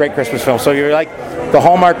great Christmas film. So you're like the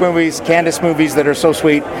Hallmark movies, Candice movies that are so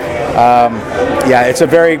sweet. Yeah, it's a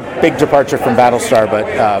very big departure from Battlestar, but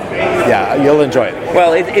yeah, you'll enjoy it.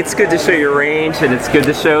 Well, it's good to show your range, and it's good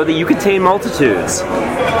to show that you contain multitudes.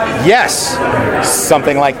 Yes,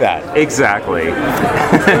 something like that. Exactly.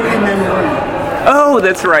 Oh,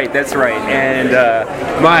 that's right. And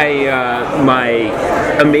my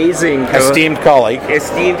amazing esteemed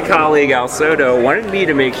colleague Al Soto wanted me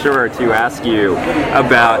to make sure to ask you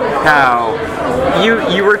about how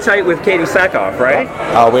you were tight with Katie Sackhoff, right?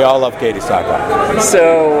 Oh, we all love Katie Sackhoff.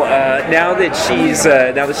 So now that she's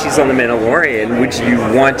on The Mandalorian, would you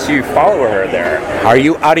want to follow her there? Are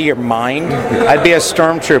you out of your mind? I'd be a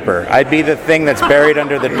stormtrooper. I'd be the thing that's buried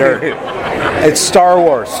under the dirt. It's Star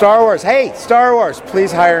Wars. Hey, Star Wars,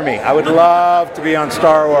 please hire me. I would love to be on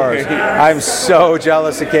Star Wars. I'm so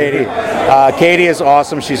jealous of Katie. Katie is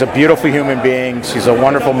awesome. She's a beautiful human being. She's a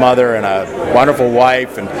wonderful mother and a wonderful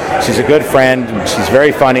wife, and she's a good friend, and she's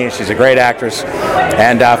very funny, and she's a great actress.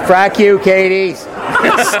 And frack you, Katie.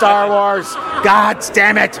 Star Wars. God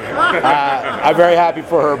damn it. I'm very happy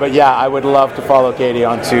for her, but yeah, I would love to follow Katie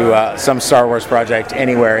onto some Star Wars project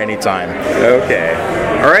anywhere, anytime. Okay.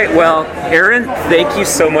 All right. Well, Aaron, thank you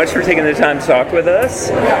so much for taking the time to talk with us.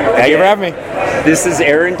 Thank you for having me. This is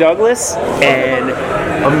Aaron Douglas, and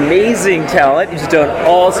amazing talent. He's done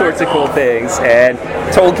all sorts of cool things, and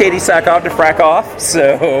told Katie Sackhoff to frack off.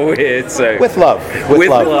 So it's with love, with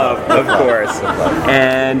love, of course.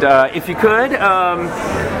 And if you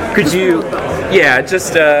could you,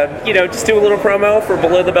 just do a little promo for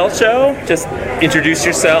Below the Belt Show? Just introduce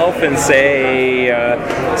yourself and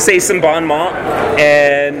say some bon mot,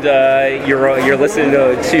 and you're listening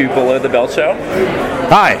to Below the Belt Show.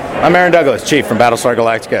 Hi, I'm Aaron Douglas, Chief from Battlestar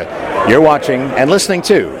Galactica. You're watching and listening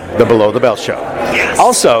to the Below the Belt Show. Yes.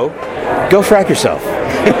 Also, go frack yourself.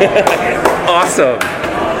 Awesome.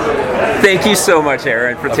 Thank you so much,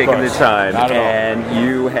 Aaron, for taking the time. And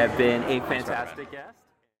you have been a fantastic guest.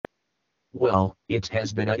 Well, it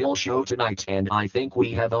has been a ill show tonight, and I think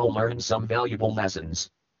we have all learned some valuable lessons.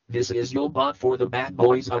 This is your bot for the Bad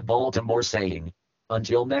Boys of Baltimore saying,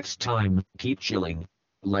 until next time, keep chilling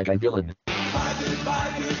like a villain. Goodbye,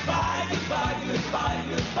 goodbye, goodbye, goodbye, goodbye,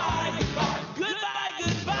 goodbye.